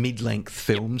mid-length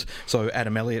films. Yep. So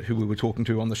Adam Elliott, who we were talking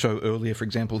to on the show earlier, for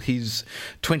example, his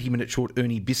 20-minute short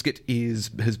Ernie Biscuit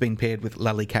has been paired with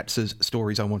Lally Katz's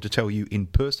Stories I Want to Tell You in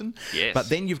Person. Yes. But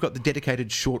then you've got the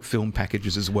dedicated short film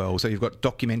packages as well. So you've got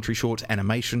documentary shorts,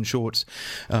 animation shorts,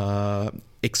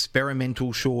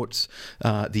 experimental shorts,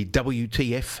 the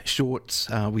WTF shorts.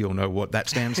 We all know what that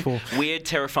stands for. Weird,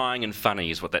 terrifying, and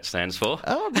funny is what that stands for.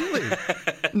 Oh, really?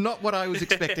 Not what I was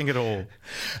expecting at all.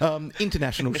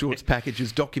 International shorts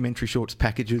packages, documentary shorts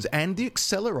packages, and the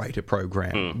Accelerator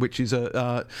program, which is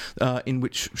in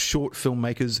which short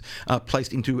filmmakers are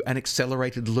placed into an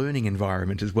accelerated learning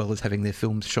environment as well as having their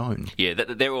films shown. Yeah,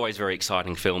 they're always very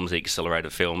exciting films, the Accelerator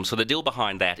films. So the deal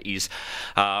behind that is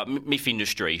MIF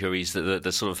Industry, who is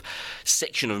the sort of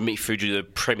section of MIF who do the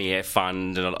Premiere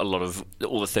Fund and a lot of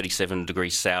all the 37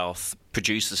 Degrees South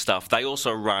producer stuff. They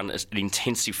also run an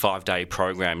intensive 5-day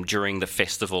program during the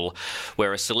festival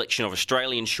where a selection of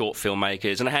Australian short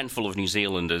filmmakers and a handful of New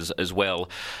Zealanders as well,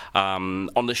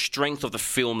 on the strength of the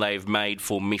film they've made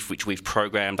for MIF, which we've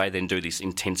programmed, they then do this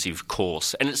intensive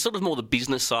course. And it's sort of more the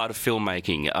business side of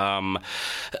filmmaking.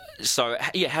 So,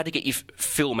 yeah, how to get your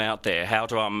film out there. How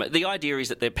to the idea is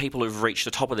that they're people who've reached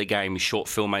the top of their game in short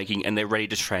filmmaking and they're ready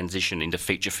to transition into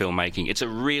feature filmmaking. It's a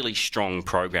really strong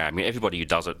program. Everybody who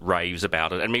does it raves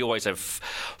about it, and we always have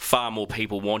far more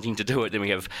people wanting to do it than we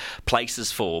have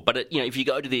places for. But if you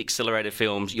go to the Accelerator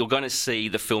films, you're going to see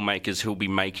the filmmakers who will be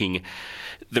making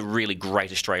the really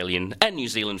great Australian and New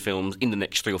Zealand films in the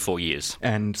next 3 or 4 years.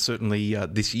 And certainly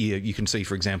this year you can see,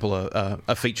 for example,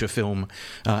 a feature film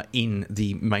in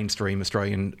the mainstream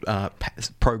Australian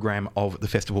program of the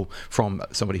festival from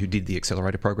somebody who did the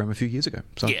Accelerator program a few years ago.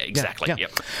 So, yeah, exactly. Yeah.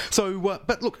 Yep. So,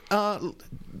 but look,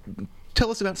 tell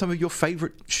us about some of your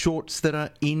favourite shorts that are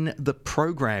in the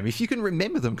program, if you can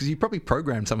remember them, because you probably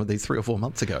programmed some of these 3 or 4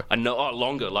 months ago. I know,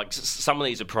 longer. Like some of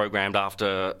these are programmed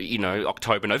after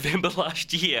October, November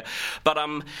last year. But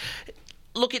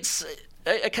look, it's.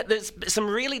 There's some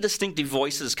really distinctive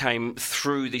voices came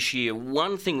through this year.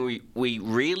 One thing we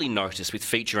really noticed with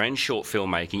feature and short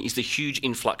filmmaking is the huge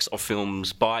influx of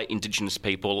films by Indigenous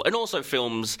people and also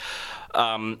films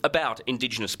about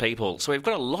Indigenous people. So we've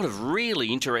got a lot of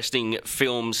really interesting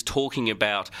films talking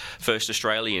about First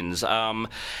Australians.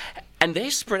 And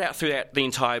they're spread out throughout the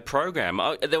entire program.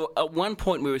 At one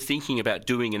point, we were thinking about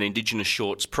doing an Indigenous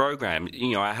shorts program.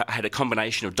 I had a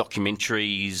combination of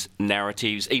documentaries,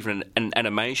 narratives, even an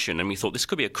animation, and we thought this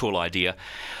could be a cool idea.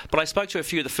 But I spoke to a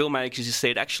few of the filmmakers who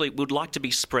said, actually, we'd like to be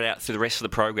spread out through the rest of the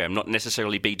program, not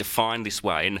necessarily be defined this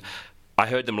way. And I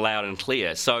heard them loud and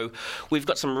clear. So we've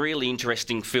got some really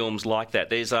interesting films like that.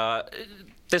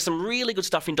 There's some really good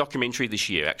stuff in documentary this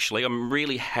year, actually. I'm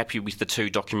really happy with the 2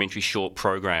 documentary short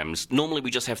programs. Normally we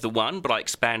just have the 1, but I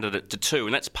expanded it to 2,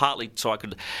 and that's partly so I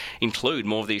could include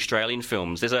more of the Australian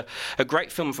films. There's a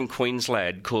great film from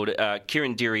Queensland called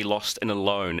Kirrindiri Lost and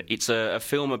Alone. It's a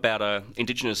film about an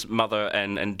Indigenous mother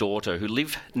and daughter who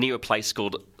live near a place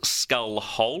called Skull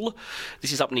Hole.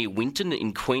 This is up near Winton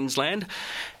in Queensland.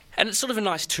 And it's sort of a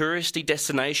nice touristy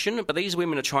destination, but these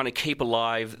women are trying to keep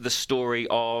alive the story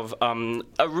of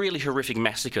a really horrific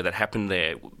massacre that happened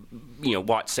there.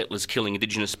 White settlers killing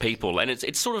Indigenous people. And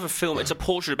it's sort of a film, it's a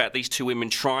portrait about these 2 women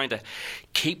trying to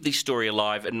keep this story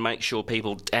alive and make sure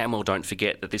people damn well don't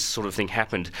forget that this sort of thing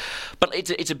happened. But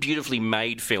it's a beautifully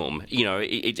made film.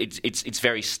 It's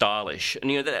very stylish. And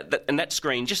that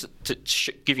screen, just to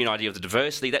give you an idea of the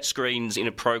diversity, that screen's in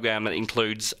a program that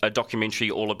includes a documentary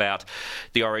all about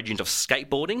the origins of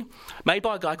skateboarding, made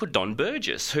by a guy called Don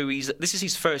Burgess, this is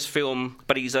his first film,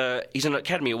 but he's an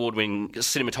Academy Award-winning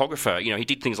cinematographer. He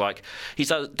did things like he's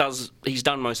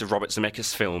done most of Robert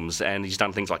Zemeckis films, and he's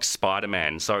done things like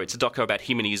Spider-Man. So it's a doco about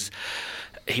him and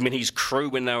his crew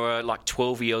when they were like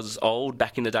 12 years old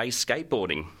back in the day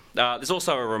skateboarding. There's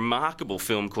also a remarkable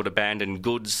film called Abandoned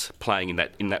Goods playing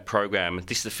in that program.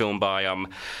 This is a film by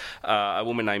a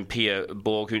woman named Pia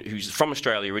Borg, who's from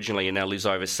Australia originally and now lives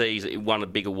overseas. It won a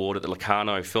big award at the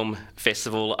Locarno Film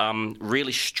Festival.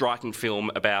 Really striking film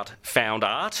about found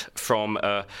art from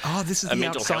a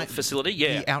mental health facility.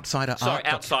 Yeah, the Outsider Art. Sorry,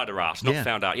 Outsider Art, not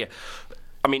found art. Yeah.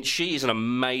 I mean, she is an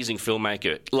amazing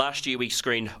filmmaker. Last year we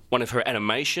screened one of her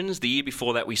animations. The year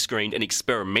before that we screened an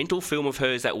experimental film of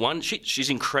hers. That one,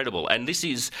 she's incredible. And this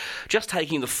is just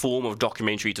taking the form of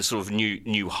documentary to sort of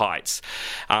new heights.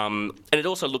 And it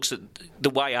also looks at the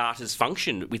way art has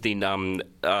functioned within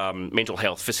mental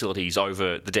health facilities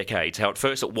over the decades. How at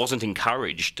first it wasn't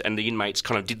encouraged, and the inmates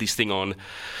kind of did this thing on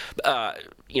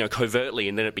covertly,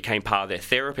 and then it became part of their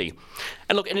therapy.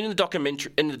 And look, and in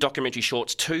the documentary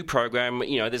shorts 2 program,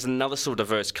 there's another sort of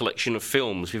diverse collection of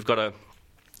films. We've got a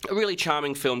really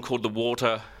charming film called The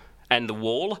Water and the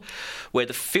Wall, where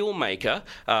the filmmaker,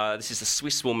 this is a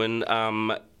Swiss woman,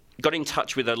 got in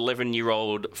touch with an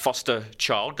 11-year-old foster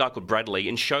child, a guy called Bradley,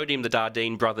 and showed him the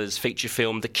Dardenne brothers' feature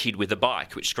film The Kid with a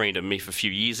Bike, which screened at MIF a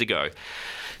few years ago.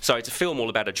 So it's a film all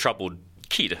about a troubled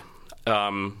kid.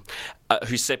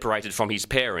 who's separated from his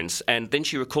parents, and then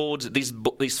she records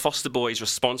these foster boys'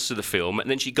 response to the film,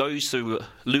 and then she goes to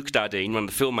Luc Dardenne, one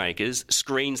of the filmmakers,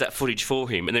 screens that footage for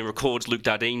him, and then records Luc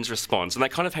Dardenne's response, and they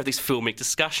kind of have this filmic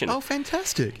discussion. Oh,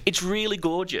 fantastic. It's really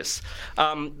gorgeous.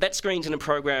 That screens in a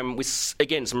program with,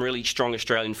 again, some really strong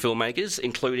Australian filmmakers,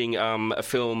 including a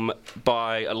film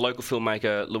by a local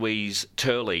filmmaker, Louise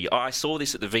Turley. I saw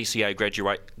this at the VCA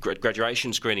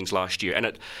graduation screenings last year, and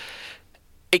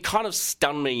it kind of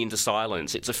stunned me into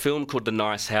silence. It's a film called The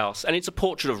Nice House, and it's a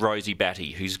portrait of Rosie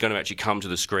Batty, who's going to actually come to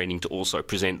the screening to also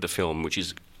present the film, which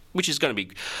is going to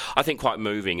be, I think, quite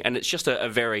moving. And it's just a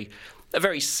very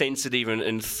sensitive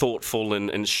and thoughtful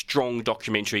and strong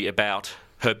documentary about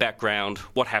her background,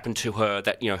 what happened to her,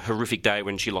 that horrific day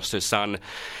when she lost her son,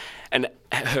 and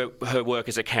her work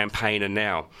as a campaigner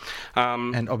now.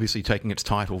 And obviously taking its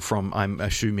title from, I'm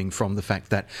assuming, from the fact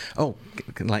that,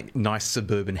 like nice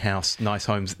suburban house, nice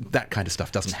homes, that kind of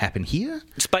stuff doesn't happen here?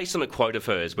 It's based on a quote of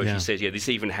hers where she says, this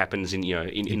even happens in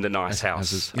the nice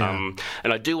house. And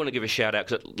I do want to give a shout out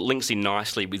because it links in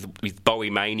nicely with Bowie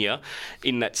Mania.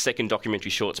 In that second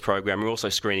documentary shorts program, we're also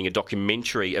screening a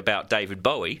documentary about David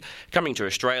Bowie coming to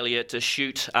Australia to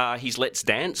shoot his Let's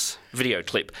Dance video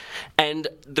clip. And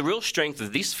the real strength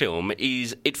of this film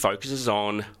is it focuses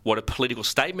on what a political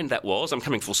statement that was. I'm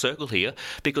coming full circle here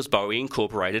because Bowie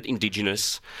incorporated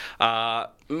Indigenous,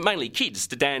 mainly kids,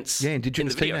 to dance. Yeah,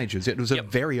 Indigenous teenagers. It was a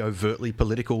very overtly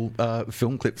political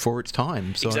film clip for its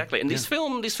time. So, exactly, and this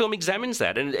film examines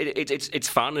that, and it's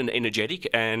fun and energetic,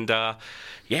 and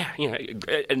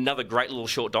another great little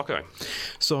short doco.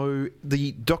 So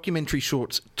the documentary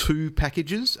shorts 2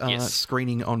 packages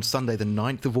screening on Sunday the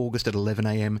 9th of August at 11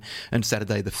 a.m. and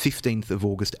Saturday the 15th of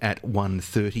August at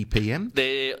 1:30 p.m.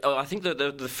 I think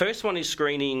the first one is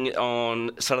screening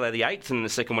on Saturday the 8th, and the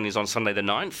second one is on Sunday the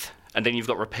 9th. And then you've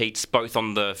got repeats both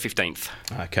on the 15th.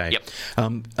 Okay.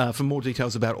 Yep. For more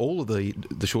details about all of the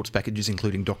shorts packages,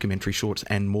 including documentary shorts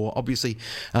and more, obviously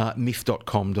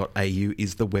miff.com.au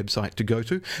is the website to go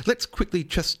to. Let's quickly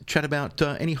just chat about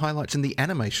any highlights in the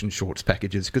animation shorts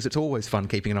packages, because it's always fun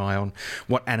keeping an eye on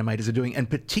what animators are doing, and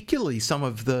particularly some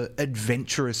of the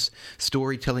adventurous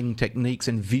storytelling techniques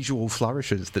and visual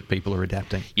flourishes that people are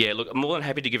adapting. Yeah, look, I'm more than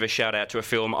happy to give a shout out to a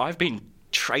film I've been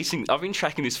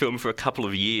tracking this film for a couple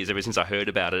of years, ever since I heard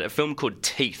about it. A film called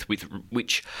Teeth,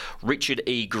 which Richard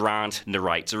E. Grant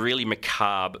narrates. A really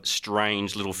macabre,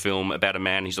 strange little film about a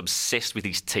man who's obsessed with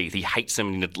his teeth. He hates them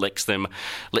and neglects them,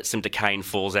 lets them decay and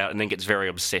falls out, and then gets very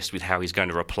obsessed with how he's going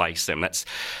to replace them. That's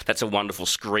a wonderful,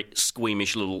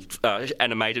 squeamish little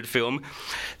animated film.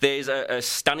 There's a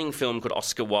stunning film called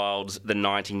Oscar Wilde's The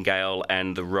Nightingale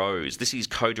and the Rose. This is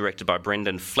co-directed by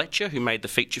Brendan Fletcher, who made the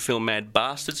feature film Mad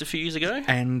Bastards a few years ago.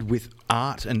 And with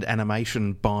art and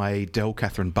animation by Del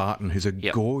Catherine Barton, who's a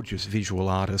gorgeous visual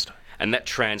artist. And that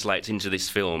translates into this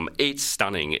film. It's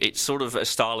stunning. It's sort of a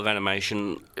style of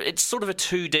animation. It's sort of a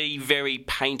 2D, very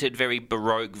painted, very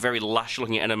baroque, very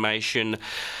lush-looking animation.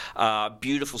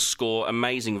 Beautiful score,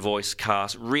 amazing voice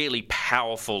cast, really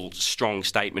powerful, strong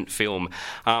statement film.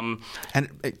 And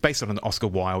based on an Oscar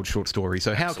Wilde short story.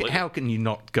 So how can you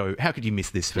not go? How could you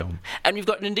miss this film? And we've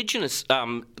got an Indigenous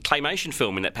claymation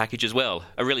film in that package as well.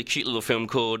 A really cute little film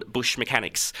called Bush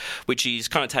Mechanics, which is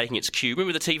kind of taking its cue.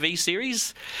 Remember the TV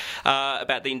series?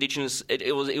 About the Indigenous,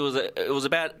 it was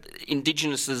about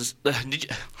Indigenous,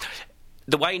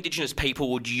 the way Indigenous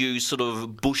people would use sort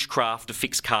of bushcraft to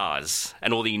fix cars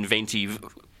and all the inventive,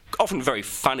 often very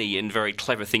funny and very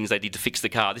clever things they did to fix the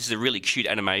car. This is a really cute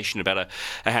animation about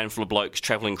a handful of blokes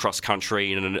travelling cross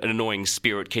country, and an annoying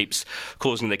spirit keeps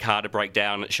causing the car to break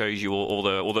down. It shows you all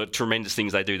the tremendous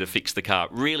things they do to fix the car.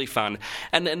 Really fun.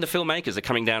 And the filmmakers are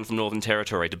coming down from Northern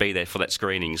Territory to be there for that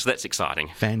screening, so that's exciting.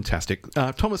 Fantastic.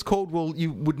 Thomas Caldwell,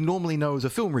 you would normally know as a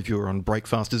film reviewer on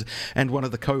Breakfasters and one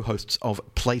of the co-hosts of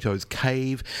Plato's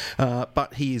Cave,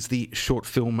 but he is the short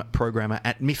film programmer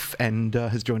at MIFF and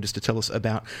has joined us to tell us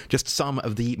about just some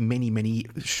of the many, many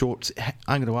shorts.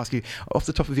 I'm going to ask you, off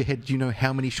the top of your head, do you know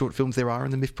how many short films there are in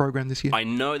the MIFF program this year? I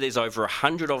know there's over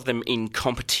 100 of them in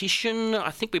competition. I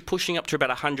think we're pushing up to about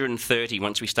 130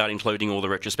 once we start including all the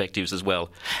retrospectives as well.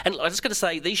 And I was just going to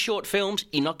say, these short films,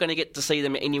 you're not going to get to see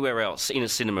them anywhere else in a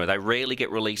cinema. They rarely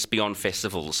get released beyond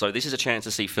festivals. So this is a chance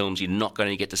to see films you're not going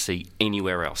to get to see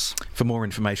anywhere else. For more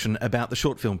information about the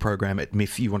short film program at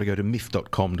MIFF, you want to go to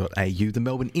miff.com.au. The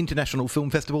Melbourne International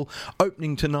Film Festival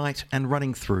opening tonight tonight and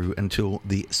running through until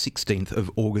the 16th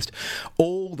of August.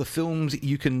 All the films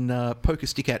you can poke a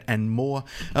stick at and more.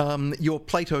 Your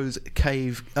Plato's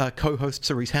Cave co-host,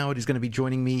 Cerise Howard, is going to be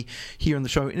joining me here on the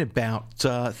show in about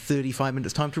 35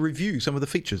 minutes' time to review some of the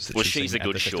features that she's a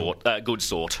good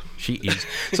sort. She is.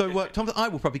 So, Tom, I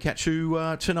will probably catch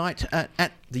you tonight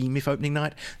at the MIF opening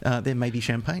night. There may be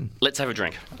champagne. Let's have a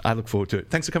drink. I look forward to it.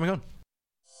 Thanks for coming on.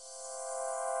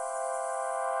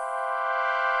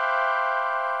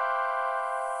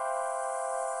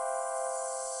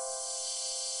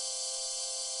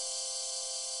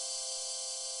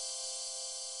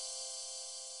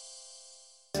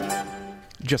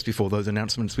 Just before those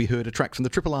announcements, we heard a track from the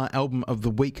Triple R album of the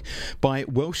week by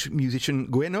Welsh musician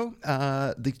Gweno.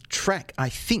 The track, I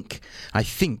think I'm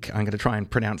going to try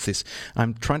and pronounce this.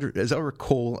 I'm trying to, as I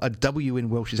recall, a W in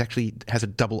Welsh actually has a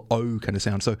double O kind of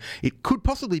sound, so it could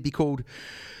possibly be called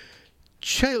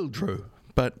Childro,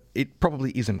 but it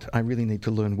probably isn't. I really need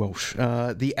to learn Welsh.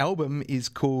 The album is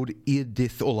called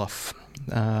Irdith Olaf.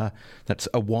 That's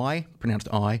a Y, pronounced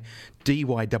I,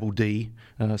 D-Y double D,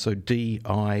 so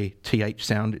D-I-T-H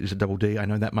sound is a double D, I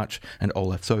know that much, and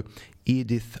Olaf, so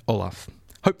Irdith Olaf.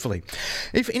 Hopefully.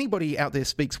 If anybody out there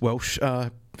speaks Welsh,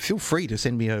 feel free to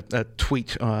send me a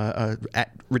tweet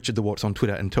at Richard the Watts on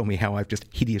Twitter and tell me how I've just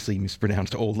hideously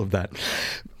mispronounced all of that.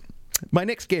 My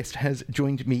next guest has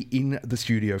joined me in the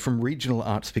studio from Regional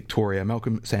Arts Victoria.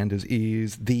 Malcolm Sanders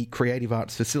is the Creative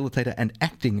Arts Facilitator and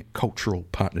Acting Cultural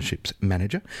Partnerships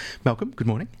Manager. Malcolm, good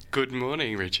morning. Good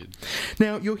morning, Richard.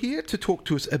 Now, you're here to talk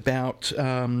to us about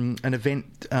an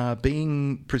event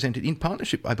being presented in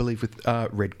partnership, I believe, with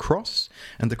Red Cross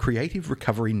and the Creative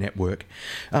Recovery Network.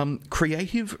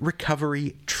 Creative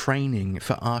Recovery Training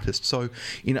for Artists. So,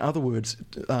 in other words,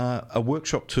 a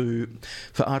workshop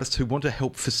for artists who want to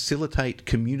help facilitate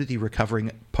community recovering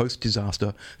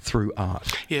post-disaster through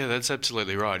art. Yeah, that's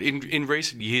absolutely right. In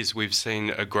recent years, we've seen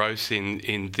a growth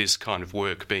in this kind of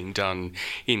work being done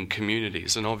in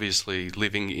communities, and obviously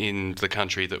living in the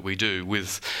country that we do,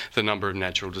 with the number of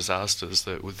natural disasters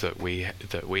that we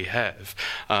have,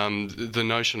 the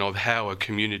notion of how a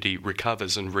community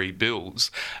recovers and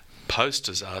rebuilds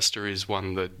post-disaster is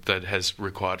one that has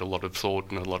required a lot of thought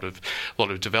and a lot of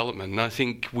development. And I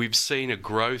think we've seen a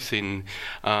growth in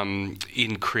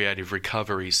creative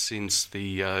recovery since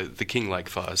the Kinglake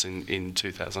fires in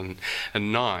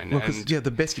 2009. Well, because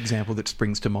the best example that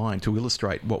springs to mind to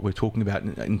illustrate what we're talking about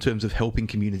in terms of helping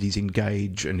communities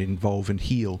engage and involve and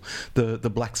heal, the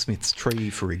Blacksmith's Tree,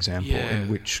 for example, in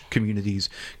which communities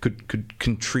could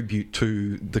contribute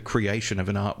to the creation of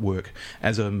an artwork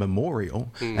as a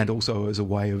memorial and also as a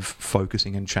way of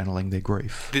focusing and channeling their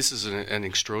grief. This is an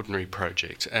extraordinary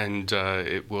project, and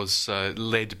it was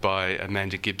led by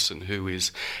Amanda Gibson, who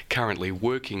is currently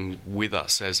working with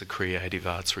us as a creative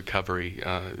arts recovery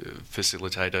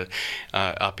facilitator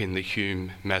up in the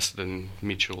Hume, Macedon,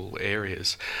 Mitchell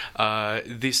areas.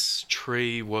 This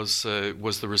tree was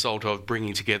the result of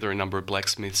bringing together a number of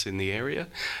blacksmiths in the area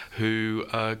who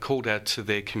called out to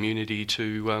their community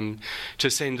to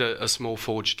send a small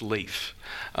forged leaf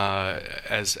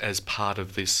as part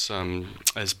of this,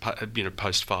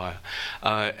 post-fire,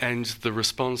 and the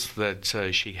response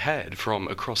that she had from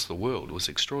across the world was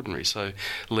extraordinary. So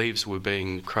leaves were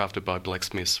being crafted by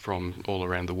blacksmiths from all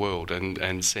around the world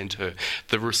and sent her.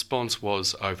 The response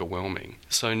was overwhelming.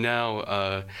 So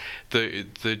now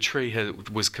the tree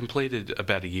was completed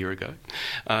about a year ago.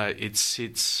 It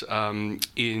sits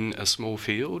in a small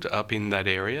field up in that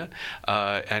area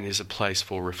and is a place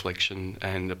for reflection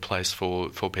and a place for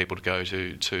people to go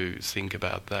to think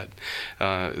about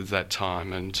that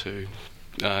time and to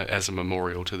as a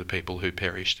memorial to the people who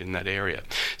perished in that area.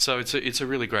 So it's a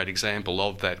really great example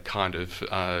of that kind of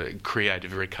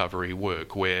creative recovery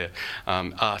work where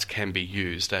art can be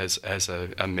used as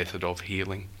a method of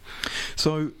healing.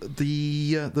 So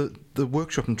the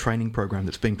workshop and training program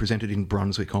that's being presented in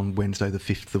Brunswick on Wednesday the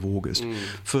 5th of August,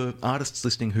 for artists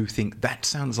listening who think that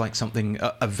sounds like something,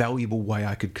 a valuable way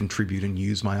I could contribute and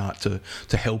use my art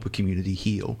to help a community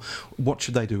heal, what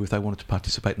should they do if they wanted to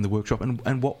participate in the workshop,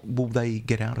 and what will they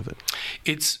get out of it?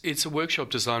 It's a workshop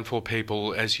designed for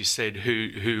people, as you said,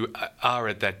 who are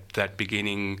at that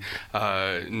beginning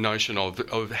notion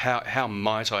of how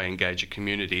might I engage a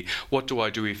community? What do I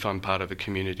do if I'm part of a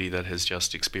community community that has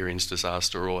just experienced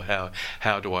disaster, or how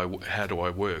do I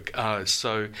work?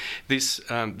 So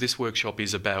this workshop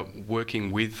is about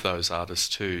working with those artists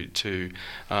to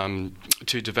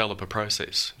develop a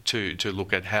process to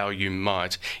look at how you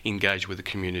might engage with the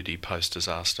community post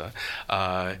disaster.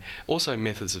 Also,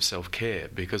 methods of self-care,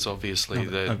 because obviously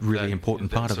a really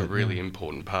important part of it. That's a really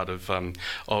important part of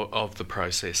the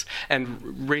process,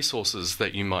 and resources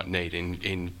that you might need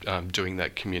in doing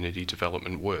that community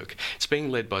development work. It's being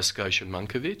led by Scotia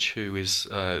Munkovich, who is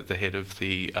the head of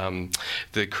the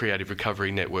Creative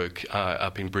Recovery Network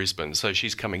up in Brisbane. So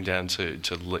she's coming down to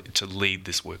lead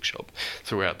this workshop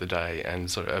throughout the day, and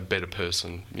sort of a better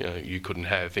person you couldn't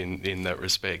have in that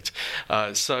respect.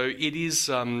 So it is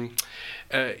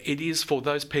for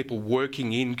those people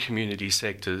working in community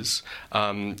sectors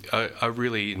a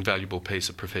really invaluable piece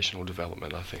of professional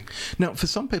development, I think. Now, for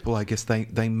some people, I guess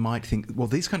they might think, well,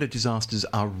 these kind of disasters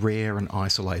are rare and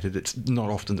isolated. It's not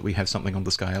often that we have something on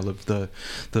the scale of the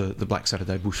Black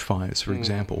Saturday bushfires, for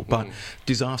example. But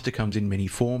disaster comes in many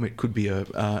forms. It could be a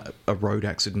road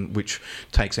accident which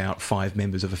takes out 5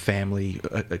 members of a family,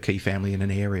 a key family in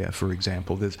an area, for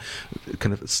example. There's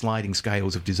kind of sliding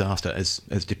scales of disaster, as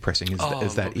depressing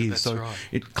as that is. So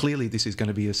right. Clearly this is going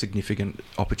to be a significant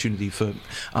opportunity for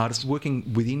artists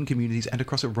working within communities and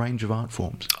across a range of art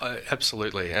forms.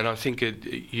 Absolutely, and I think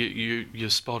you're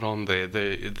spot on there.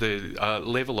 The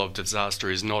level of disaster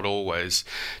is not always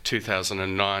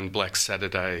 2009 Black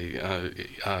Saturday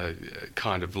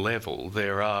kind of level.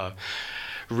 There are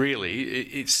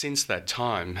really, since that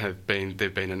time,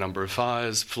 there've been a number of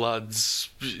fires, floods,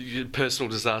 personal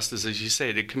disasters, as you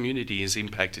said. A community is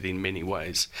impacted in many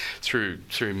ways through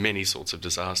many sorts of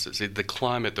disasters. The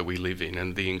climate that we live in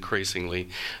and the increasingly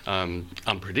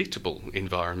unpredictable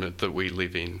environment that we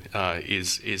live in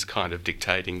is kind of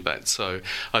dictating that. So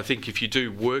I think if you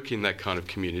do work in that kind of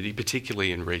community,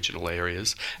 particularly in regional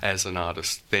areas as an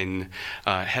artist, then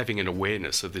having an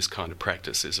awareness of this kind of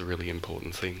practice is a really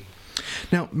important thing.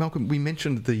 Now, Malcolm, we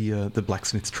mentioned the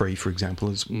blacksmith's tree, for example,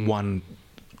 as one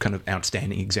kind of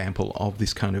outstanding example of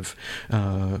this kind of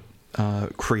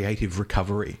creative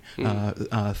recovery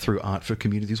through art for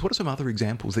communities. What are some other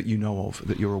examples that you know of,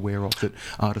 that you're aware of, that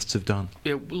artists have done?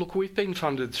 Yeah, look, we've been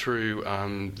funded through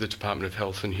the Department of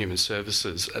Health and Human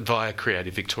Services via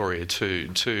Creative Victoria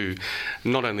to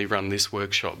not only run this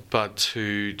workshop, but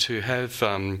to have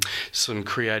some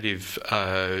creative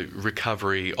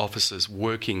recovery officers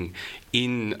working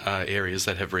in areas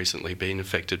that have recently been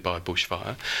affected by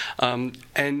bushfire.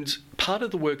 And part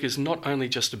of the work is not only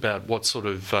just about what sort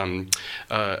of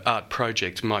art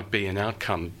project might be an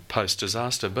outcome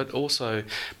post-disaster, but also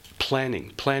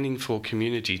planning for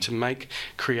community to make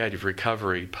creative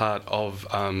recovery part of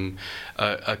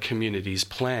a community's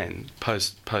plan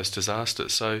post-disaster.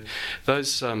 So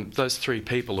those 3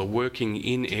 people are working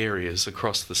in areas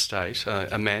across the state.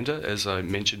 Amanda, as I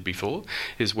mentioned before,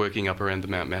 is working up around the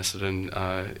Mount Macedon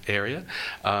area.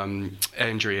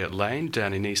 Andrea Lane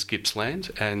down in East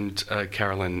Gippsland, and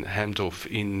Carolyn Hamdorf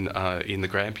in the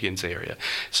Grampians area.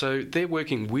 So they're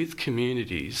working with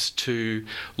communities to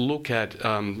look at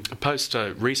post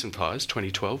recent fires,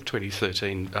 2012,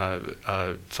 2013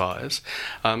 fires,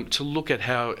 to look at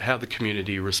how the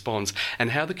community responds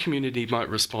and how the community might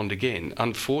respond again.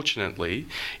 Unfortunately,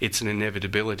 it's an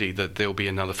inevitability that there'll be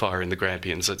another fire in the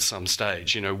Grampians at some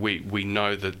stage. We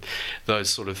know that those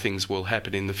sort of things will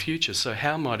happen in the future. So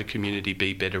how might a community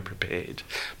be better prepared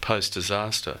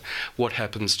post-disaster? What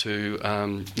happens to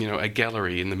a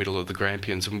gallery in the middle of the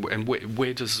Grampians, and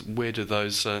where do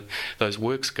those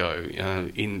works go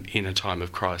in a time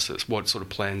of crisis? What sort of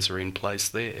plans are in place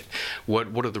there?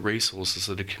 What are the resources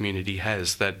that a community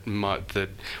has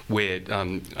where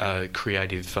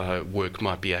creative work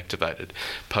might be activated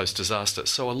post-disaster?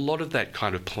 So a lot of that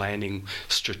kind of planning,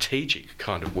 strategic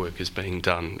kind of work is being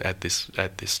done at this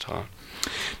time.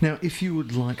 Now, if you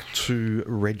would like to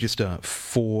register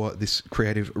for this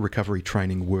creative recovery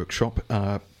training workshop,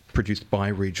 produced by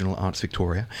Regional Arts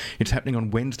Victoria. It's happening on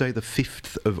Wednesday the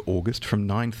 5th of August from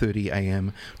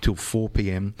 9:30am till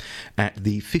 4pm at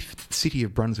the 5th City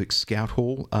of Brunswick Scout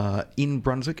Hall in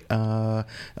Brunswick,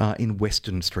 in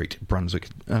Western Street, Brunswick.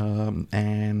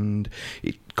 And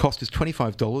cost is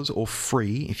 $25 or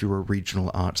free if you're a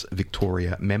Regional Arts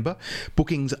Victoria member.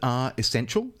 Bookings are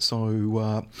essential,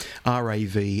 so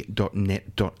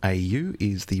rav.net.au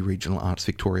is the Regional Arts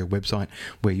Victoria website,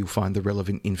 where you'll find the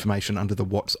relevant information under the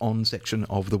What's On section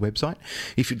of the website.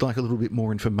 If you'd like a little bit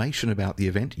more information about the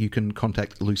event, you can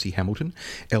contact Lucy Hamilton,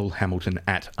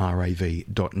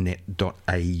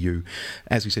 lhamilton@rav.net.au.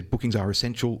 As we said, bookings are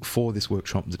essential for this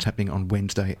workshop that's happening on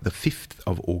Wednesday, the 5th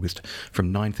of August,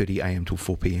 from 9:30am till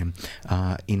 4pm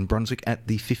in Brunswick at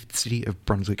the 5th City of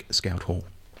Brunswick Scout Hall.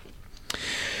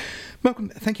 Malcolm,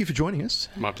 thank you for joining us.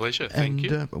 My pleasure, thank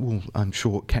you. We'll, I'm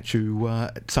sure, catch you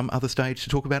at some other stage to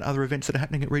talk about other events that are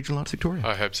happening at Regional Arts Victoria.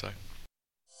 I hope so.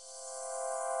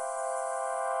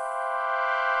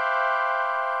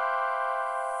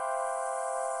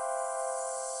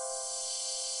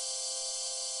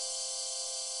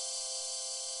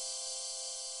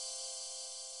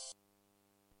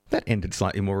 That ended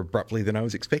slightly more abruptly than I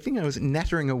was expecting. I was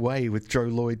nattering away with Joe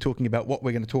Lloyd talking about what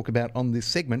we're going to talk about on this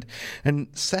segment, and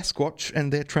Sasquatch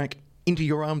and their track Into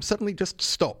Your Arms suddenly just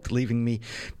stopped, leaving me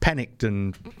panicked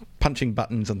and punching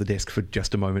buttons on the desk for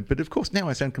just a moment. But of course now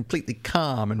I sound completely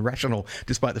calm and rational,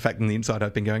 despite the fact that on the inside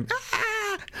I've been going, ah!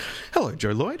 Hello,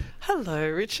 Joe Lloyd. Hello,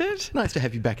 Richard. Nice to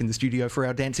have you back in the studio for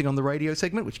our Dancing on the Radio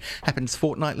segment, which happens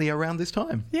fortnightly around this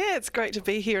time. Yeah, it's great to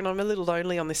be here, and I'm a little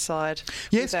lonely on this side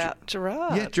without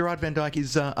Gerard. Yeah, Gerard Van Dyke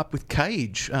is up with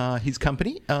Cage, his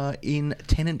company, in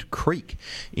Tennant Creek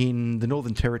in the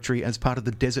Northern Territory as part of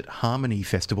the Desert Harmony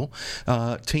Festival.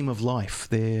 Team of Life,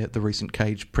 the recent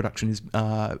Cage production is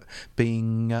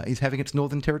having its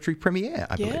Northern Territory premiere,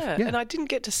 I believe. Yeah, and I didn't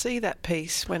get to see that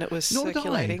piece when it was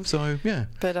circulating. So, yeah.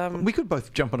 But we could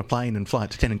both jump on a plane and fly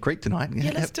to Tennant Creek tonight. Yeah,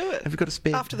 let's do it. Have you got a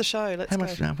spare? After the show, let's go.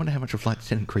 I wonder how much a flight to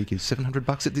Tennant Creek is.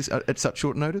 $700 at such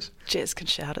short notice? Jez can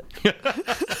shout it.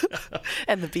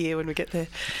 And the beer when we get there.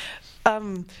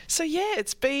 So, yeah,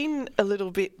 it's been a little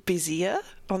bit busier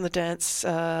on the dance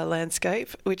landscape,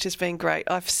 which has been great.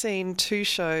 I've seen 2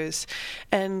 shows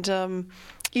and...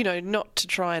 not to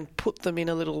try and put them in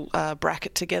a little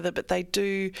bracket together, but they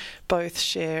do both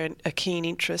share a keen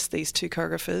interest, these 2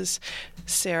 choreographers.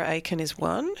 Sarah Aiken is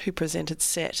one, who presented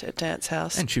Set at Dance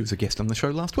House. And she was a guest on the show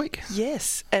last week.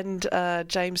 Yes, and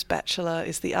James Batchelor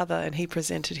is the other, and he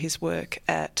presented his work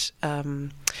at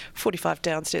 45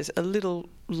 Downstairs, a little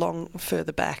long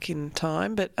further back in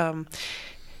time, but... I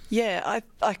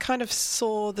kind of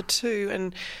saw the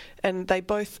 2, and they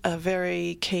both are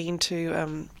very keen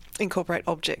to incorporate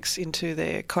objects into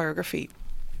their choreography.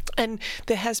 And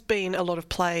there has been a lot of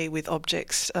play with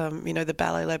objects. The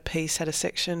Ballet Lab piece had a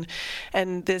section,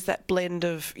 and there's that blend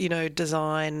of,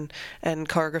 design and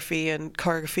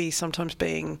choreography sometimes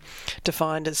being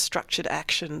defined as structured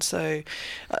action. So,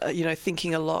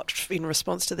 thinking a lot in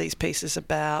response to these pieces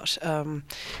about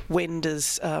when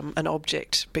does an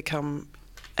object become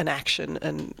an action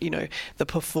and, the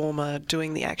performer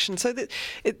doing the action. So that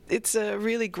it's a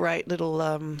really great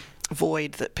little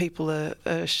void that people are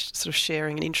sort of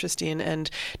sharing an interest in. And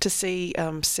to see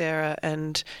Sarah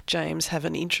and James have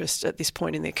an interest at this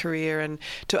point in their career and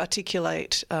to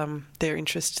articulate their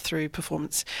interest through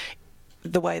performance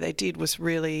the way they did was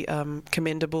really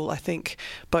commendable. I think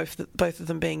both of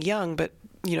them being young, but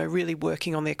really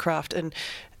working on their craft and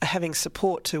having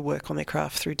support to work on their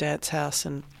craft through Dance House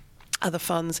and other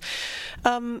funds.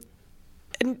 And,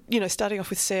 starting off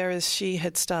with Sarah's, she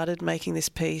had started making this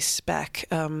piece back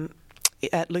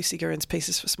at Lucy Guerin's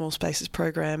Pieces for Small Spaces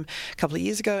program a couple of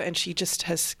years ago, and she just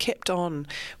has kept on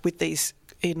with these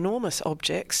enormous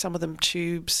objects, some of them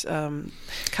tubes,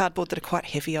 cardboard that are quite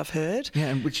heavy, I've heard. Yeah,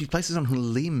 and which she places on her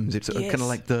limbs. It's kind of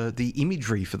like the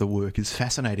imagery for the work is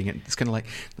fascinating. It's kind of like,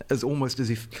 it's almost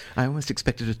as if I almost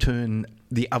expected to turn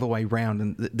the other way round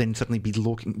and then suddenly be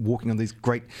walking on these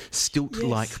great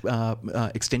stilt-like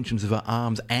extensions of her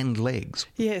arms and legs.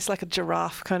 Yeah, it's like a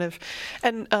giraffe kind of.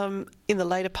 And in the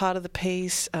later part of the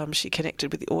piece, she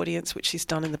connected with the audience, which she's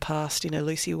done in the past in her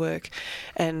Lucy work.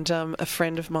 And a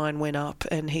friend of mine went up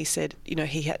and he said,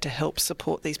 he had to help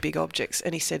support these big objects.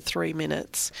 And he said 3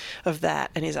 minutes of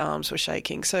that and his arms were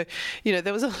shaking. So,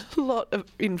 there was a lot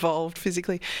involved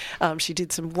physically. She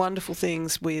did some wonderful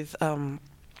things with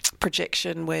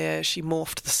projection where she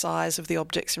morphed the size of the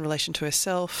objects in relation to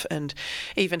herself and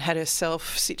even had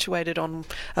herself situated on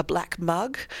a black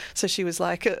mug. So she was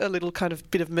like a little kind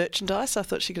of bit of merchandise. I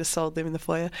thought she could have sold them in the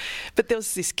foyer. But there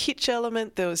was this kitsch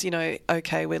element. There was,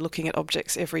 okay, we're looking at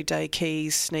objects every day,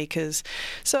 keys, sneakers.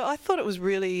 So I thought it was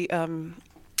really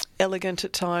elegant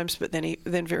at times, but then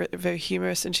very, very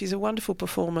humorous. And she's a wonderful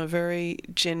performer, very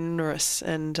generous,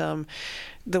 and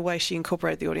the way she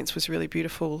incorporated the audience was really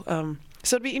beautiful.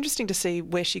 So it'd be interesting to see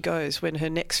where she goes when her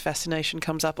next fascination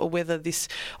comes up, or whether this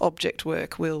object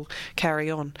work will carry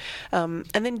on. And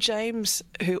then James,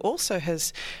 who also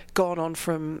has gone on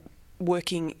from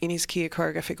working in his Kia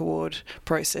Choreographic Award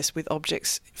process with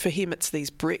objects. For him, it's these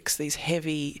bricks, these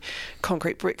heavy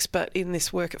concrete bricks. But in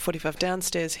this work at 45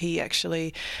 Downstairs, he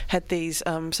actually had these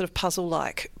sort of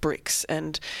puzzle-like bricks.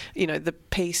 And, the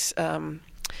piece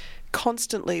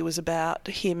constantly was about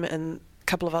him and a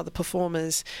couple of other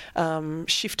performers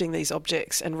shifting these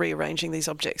objects and rearranging these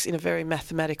objects in a very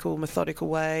mathematical, methodical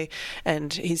way.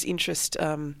 And his interest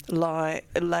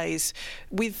lays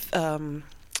with,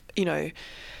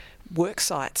 work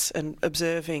sites and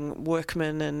observing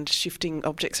workmen and shifting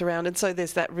objects around. And so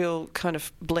there's that real kind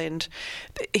of blend.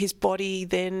 His body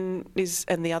then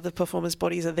and the other performers'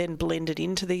 bodies are then blended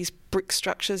into these brick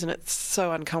structures, and it's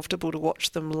so uncomfortable to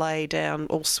watch them lay down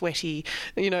all sweaty,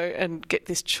 and get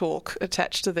this chalk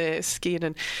attached to their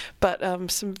skin. But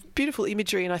some beautiful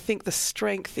imagery, and I think the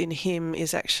strength in him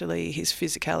is actually his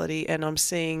physicality, and I'm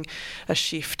seeing a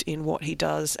shift in what he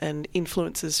does and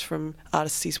influences from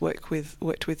artists he's worked with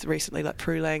recently, like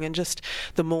Prue Lang, and just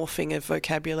the morphing of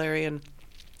vocabulary. And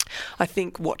I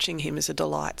think watching him is a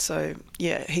delight. So,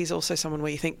 yeah, he's also someone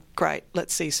where you think, great,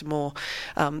 let's see some more.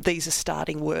 These are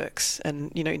starting works,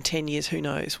 and, in 10 years, who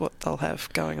knows what they'll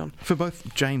have going on. For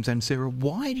both James and Sarah,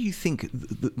 why do you think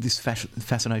this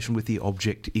fascination with the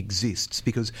object exists?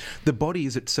 Because the body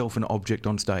is itself an object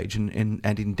on stage, and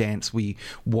in dance we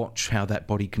watch how that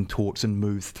body contorts and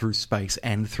moves through space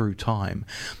and through time.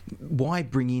 Why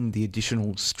bring in the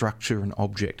additional structure and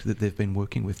object that they've been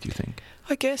working with, do you think?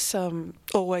 I guess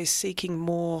always seeking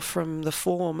more from the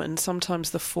form, and sometimes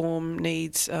the form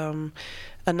needs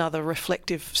another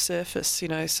reflective surface,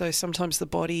 so sometimes the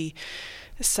body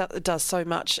does so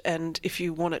much, and if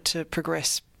you want it to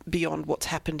progress beyond what's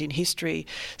happened in history,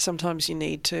 sometimes you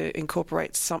need to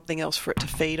incorporate something else for it to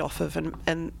feed off of,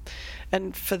 and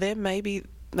for them maybe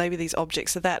these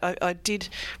objects are that. I did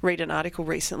read an article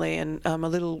recently, and a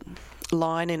little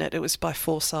line in it. It was by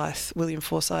William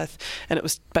Forsyth, and it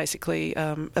was basically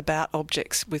about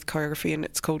objects with choreography, and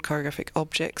it's called Choreographic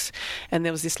Objects. And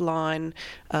there was this line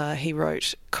he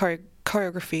wrote: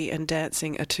 choreography and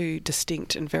dancing are two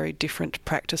distinct and very different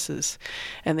practices.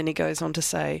 And then he goes on to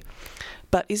say,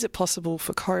 but is it possible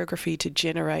for choreography to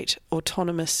generate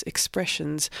autonomous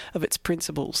expressions of its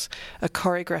principles, a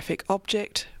choreographic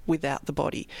object without the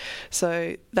body?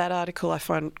 So that article I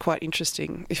find quite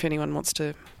interesting. If anyone wants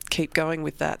to keep going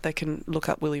with that, they can look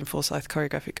up William Forsyth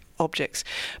Choreographic Objects.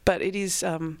 But it is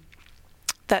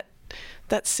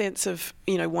that sense of,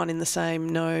 one in the same,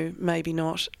 no, maybe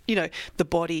not. The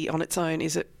body on its own,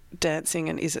 is it dancing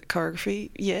and is it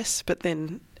choreography? Yes, but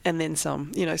then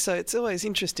some, so it's always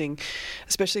interesting,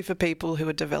 especially for people who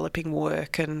are developing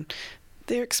work and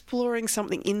they're exploring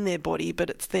something in their body, but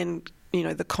it's then,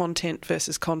 the content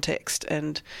versus context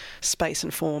and space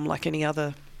and form, like any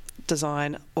other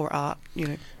design or art,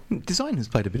 Design has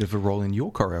played a bit of a role in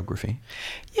your choreography.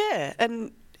 Yeah,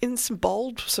 and in some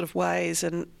bold sort of ways,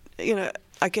 and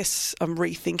I guess I'm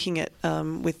rethinking it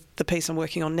with the piece I'm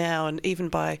working on now, and even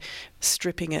by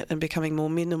stripping it and becoming more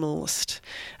minimalist,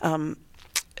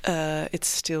 it's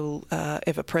still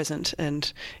ever present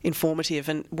and informative,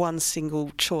 and one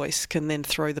single choice can then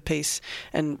throw the piece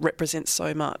and represent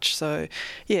so much. So,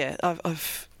 yeah,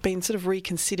 I've been sort of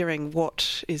reconsidering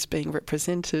what is being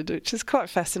represented, which is quite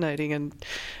fascinating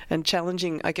and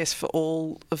challenging, I guess, for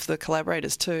all of the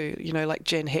collaborators too. Like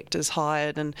Jen Hector's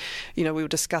hired, and we were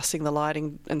discussing the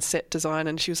lighting and set design,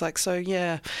 and she was like, "So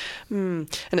yeah," and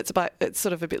it's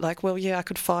sort of a bit like, "Well, yeah, I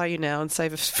could fire you now and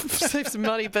save some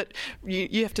money, but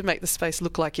you have to make the space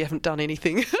look like you haven't done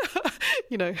anything."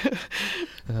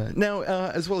 Now,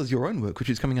 as well as your own work, which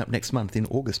is coming up next month in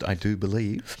August, I do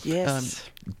believe. Yes.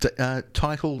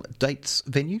 Title, dates,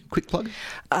 venue, quick plug.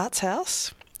 Arts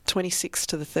House, 26th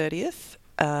to the 30th.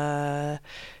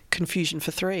 Confusion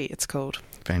for 3, it's called.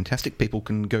 Fantastic. People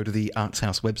can go to the Arts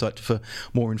House website for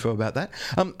more info about that.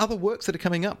 Other works that are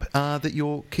coming up that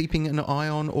you're keeping an eye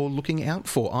on or looking out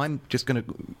for. I'm just going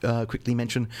to quickly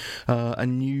mention a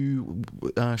new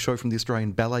show from the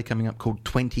Australian Ballet coming up called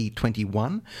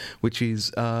 2021, which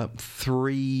is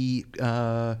 3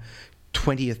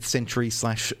 20th century /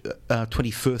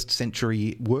 21st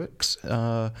century works.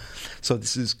 So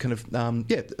this is kind of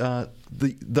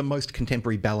the most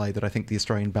contemporary ballet that I think the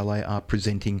Australian Ballet are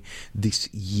presenting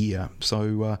this year.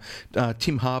 So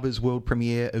Tim Harbour's world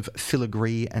premiere of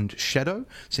Filigree and Shadow,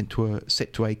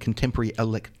 set to a contemporary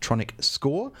electronic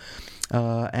score,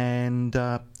 and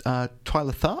Tyler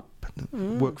Tharp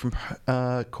work from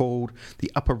called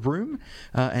The Upper Room,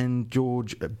 and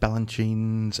George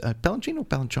Balanchine's Balanchine or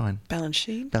Balanchine?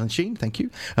 Balanchine, thank you.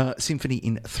 Symphony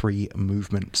in 3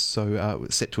 movements, so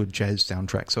set to a jazz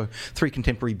soundtrack. So 3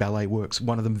 contemporary ballet works,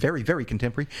 one of them very, very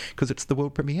contemporary because it's the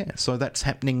world premiere. So that's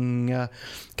happening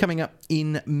coming up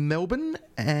in Melbourne,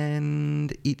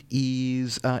 and it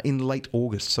is in late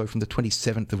August, so from the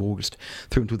 27th of August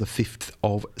through until the 5th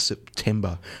of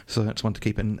September. So that's one to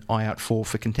keep an eye out for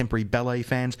contemporary ballet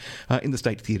fans in the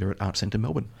State Theatre at Arts Centre,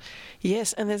 Melbourne.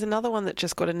 Yes, and there's another one that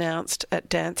just got announced at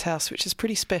Dance House, which is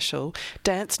pretty special.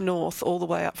 Dance North, all the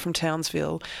way up from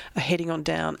Townsville, are heading on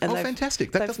down. And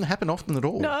fantastic. That doesn't happen often at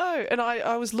all. No, and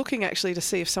I was looking actually to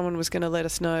see if someone was going to let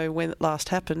us know when it last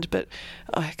happened, but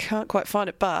I can't quite find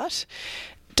it. But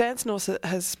Dance North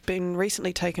has been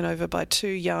recently taken over by 2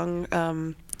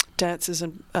 young dancers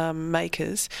and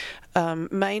makers.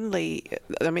 Mainly,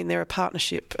 I mean, they're a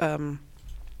partnership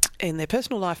in their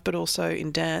personal life, but also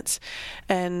in dance.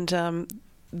 And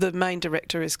the main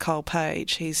director is Kyle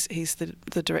Page. He's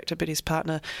the director, but his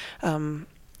partner,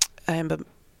 Amber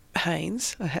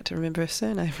Haynes, I had to remember her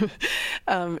surname,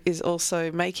 is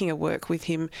also making a work with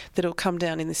him that'll come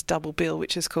down in this double bill,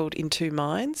 which is called In Two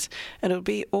Minds, and it'll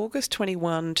be August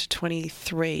 21 to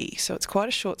 23. So it's quite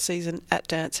a short season at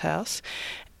Dance House.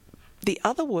 The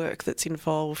other work that's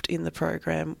involved in the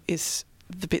program is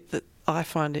the bit that I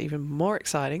find even more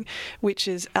exciting, which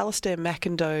is Alistair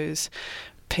McIndow's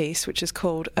piece, which is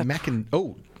called...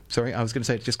 Sorry, I was going to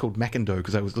say it's just called Macindoe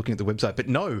because I was looking at the website. But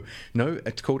no,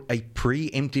 it's called A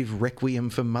Preemptive Requiem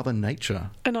for Mother Nature.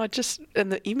 And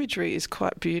the imagery is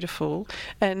quite beautiful.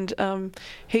 And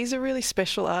he's a really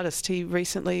special artist. He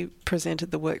recently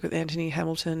presented the work with Anthony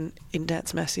Hamilton in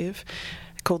Dance Massive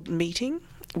called Meeting,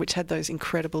 which had those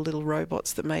incredible little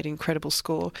robots that made an incredible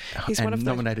score. He's one of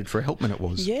nominated for a Helpman, it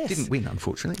was. Yes. Didn't win,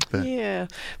 unfortunately. But. Yeah,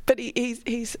 but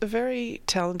he's a very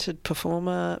talented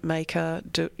performer, maker,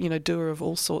 doer of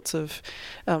all sorts of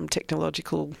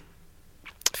technological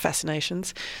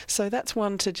fascinations. So that's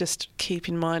one to just keep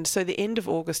in mind. So the end of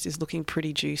August is looking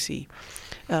pretty juicy.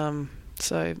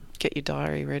 So get your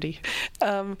diary ready.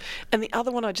 And the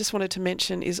other one I just wanted to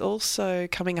mention is also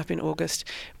coming up in August,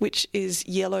 which is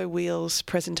Yellow Wheel's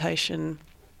presentation.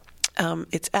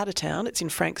 It's out of town, it's in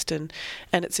Frankston,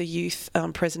 and it's a youth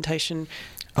presentation.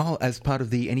 Oh, as part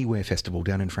of the Anywhere Festival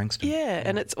down in Frankston. Yeah,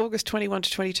 and it's August 21 to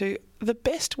 22. The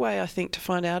best way, I think, to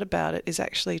find out about it is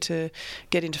actually to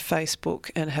get into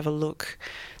Facebook and have a look.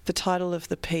 The title of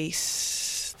the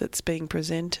piece that's being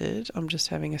presented, I'm just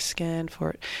having a scan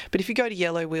for it. But if you go to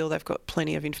Yellow Wheel, they've got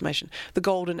plenty of information. The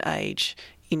Golden Age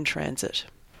in Transit.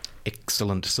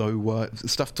 Excellent. So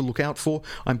stuff to look out for.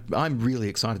 I'm really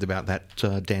excited about that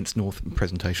Dance North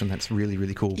presentation. That's really,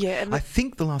 really cool. Yeah, and I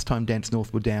think the last time Dance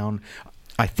North were down,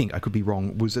 I think, I could be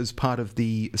wrong, was as part of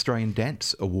the Australian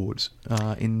Dance Awards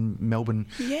in Melbourne.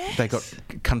 Yes. They got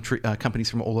companies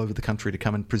from all over the country to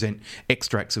come and present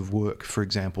extracts of work, for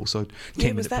example. So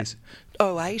 10 was that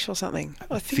 08 or something?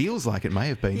 I think. Feels like it may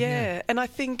have been. Yeah, and I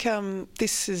think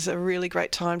this is a really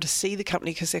great time to see the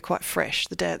company because they're quite fresh.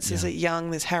 The dancers are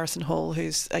young. There's Harrison Hall,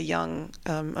 who's a young,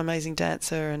 amazing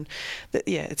dancer, and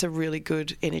it's a really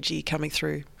good energy coming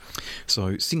through.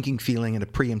 So, Sinking Feeling and A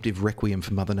Preemptive Requiem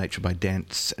for Mother Nature by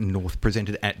Dance North,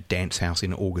 presented at Dance House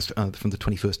in August from the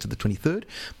 21st to the 23rd.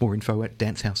 More info at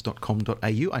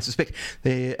dancehouse.com.au. I suspect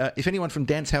if anyone from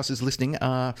Dance House is listening,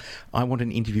 I want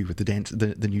an interview with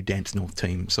the new Dance North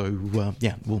team. So,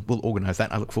 we'll organise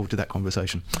that. I look forward to that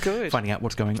conversation. Good. Finding out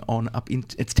what's going on up in...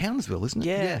 It's Townsville, isn't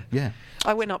it? Yeah.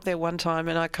 I went up there one time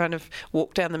and I kind of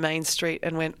walked down the main street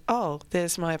and went, oh,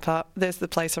 there's my there's the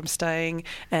place I'm staying,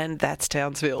 and that's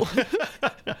Townsville.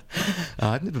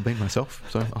 I've never been myself,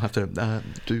 so I'll have to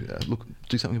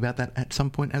do something about that at some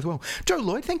point as well. Joe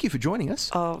Lloyd, thank you for joining us.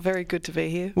 Oh, very good to be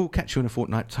here. We'll catch you in a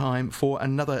fortnight's time for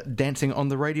another Dancing on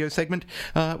the Radio segment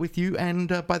with you,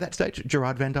 and by that stage,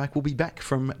 Gerard Van Dyke will be back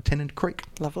from Tennant Creek.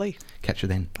 Lovely. Catch you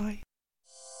then. Bye.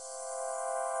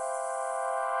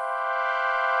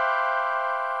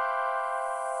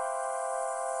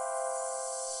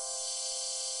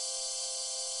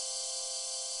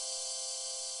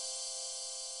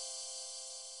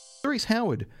 Cerise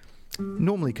Howard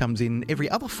normally comes in every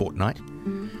other fortnight,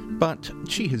 but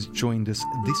she has joined us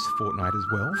this fortnight as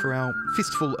well for our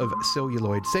Fistful of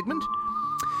Celluloid segment,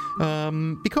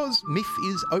 because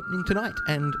MIF is opening tonight,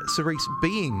 and Cerise,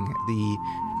 being the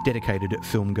dedicated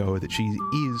film goer that she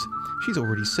is, she's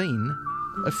already seen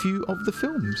a few of the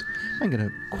films. I'm going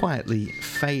to quietly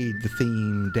fade the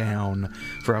theme down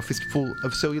for our Fistful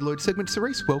of Celluloid segment.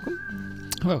 Cerise, welcome.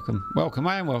 Welcome.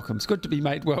 I am welcome. It's good to be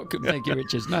made welcome. Thank you,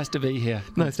 Richard. Nice to be here.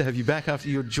 Nice to have you back after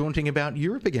you're jaunting about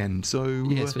Europe again. So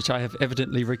yes, which I have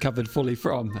evidently recovered fully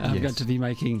from. I'm going to be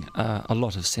making a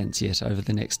lot of sense yet over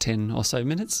the next 10 or so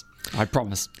minutes. I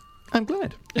promise. I'm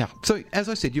glad. Yeah. So, as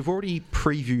I said, you've already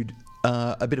previewed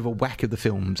a bit of a whack of the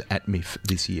films at MIF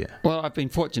this year. Well, I've been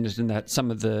fortunate in that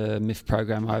some of the MIF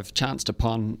program I've chanced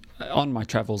upon on my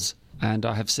travels. And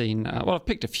I have seen, I've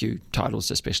picked a few titles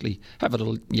to especially have a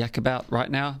little yak about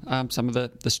right now. Some of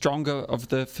the stronger of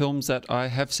the films that I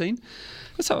have seen.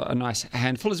 So a nice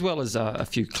handful, as well as a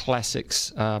few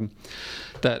classics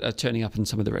that are turning up in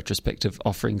some of the retrospective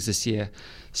offerings this year.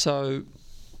 So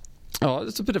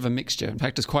it's a bit of a mixture. In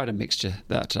fact, it's quite a mixture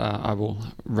that I will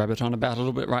rabbit on about a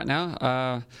little bit right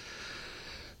now.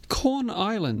 Corn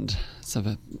Island. It's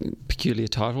a peculiar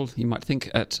title, you might think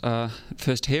at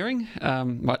first hearing.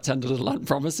 Might sound a little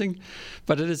unpromising,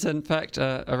 but it is in fact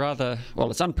a rather,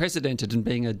 it's unprecedented in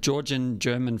being a Georgian,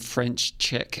 German, French,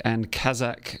 Czech and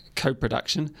Kazakh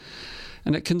co-production.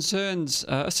 And it concerns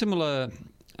a similar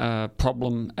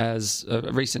problem as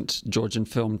a recent Georgian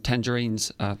film,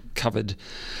 Tangerines, covered,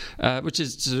 which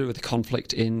is to do with the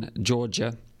conflict in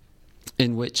Georgia,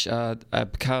 in which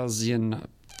Abkhazian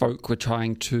folk were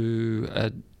trying to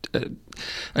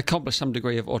accomplish some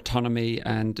degree of autonomy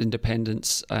and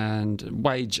independence and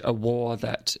wage a war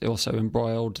that also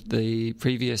embroiled the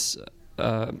previous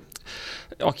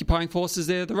occupying forces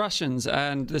there, the Russians.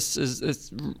 And it's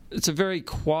a very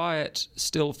quiet,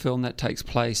 still film that takes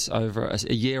place over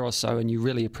a year or so, and you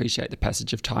really appreciate the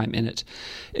passage of time in it,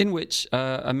 in which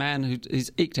a man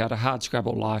who's eked out a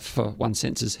hard-scrabble life for one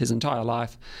senses his entire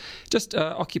life just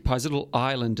occupies a little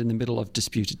island in the middle of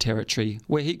disputed territory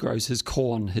where he grows his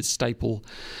corn, his staple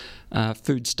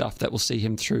food stuff that will see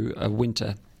him through a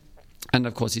winter. And,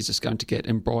 of course, he's just going to get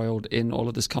embroiled in all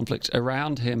of this conflict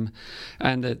around him.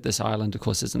 And this island, of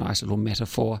course, is a nice little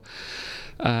metaphor.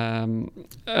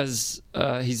 As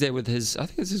he's there with his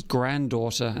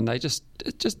granddaughter, and they just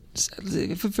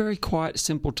have a very quiet,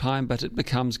 simple time, but it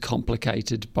becomes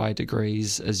complicated by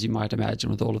degrees, as you might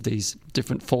imagine, with all of these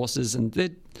different forces. And they're,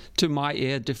 to my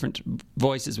ear, different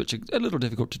voices, which are a little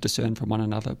difficult to discern from one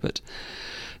another. But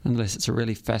nonetheless, it's a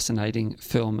really fascinating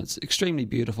film. It's extremely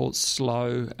beautiful,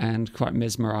 slow, and quite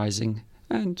mesmerising,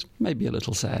 and maybe a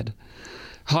little sad.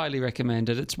 Highly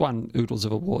recommended. It's won oodles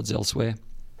of awards elsewhere.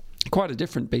 Quite a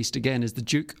different beast again is The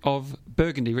Duke of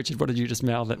Burgundy. Richard, what did you just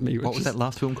mouth at me? What was that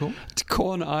last film called? It's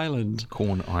Corn Island.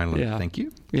 Corn Island, yeah. Thank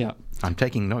you. Yeah. I'm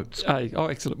taking notes. Oh,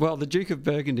 excellent. Well, The Duke of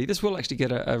Burgundy, this will actually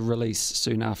get a release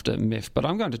soon after MIF, but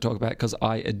I'm going to talk about it because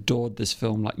I adored this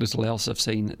film like little else I've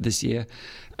seen this year,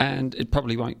 and it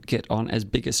probably won't get on as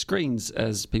big a screens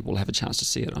as people have a chance to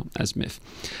see it on as MIF.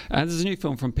 There's a new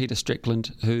film from Peter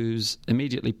Strickland, whose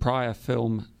immediately prior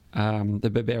film,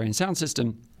 The Barbarian Sound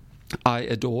System, I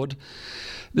adored.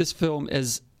 This film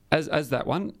is, as that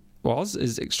one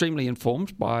is extremely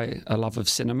informed by a love of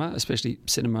cinema, especially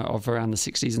cinema of around the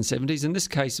 60s and 70s. In this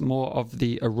case, more of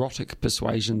the erotic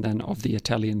persuasion than of the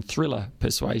Italian thriller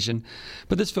persuasion.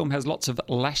 But this film has lots of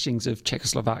lashings of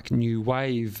Czechoslovak New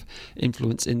Wave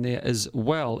influence in there as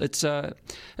well. It's a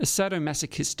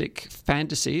sadomasochistic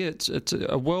fantasy. It's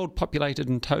a world populated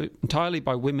entirely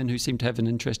by women who seem to have an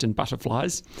interest in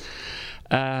butterflies.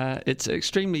 It's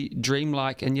extremely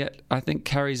dreamlike, and yet I think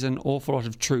carries an awful lot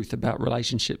of truth about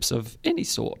relationships of any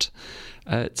sort.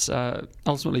 It's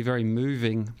ultimately very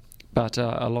moving, but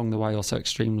along the way also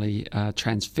extremely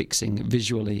transfixing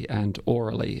visually and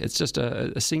orally. It's just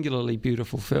a singularly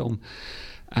beautiful film,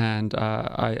 and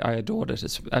I adored it.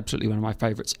 It's absolutely one of my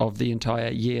favourites of the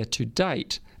entire year to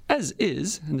date. As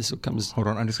is, and this will come as... Hold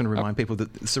on, I'm just going to remind people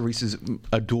that Cerese's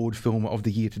adored film of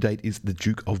the year to date is The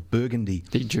Duke of Burgundy.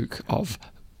 The Duke of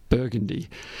Burgundy.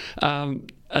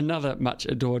 Another much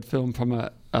adored film from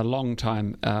a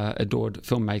long-time adored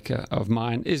filmmaker of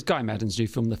mine is Guy Maddin's new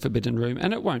film, The Forbidden Room,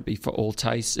 and it won't be for all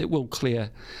tastes. It will clear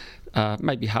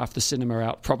maybe half the cinema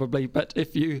out, probably, but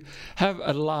if you have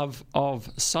a love of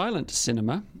silent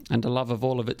cinema and a love of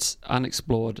all of its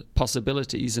unexplored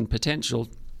possibilities and potential,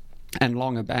 and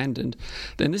long abandoned,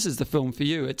 then this is the film for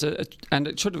you. And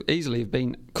it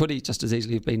could just as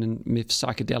easily have been in MIF's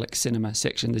psychedelic cinema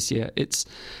section this year. It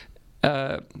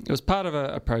was part of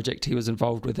a project he was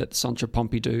involved with at the Centre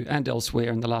Pompidou and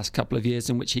elsewhere in the last couple of years,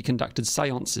 in which he conducted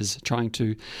seances trying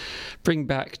to bring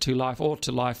back to life, or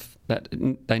to life that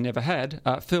they never had,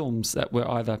 films that were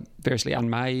either variously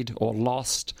unmade or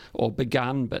lost or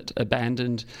begun but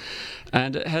abandoned.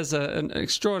 And it has an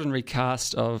extraordinary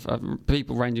cast of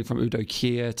people ranging from Udo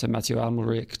Kier to Mathieu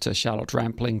Amalric to Charlotte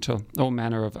Rampling to all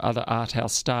manner of other art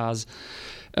house stars.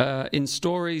 in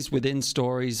stories within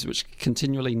stories, which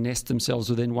continually nest themselves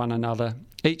within one another.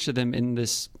 Each of them in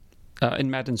this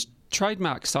in Madden's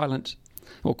trademark silent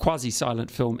or quasi-silent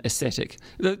film aesthetic.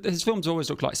 His films always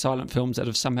look like silent films that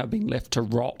have somehow been left to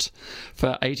rot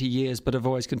for 80 years, but have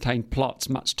always contained plots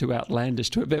much too outlandish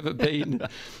to have ever been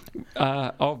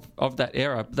of that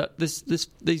era. That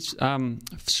these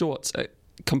shorts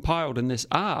compiled in this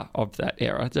are of that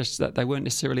era, just that they weren't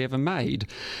necessarily ever made.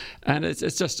 And it's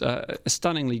just a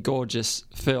stunningly gorgeous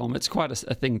film. It's quite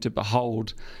a thing to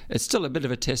behold. It's still a bit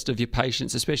of a test of your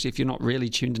patience, especially if you're not really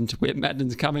tuned into where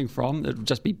Madden's coming from. It'll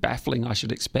just be baffling, I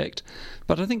should expect.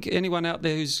 But I think anyone out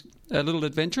there who's a little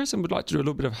adventurous and would like to do a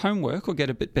little bit of homework or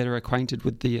get a bit better acquainted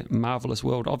with the marvellous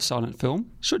world of silent film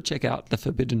should check out The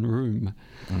Forbidden Room.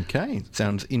 Okay,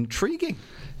 sounds intriguing.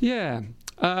 Yeah.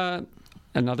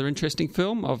 Another interesting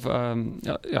film of a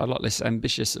lot less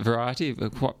ambitious variety,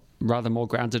 quite rather more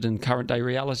grounded in current-day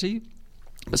reality,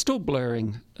 but still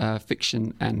blurring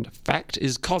fiction and fact,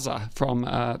 is Koza from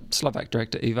Slovak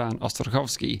director Ivan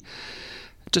Ostrovsky,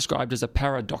 described as a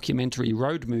para-documentary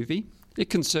road movie. It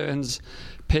concerns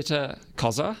Petr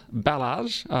Koza,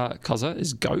 Balázs, Koza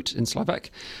is goat in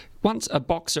Slovak, once a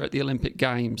boxer at the Olympic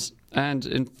Games, and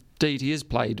indeed he is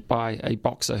played by a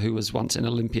boxer who was once an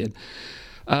Olympian.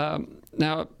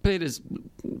 Now, Peter's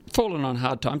fallen on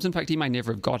hard times. In fact, he may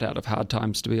never have got out of hard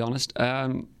times, to be honest.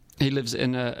 He lives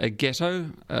in a ghetto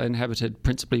inhabited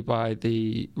principally by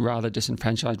the rather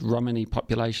disenfranchised Romani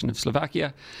population of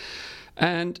Slovakia.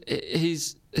 And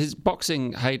his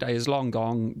boxing heyday is long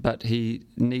gone, but he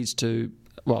needs to...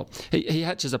 Well, he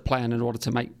hatches a plan in order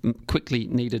to make quickly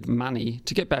needed money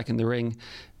to get back in the ring,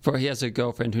 for he has a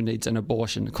girlfriend who needs an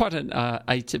abortion. Quite an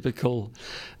atypical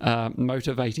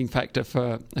motivating factor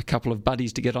for a couple of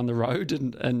buddies to get on the road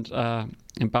and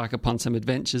embark upon some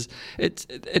adventures. It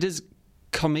is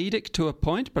comedic to a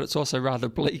point, but it's also rather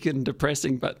bleak and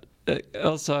depressing, but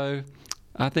also...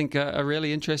 I think a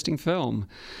really interesting film.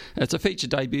 It's a feature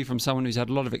debut from someone who's had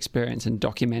a lot of experience in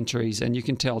documentaries, and you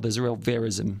can tell there's a real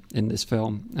verism in this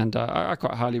film, and I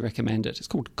quite highly recommend it. It's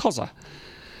called Koza.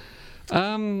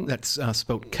 That's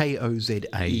spelled Koza,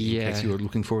 in case you were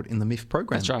looking for it in the MIF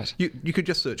program. That's right. You could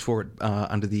just search for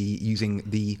it using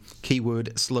the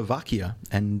keyword Slovakia,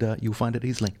 and you'll find it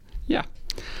easily. Yeah.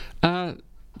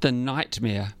 The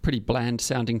Nightmare, pretty bland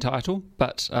sounding title,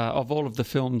 but of all of the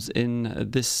films in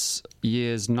this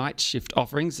year's night shift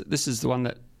offerings, this is the one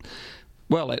that,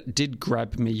 well, it did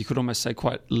grab me, you could almost say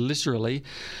quite literally.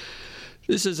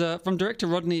 This is from director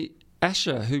Rodney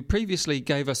Asher, who previously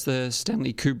gave us the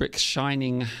Stanley Kubrick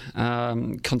Shining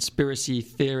conspiracy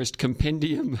theorist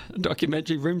compendium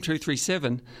documentary Room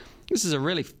 237. This is a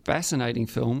really fascinating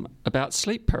film about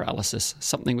sleep paralysis,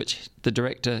 something which the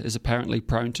director is apparently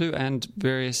prone to and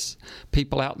various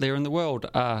people out there in the world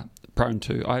are prone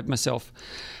to. I myself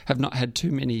have not had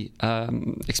too many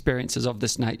experiences of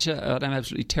this nature, and I'm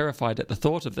absolutely terrified at the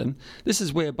thought of them. This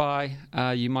is whereby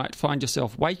you might find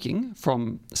yourself waking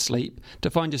from sleep to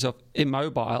find yourself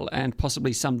immobile and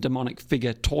possibly some demonic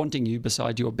figure taunting you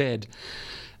beside your bed.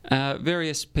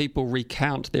 Various people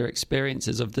recount their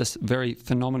experiences of this very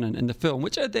phenomenon in the film,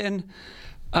 which are then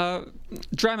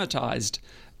dramatised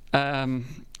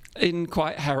in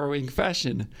quite harrowing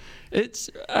fashion. It's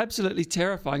absolutely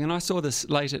terrifying, and I saw this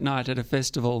late at night at a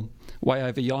festival way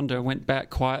over yonder and went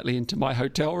back quietly into my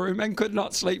hotel room and could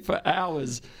not sleep for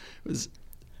hours. It was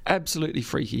absolutely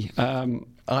freaky.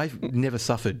 I've never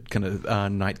suffered kind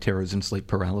of night terrors and sleep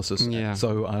paralysis,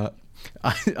 so...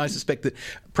 I suspect that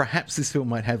perhaps this film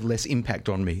might have less impact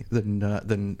on me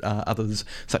than others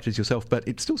such as yourself, but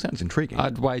it still sounds intriguing.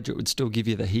 I'd wager it would still give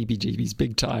you the heebie-jeebies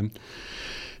big time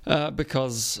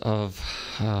because of,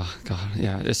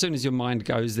 as soon as your mind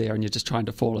goes there and you're just trying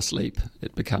to fall asleep,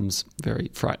 it becomes very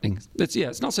frightening.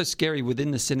 It's not so scary within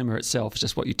the cinema itself, it's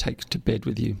just what you take to bed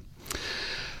with you.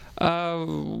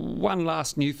 One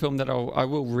last new film that I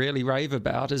will really rave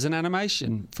about is an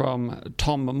animation from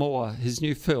Tom Moore, his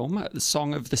new film, The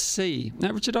Song of the Sea.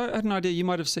 Now, Richard, I had an idea you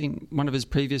might have seen one of his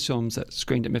previous films that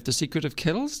screened at MIF, The Secret of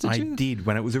Kells, did you? I did,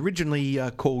 when it was originally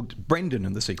called Brendan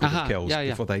and the Secret of Kells,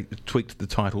 before they tweaked the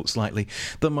title slightly.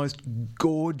 The most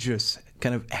gorgeous,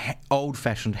 kind of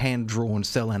old-fashioned, hand-drawn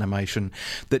cell animation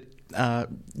that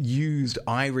used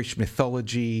Irish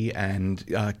mythology and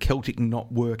Celtic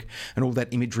knotwork and all that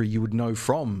imagery you would know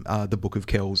from the Book of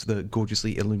Kells, the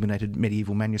gorgeously illuminated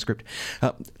medieval manuscript.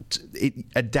 It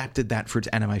adapted that for its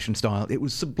animation style. It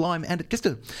was sublime and just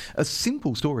a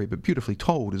simple story, but beautifully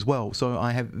told as well. So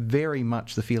I have very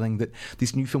much the feeling that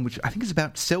this new film, which I think is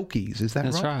about Selkies, is that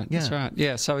right? That's right. Yeah. That's right.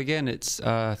 Yeah. So again, it's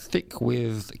thick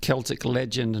with Celtic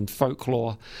legend and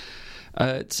folklore.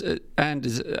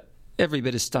 every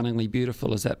bit as stunningly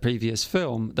beautiful as that previous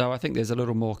film, though I think there's a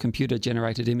little more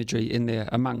computer-generated imagery in there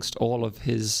amongst all of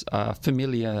his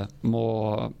familiar,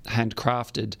 more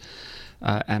handcrafted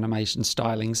animation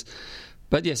stylings.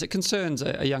 But yes, it concerns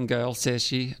a young girl, says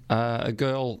she, a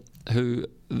girl who,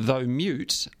 though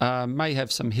mute, may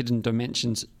have some hidden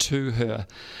dimensions to her.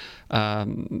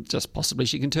 Just possibly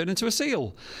she can turn into a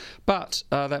seal. But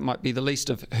that might be the least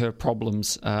of her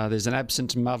problems. There's an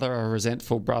absent mother, a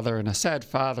resentful brother, and a sad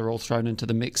father all thrown into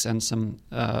the mix, and some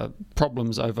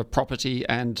problems over property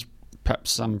and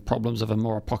perhaps some problems of a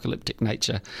more apocalyptic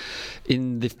nature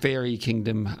in the fairy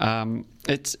kingdom.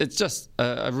 It's just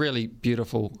a really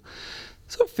beautiful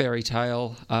sort of fairy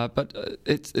tale, but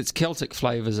its Celtic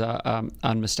flavours are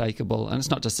unmistakable, and it's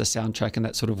not just the soundtrack and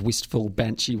that sort of wistful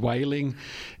banshee wailing.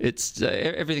 It's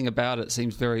everything about it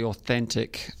seems very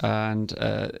authentic, and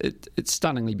it's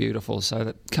stunningly beautiful. So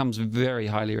that comes very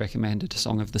highly recommended.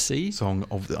 Song of the Sea.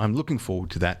 I'm looking forward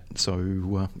to that.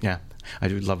 So yeah. I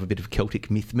do love a bit of Celtic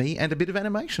myth and a bit of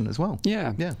animation as well.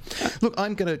 Yeah. Look,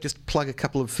 I'm going to just plug a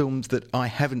couple of films that I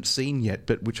haven't seen yet,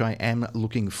 but which I am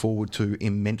looking forward to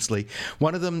immensely.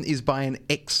 One of them is by an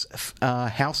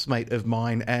ex-housemate of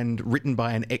mine and written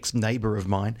by an ex-neighbour of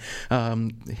mine.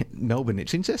 Melbourne,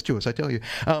 it's incestuous, I tell you.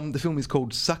 The film is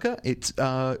called Sucker. It's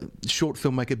short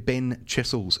filmmaker Ben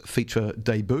Chessel's feature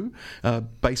debut,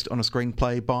 based on a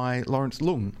screenplay by Lawrence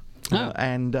Leung.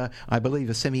 And I believe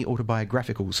a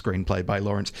semi-autobiographical screenplay by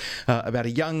Lawrence about a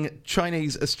young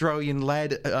Chinese-Australian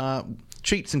lad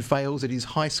cheats and fails at his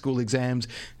high school exams,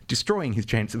 destroying his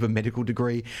chance of a medical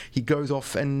degree. He goes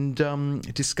off and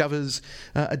discovers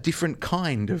a different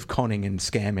kind of conning and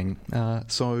scamming.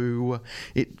 So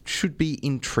it should be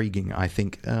intriguing, I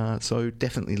think. So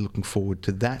definitely looking forward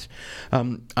to that.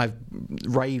 I've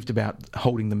raved about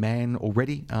Holding the Man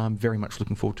already. I'm very much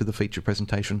looking forward to the feature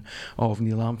presentation of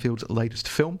Neil Armfield's latest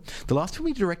film. The last film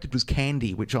he directed was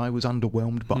Candy, which I was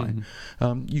underwhelmed by.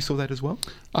 You saw that as well?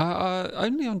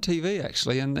 Only on TV,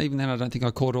 actually, and even then I don't think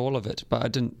I caught all of it, but I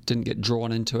didn't get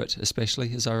drawn into it,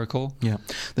 especially, as I recall. Yeah.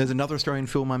 There's another Australian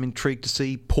film I'm intrigued to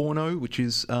see, Porno, which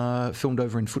is filmed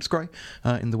over in Footscray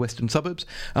in the western suburbs,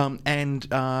 and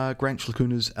Grant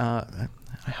Schlakuna's, I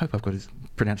hope I've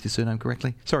pronounced his surname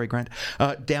correctly. Sorry, Grant.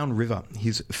 Downriver,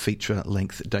 his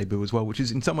feature-length debut as well, which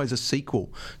is in some ways a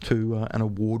sequel to an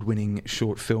award-winning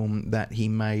short film that he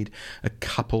made a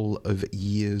couple of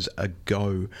years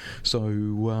ago.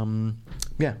 So,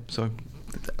 so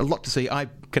a lot to see. I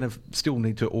kind of still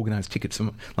need to organise tickets,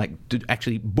 to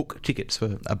actually book tickets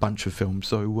for a bunch of films.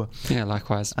 So yeah,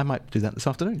 likewise. I might do that this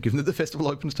afternoon, given that the festival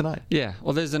opens tonight. Yeah,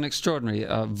 well, there's an extraordinary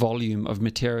volume of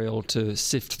material to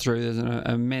sift through. There's an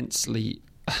immensely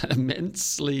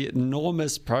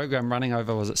enormous program running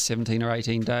over, was it 17 or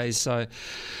 18 days? So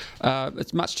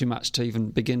it's much too much to even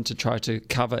begin to try to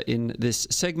cover in this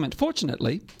segment.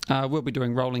 Fortunately, we'll be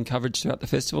doing rolling coverage throughout the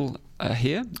festival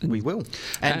here. We will.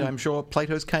 And I'm sure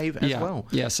Plato's Cave as well.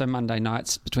 Yeah, so Monday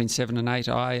nights between 7 and 8,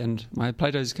 I and my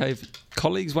Plato's Cave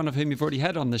colleagues, one of whom you've already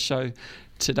had on the show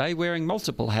today, wearing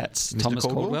multiple hats, Mr. Thomas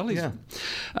Caldwell. Yeah.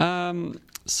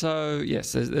 So,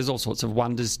 yes, there's all sorts of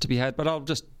wonders to be had, but I'll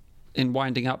just, in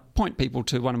winding up, point people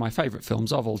to one of my favourite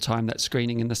films of all time, that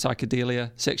screening in the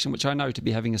Psychedelia section, which I know to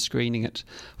be having a screening at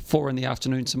 4 in the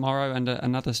afternoon tomorrow, and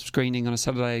another screening on a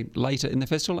Saturday later in the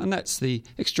festival, and that's the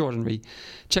extraordinary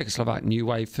Czechoslovak new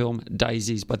wave film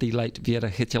Daisies by the late Vera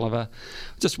Chytilova.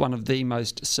 Just one of the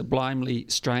most sublimely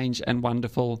strange and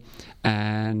wonderful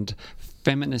and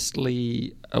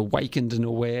feministly awakened and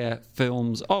aware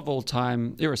films of all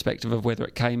time, irrespective of whether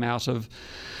it came out of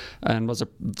and was a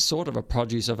sort of a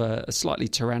produce of a slightly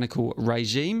tyrannical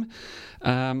regime.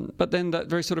 But then that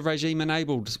very sort of regime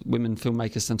enabled women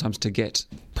filmmakers sometimes to get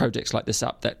projects like this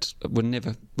up that would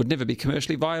never be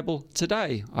commercially viable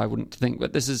today, I wouldn't think.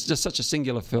 But this is just such a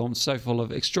singular film, so full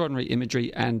of extraordinary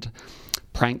imagery and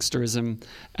pranksterism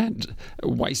and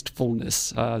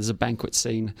wastefulness. There's a banquet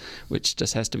scene which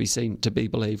just has to be seen to be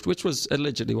believed, which was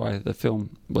allegedly why the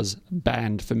film was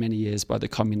banned for many years by the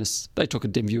communists. They took a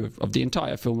dim view of the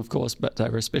entire film, of course, but they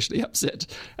were especially upset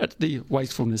at the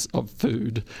wastefulness of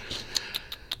food.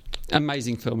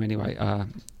 Amazing film anyway.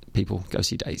 People go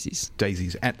see Daisies.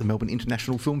 Daisies at the Melbourne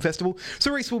International Film Festival.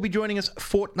 Cerise will be joining us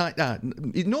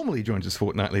it normally joins us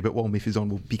fortnightly, but while Miff is on,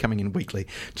 will be coming in weekly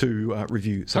to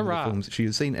review some of the films she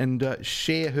has seen and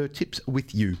share her tips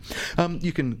with you.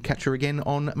 You can catch her again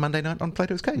on Monday night on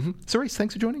Plato's Cave. Cerise,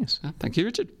 thanks for joining us. Thank you,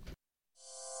 Richard.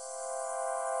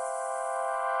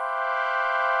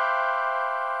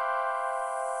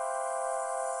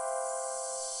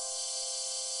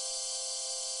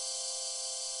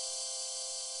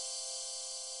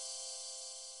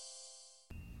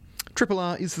 Triple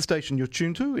R is the station you're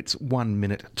tuned to. It's 1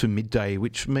 minute to midday,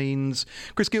 which means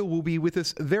Chris Gill will be with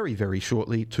us very, very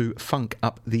shortly to funk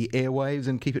up the airwaves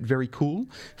and keep it very cool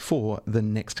for the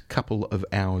next couple of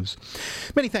hours.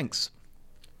 Many thanks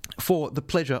for the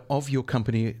pleasure of your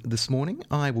company this morning.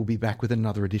 I will be back with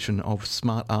another edition of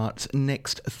Smart Arts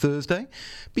next Thursday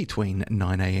between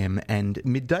 9am and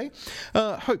midday.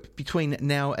 Hope between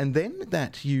now and then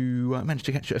that you manage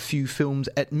to catch a few films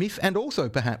at MIF, and also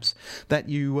perhaps that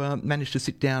you manage to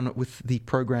sit down with the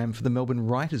program for the Melbourne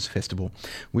Writers' Festival,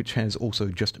 which has also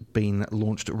just been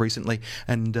launched recently,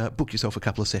 and book yourself a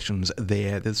couple of sessions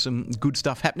there. There's some good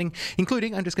stuff happening,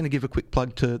 including, I'm just going to give a quick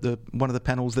plug to one of the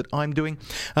panels that I'm doing,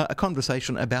 a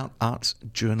conversation about arts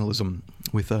journalism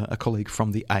with a colleague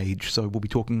from The Age. So we'll be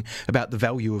talking about the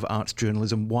value of arts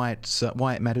journalism, why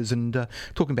it matters, and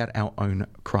talking about our own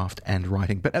craft and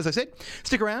writing. But as I said,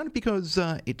 stick around because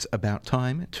it's about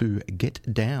time to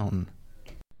get down.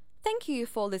 Thank you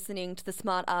for listening to the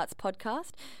Smart Arts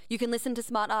podcast. You can listen to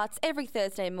Smart Arts every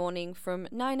Thursday morning from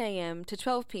 9am to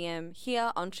 12pm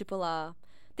here on Triple R.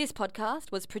 This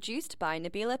podcast was produced by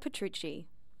Nabila Petrucci.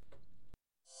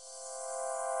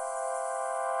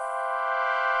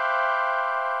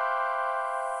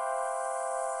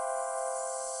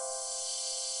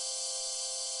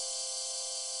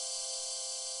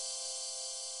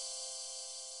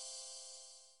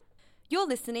 You're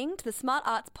listening to the Smart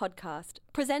Arts podcast,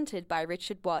 presented by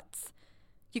Richard Watts.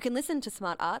 You can listen to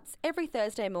Smart Arts every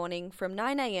Thursday morning from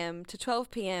 9am to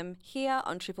 12pm here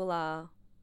on Triple R.